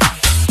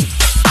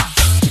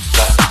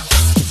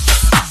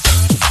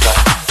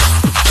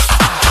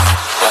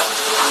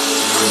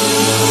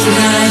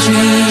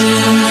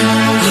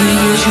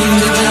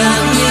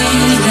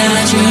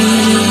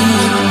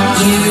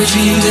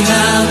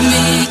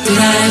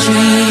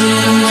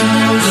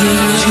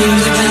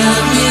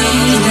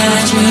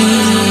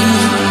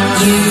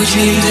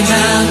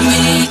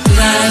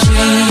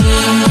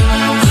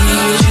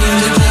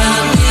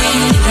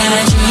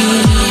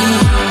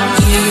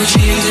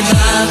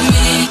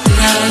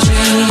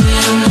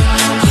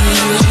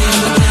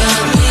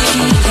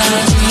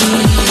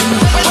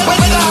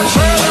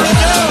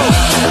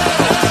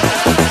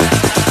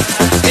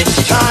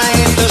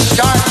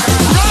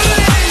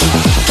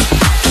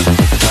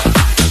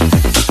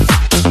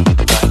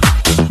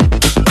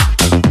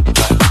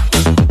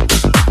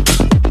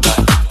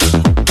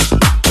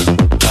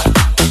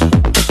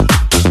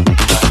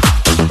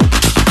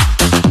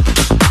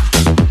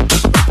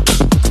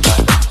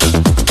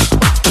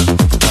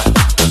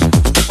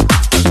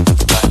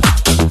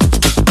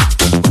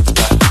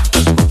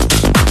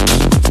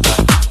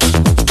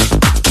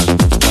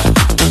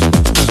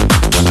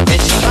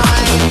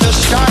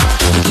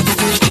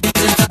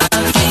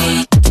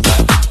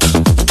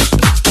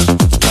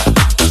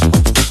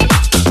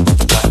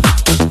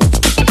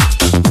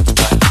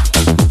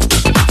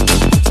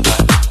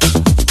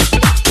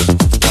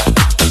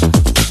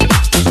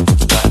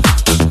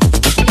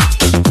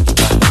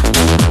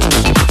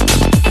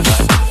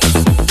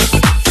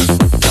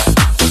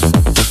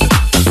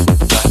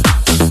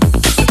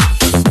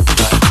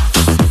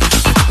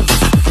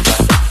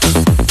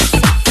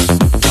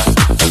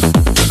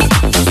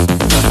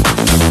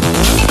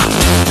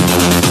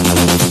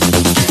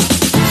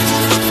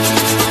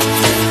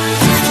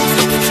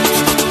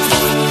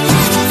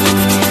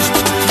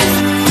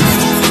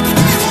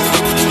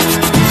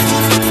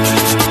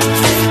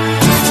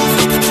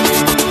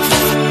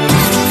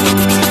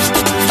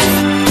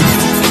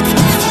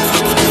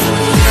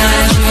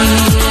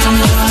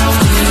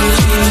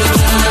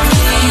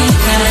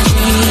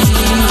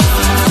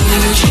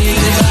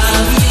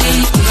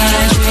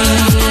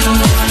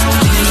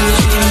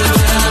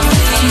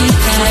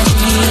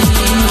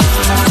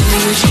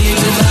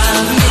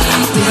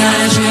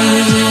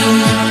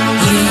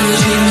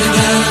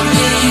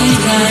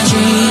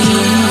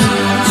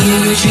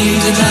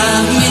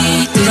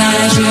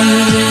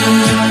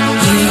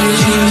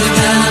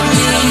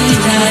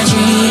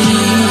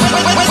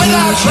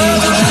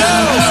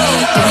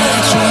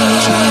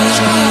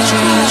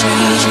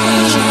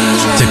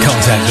 To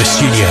contact the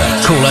studio,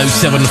 call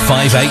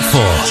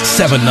 07584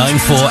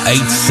 794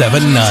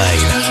 879.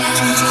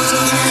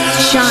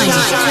 Shine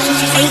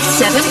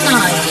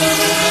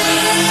 879.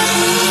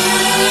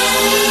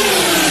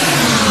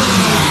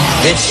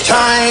 It's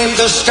time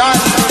to start.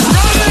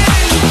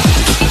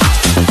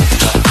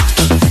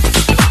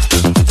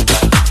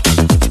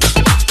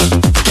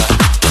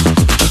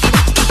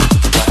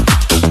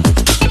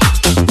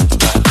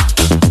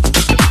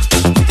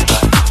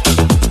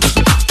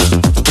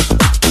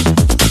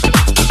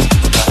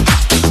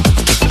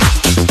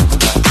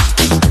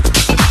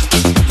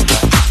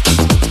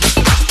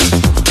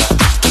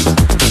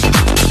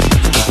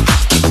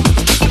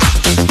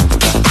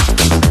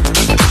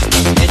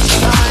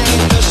 It's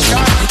time to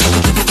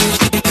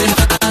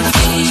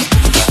start.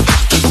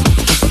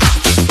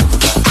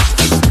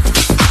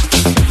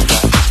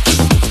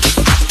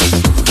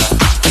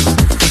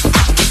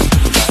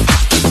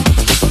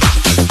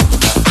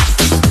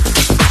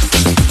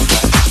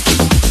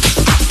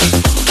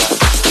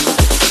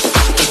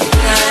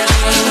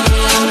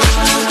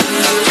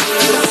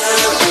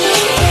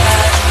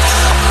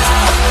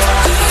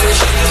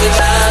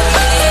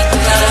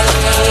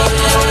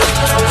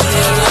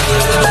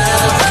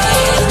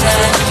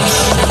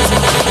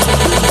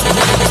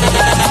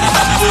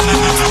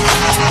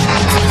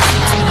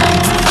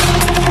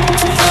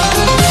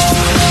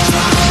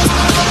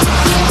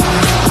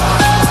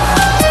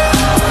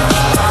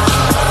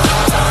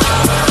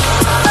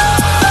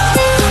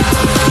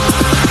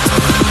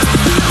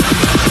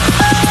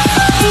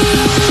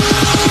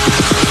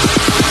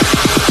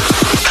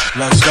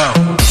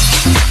 go.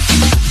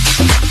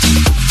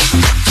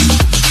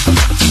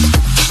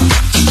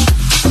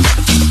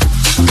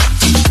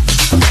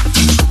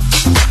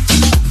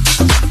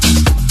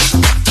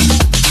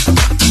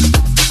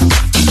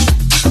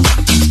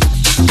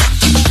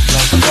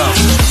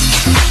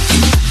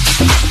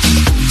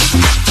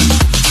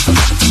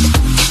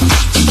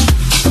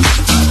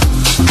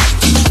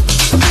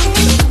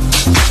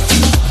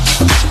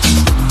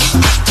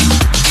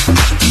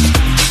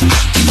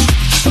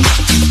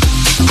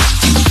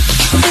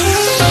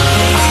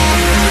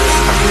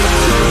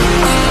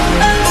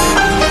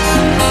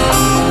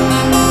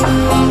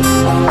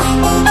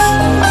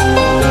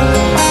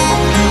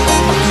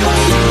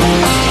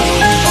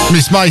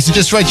 Miss Mason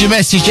just read your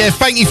message. Yeah,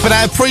 thank you for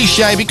that.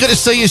 Appreciate it. Be good to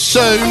see you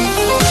soon.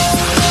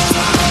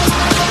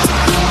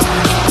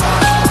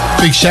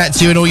 Big shout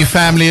to you and all your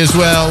family as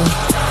well.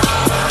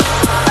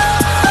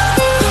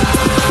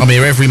 I'm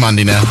here every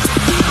Monday now.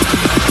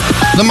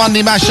 The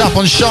Monday Mash-Up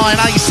on Shine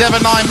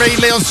 879. Read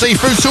Leon C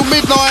through till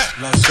midnight.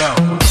 Let's go.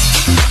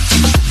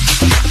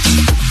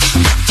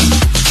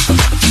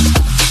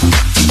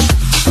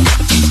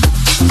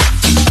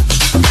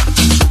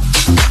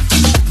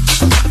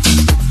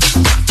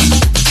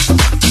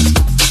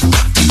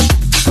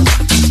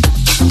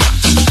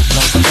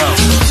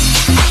 Go.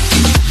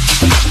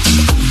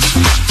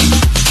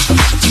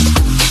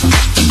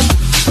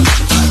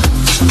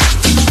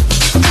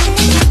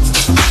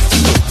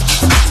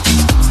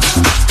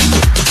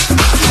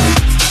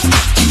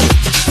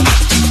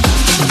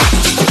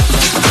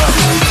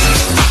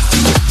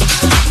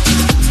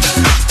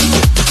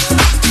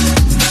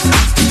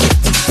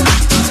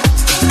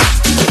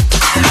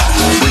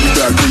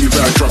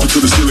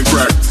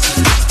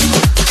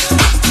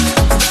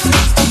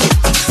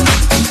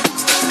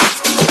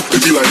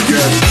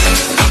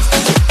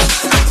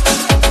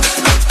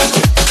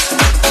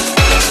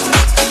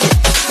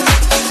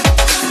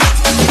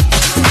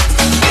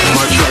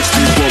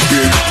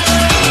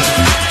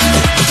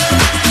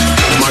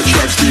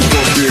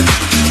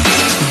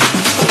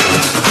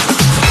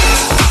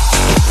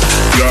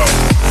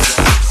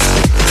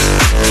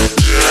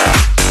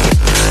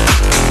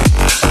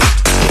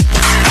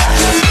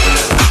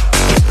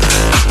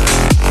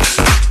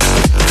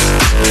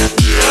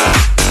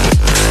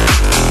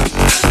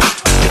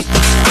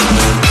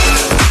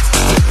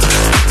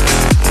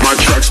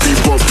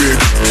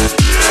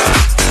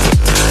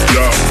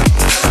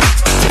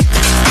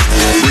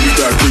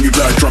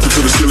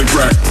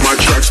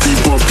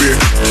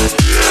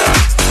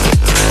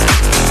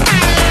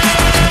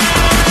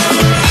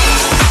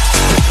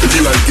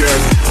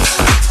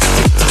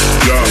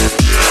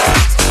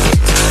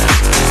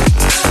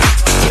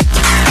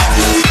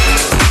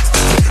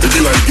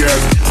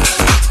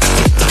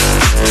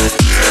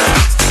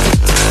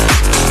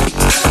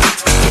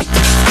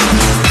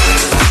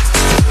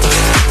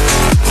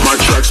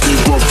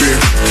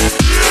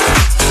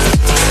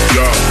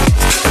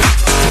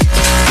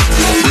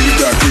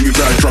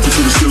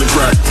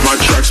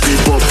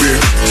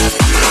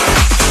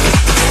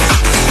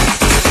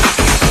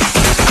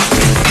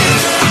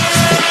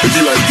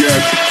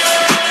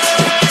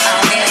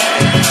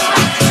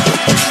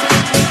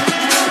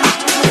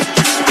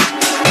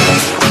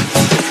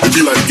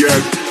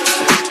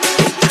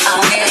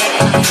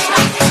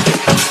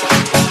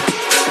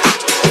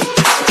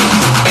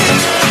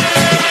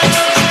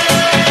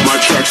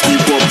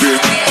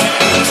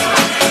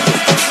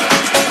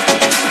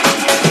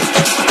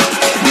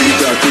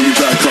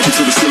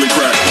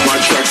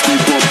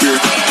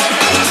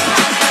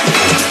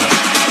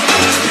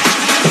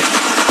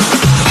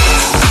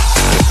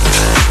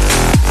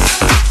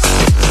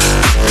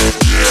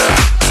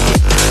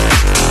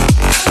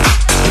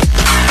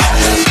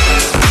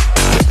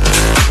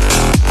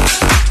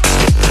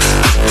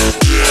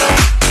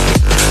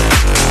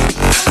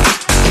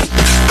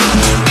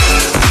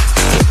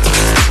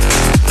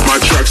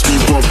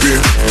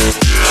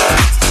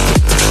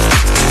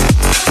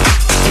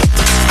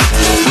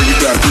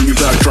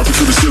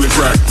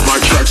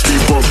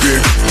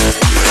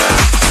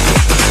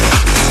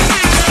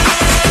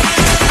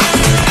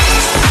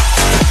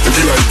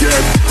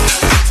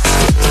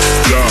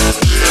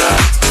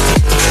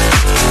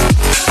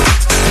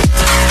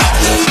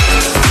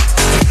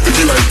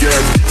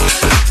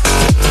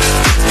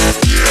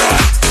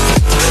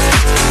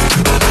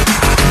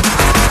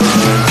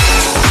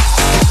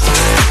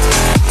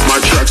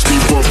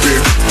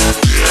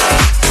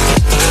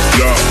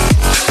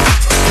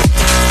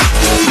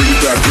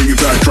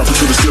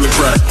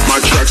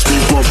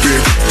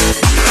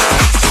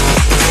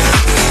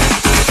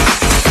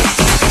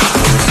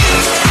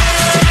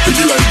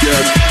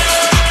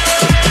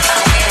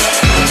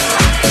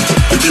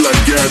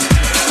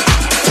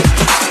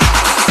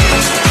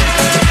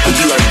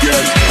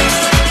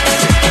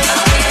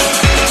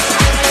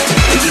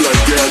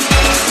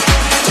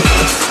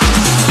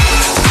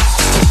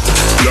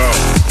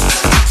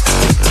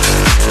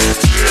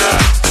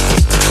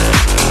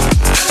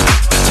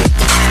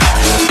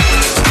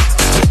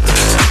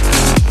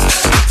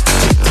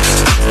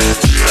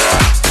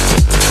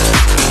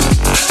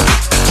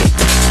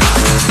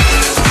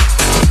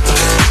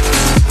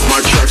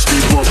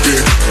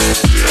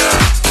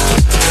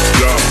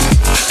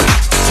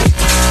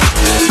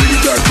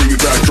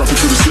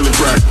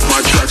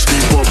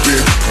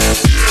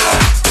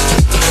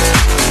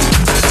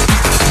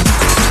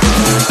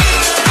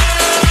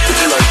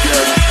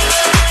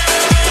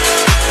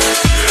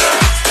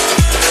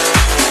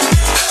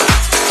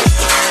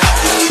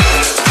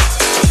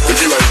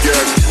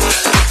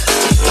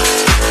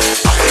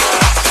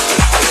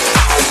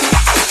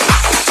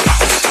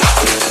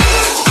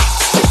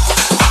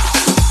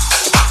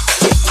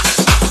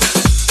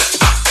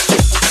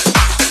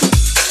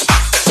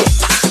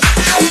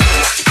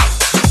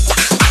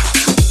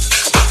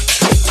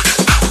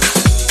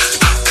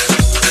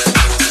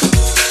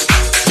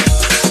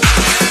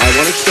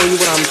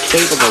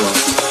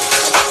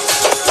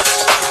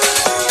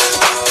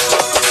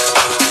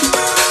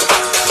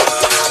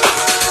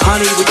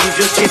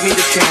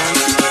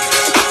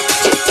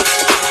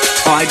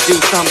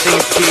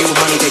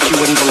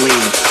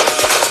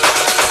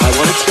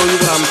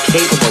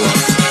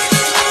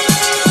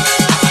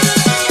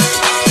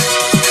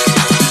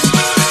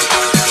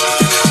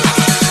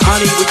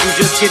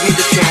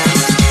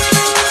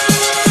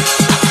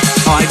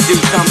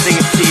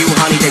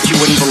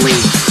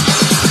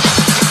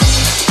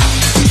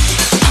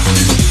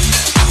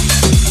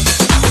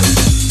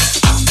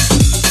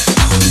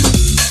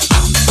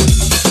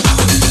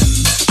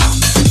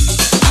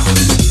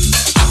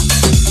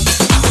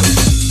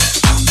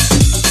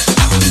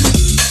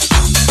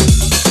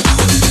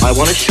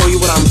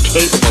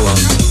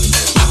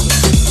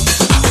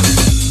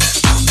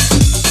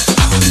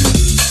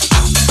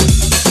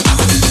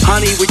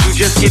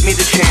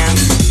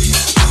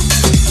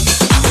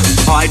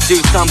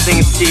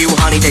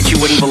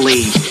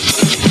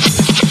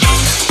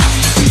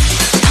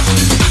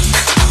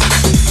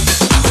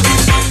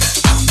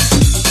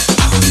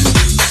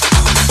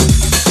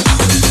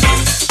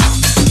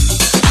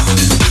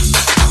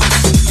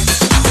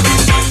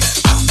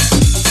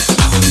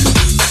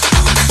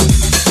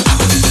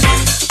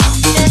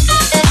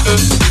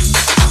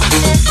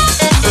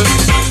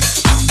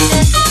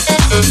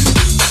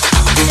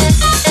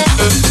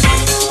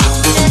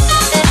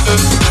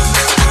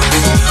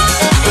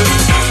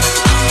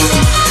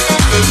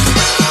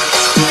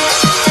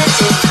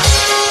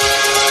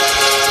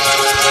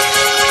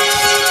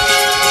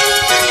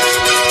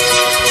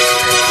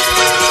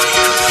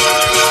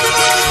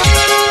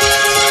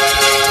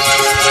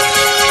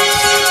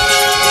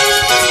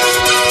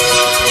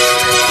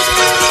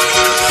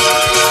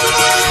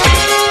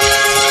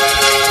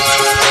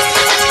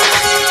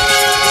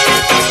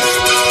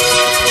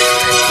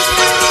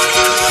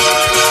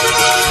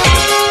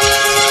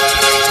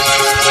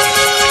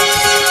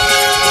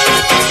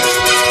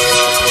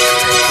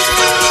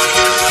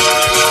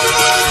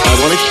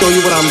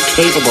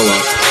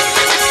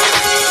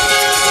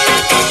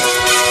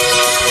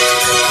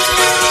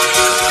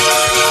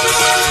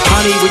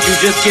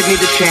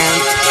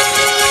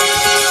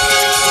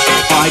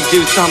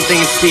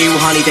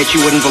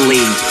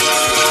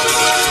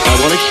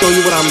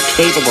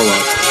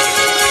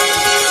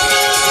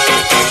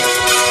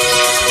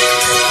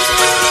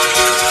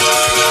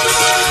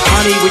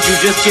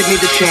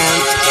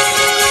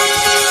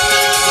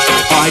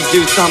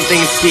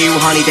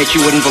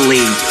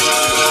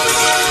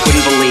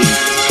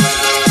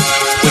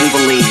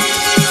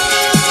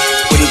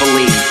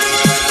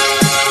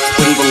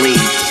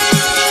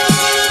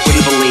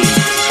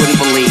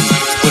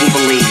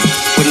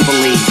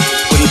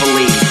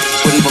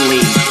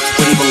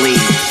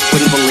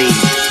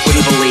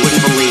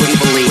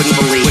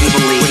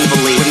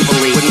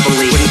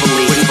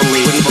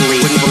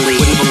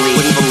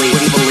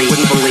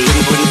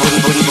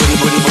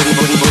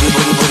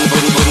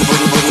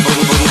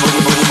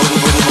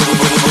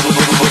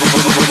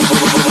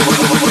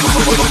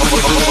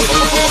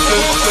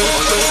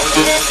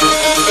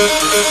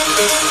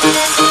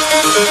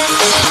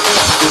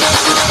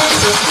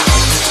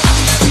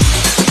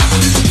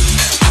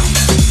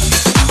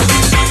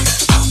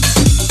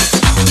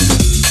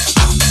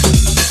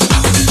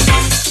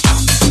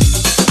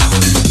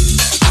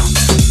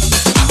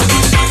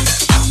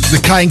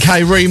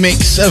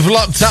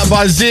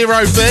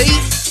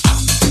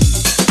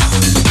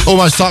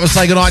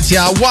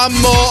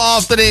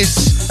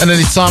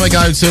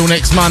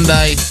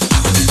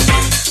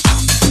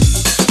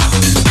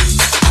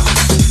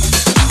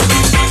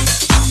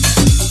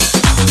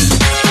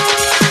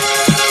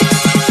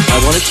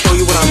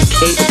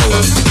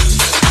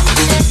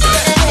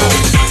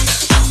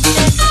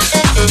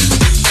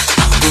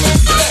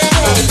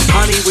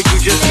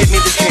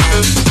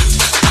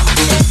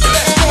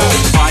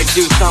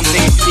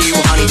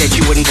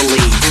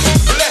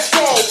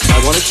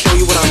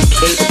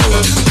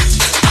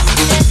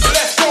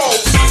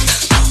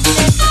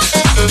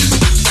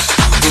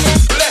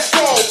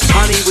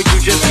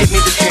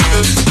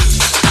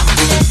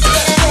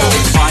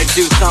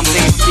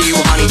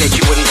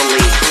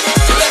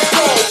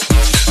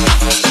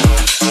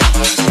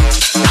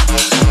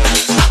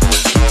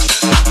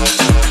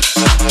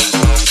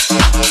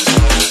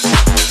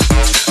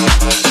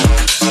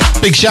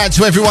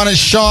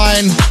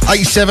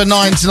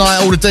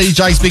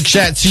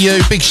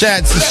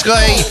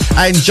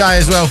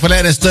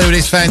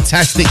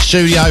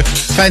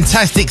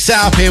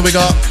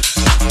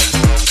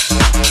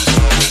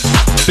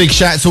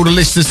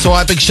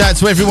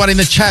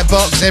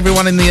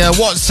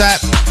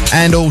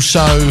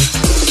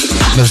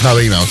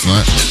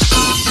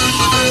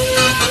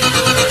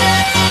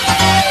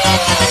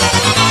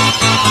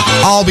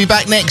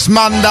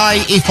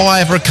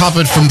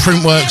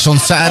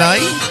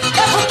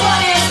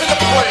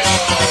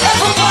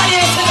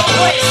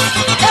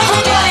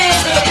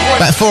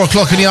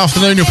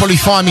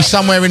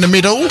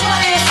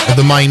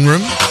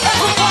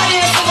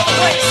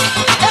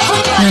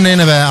 And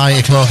then about 8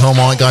 o'clock I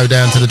might go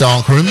down to the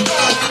dark room.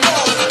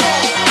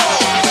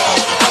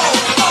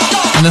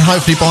 And then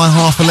hopefully by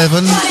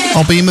 11:30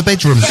 I'll be in my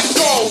bedroom.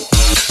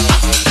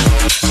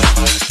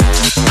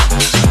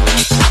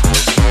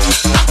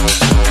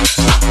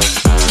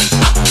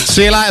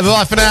 See you later,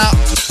 bye for now.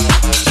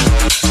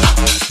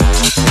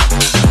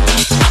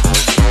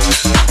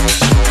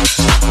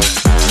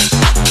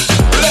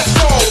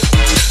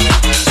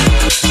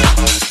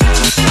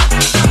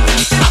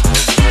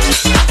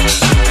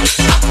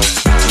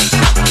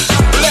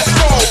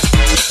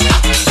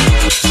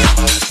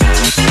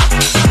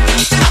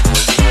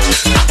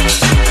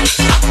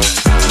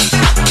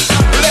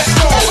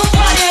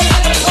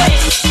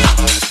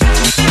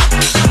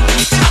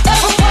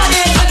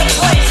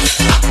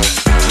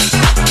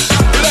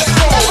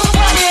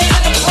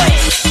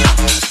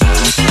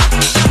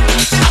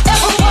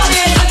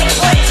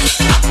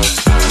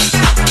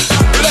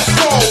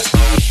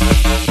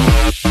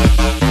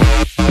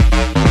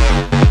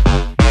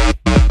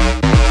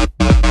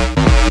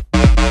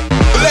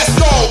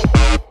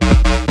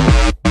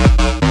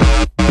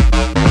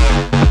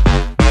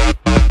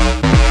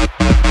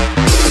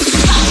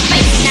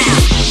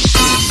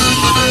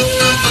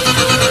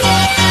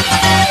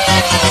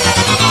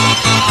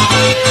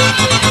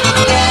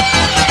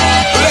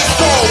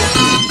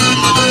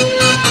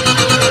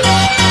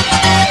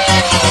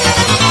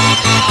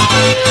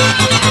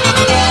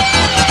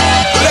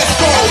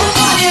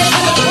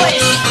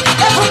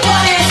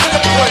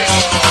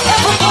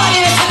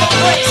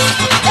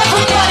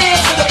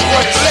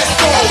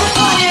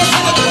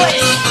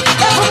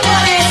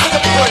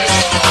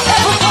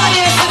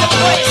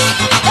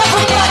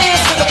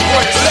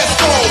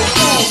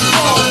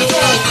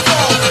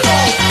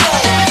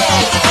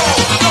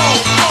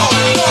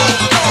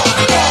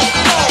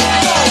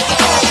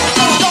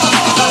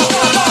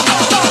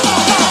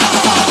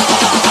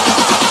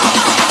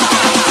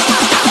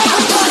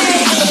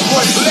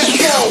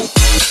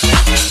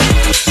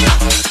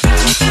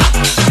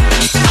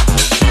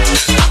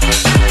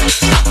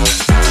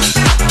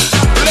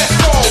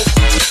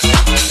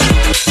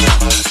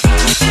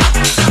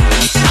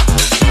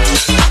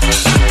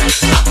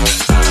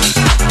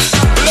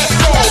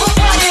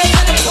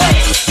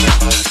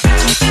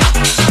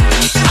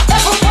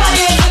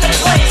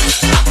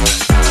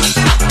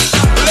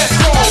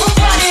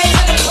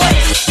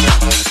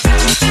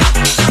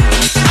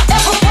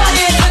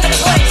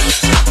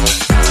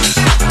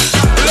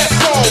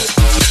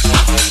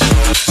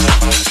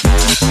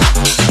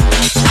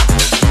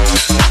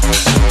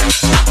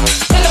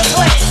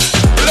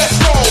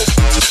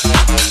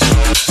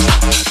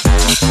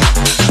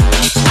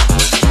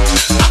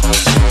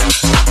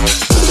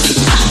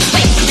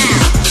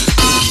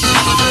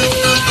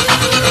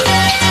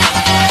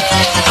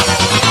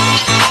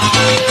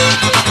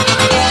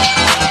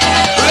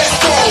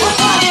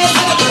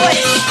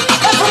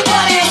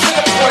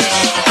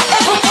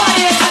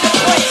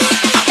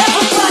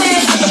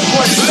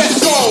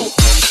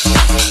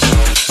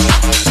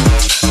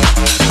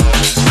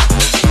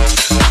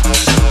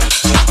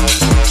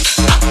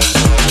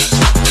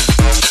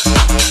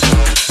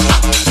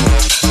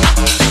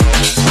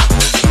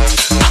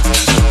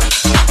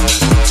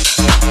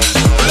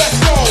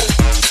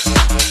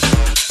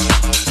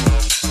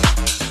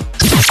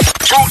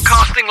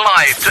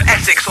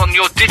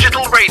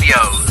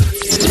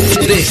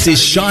 This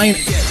is Shine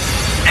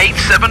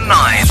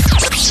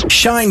 879.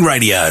 Shine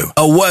Radio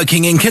are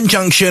working in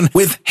conjunction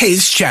with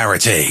His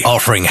Charity,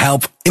 offering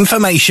help,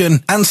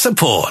 information and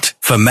support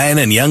for men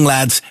and young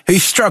lads who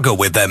struggle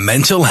with their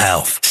mental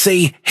health.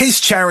 See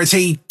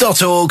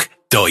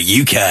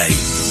hischarity.org.uk.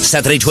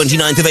 Saturday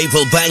 29th of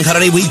April, bank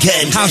holiday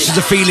weekend. Houses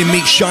of Feeling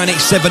meets Shine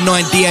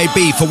 879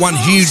 DAB for one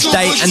huge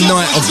day and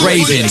night of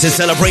raving. To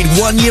celebrate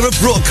 1 year of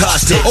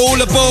broadcasting.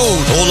 All aboard!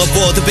 All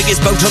aboard the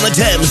biggest boat on the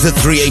Thames, the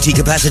 380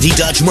 capacity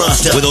Dutch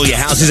Master. With all your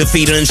Houses of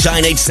Feeling and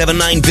Shine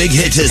 879 big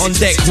hitters. On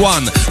deck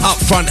one,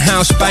 up front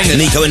house bangers.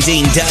 Nico and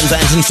Dean, Dan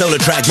Banton, Solar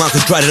Track,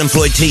 Marcus Dryden and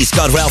Floyd T,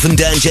 Scott Ralph and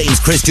Dan James,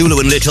 Chris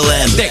Dulu and Little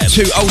M. Deck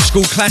two, old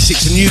school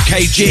classics and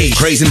UKG.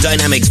 Craze and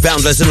Dynamics,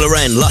 Boundless and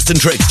Loren, Lust and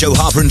Tricks, Joe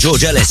Harper and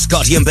George Ellis,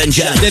 Scotty and Ben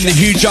Jan. Then the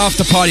huge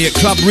after party at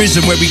Club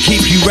Risen where we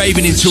keep you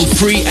raving until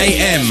 3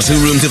 a.m.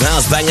 2 rooms of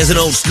house bangers and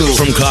old school.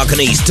 From Clark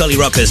and East, Dolly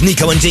Rockers,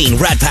 Nico and Dean,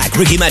 Rat Pack,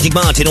 Ricky Magic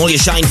Martin, all your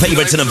Shine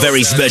favourites and a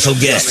very special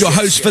guest. Your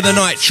host for the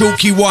night,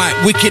 Chalky White,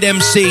 Wicked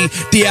MC,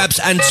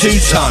 Diabs and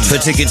 2 Ton. For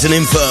tickets and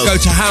info, go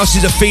to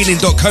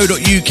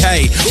housesofeeling.co.uk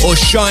or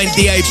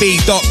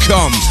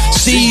shinedab.com.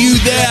 See you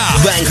there.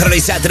 Bank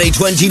holiday Saturday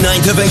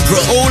 29th of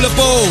April. All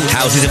aboard.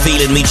 Houses of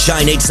Feeling meet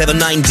Shine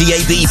 879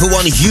 DAB for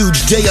one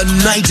huge day and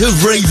night of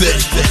raving.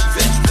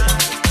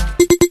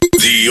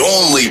 The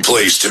only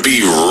place to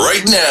be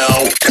right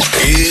now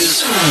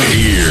is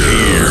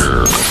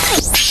here.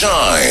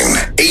 Shine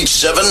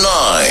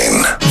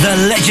 879. The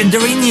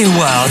legendary New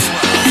World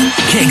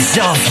kicks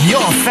off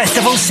your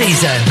festival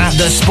season at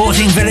the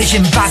Sporting Village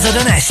in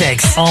Basildon,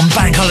 Essex on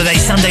Bank Holiday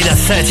Sunday the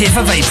 30th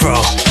of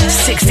April.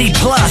 60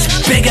 plus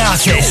big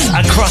artists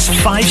across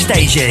 5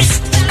 stages.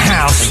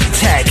 house,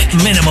 tech,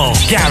 minimal,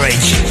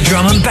 garage,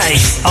 drum and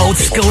bass, old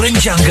school and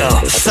jungle.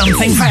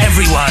 Something for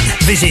everyone.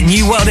 Visit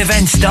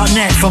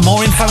newworldevents.net for more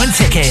info and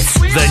tickets.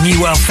 The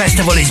New World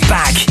Festival is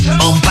back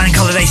on Bank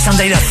Holiday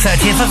Sunday the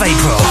 30th of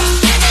April.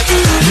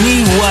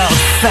 New World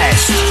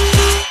Fest.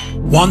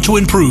 Want to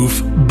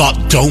improve but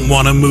don't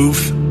want to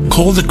move?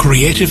 Call the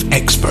creative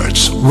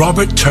experts,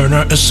 Robert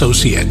Turner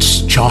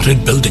Associates,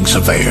 Chartered Building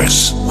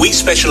Surveyors. We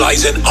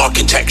specialize in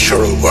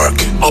architectural work,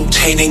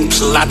 obtaining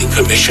planning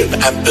permission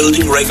and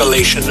building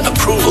regulation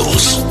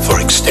approvals for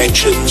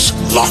extensions,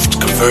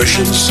 loft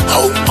conversions,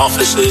 home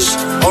offices,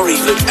 or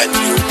even a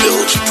new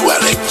build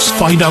dwellings.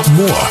 Find out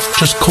more.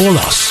 Just call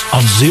us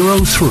on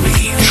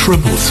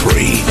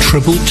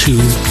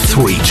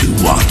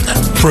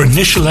 03-333-222-321 for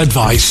initial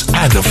advice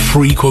and a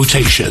free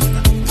quotation.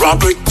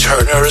 Robert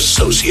Turner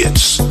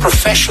Associates.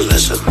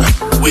 Professionalism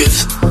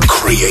with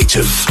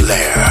creative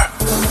flair.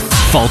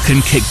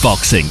 Falcon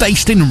Kickboxing,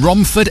 based in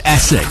Romford,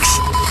 Essex.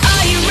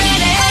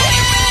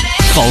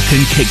 Falcon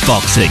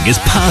Kickboxing is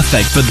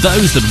perfect for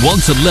those that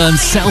want to learn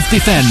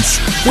self-defense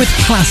with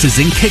classes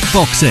in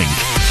kickboxing,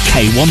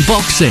 K1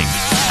 boxing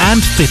and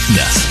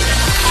fitness.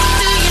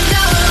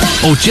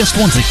 Or just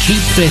want to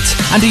keep fit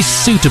and is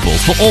suitable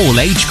for all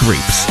age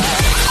groups.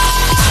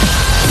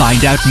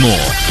 Find out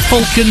more,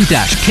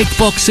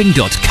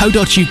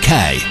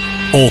 falcon-kickboxing.co.uk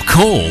or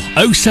call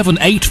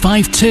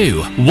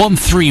 07852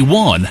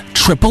 131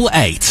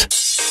 888.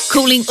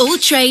 Calling all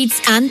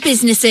trades and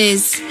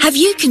businesses. Have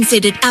you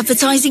considered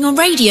advertising on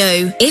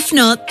radio? If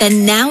not,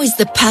 then now is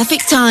the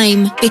perfect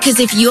time. Because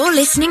if you're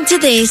listening to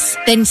this,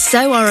 then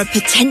so are a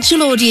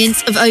potential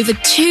audience of over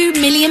 2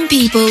 million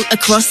people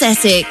across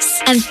Essex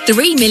and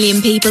 3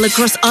 million people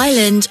across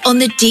Ireland on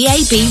the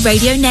DAB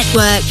radio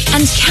network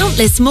and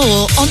countless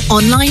more on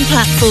online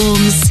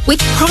platforms.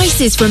 With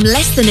prices from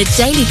less than a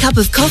daily cup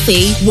of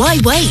coffee, why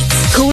wait? Call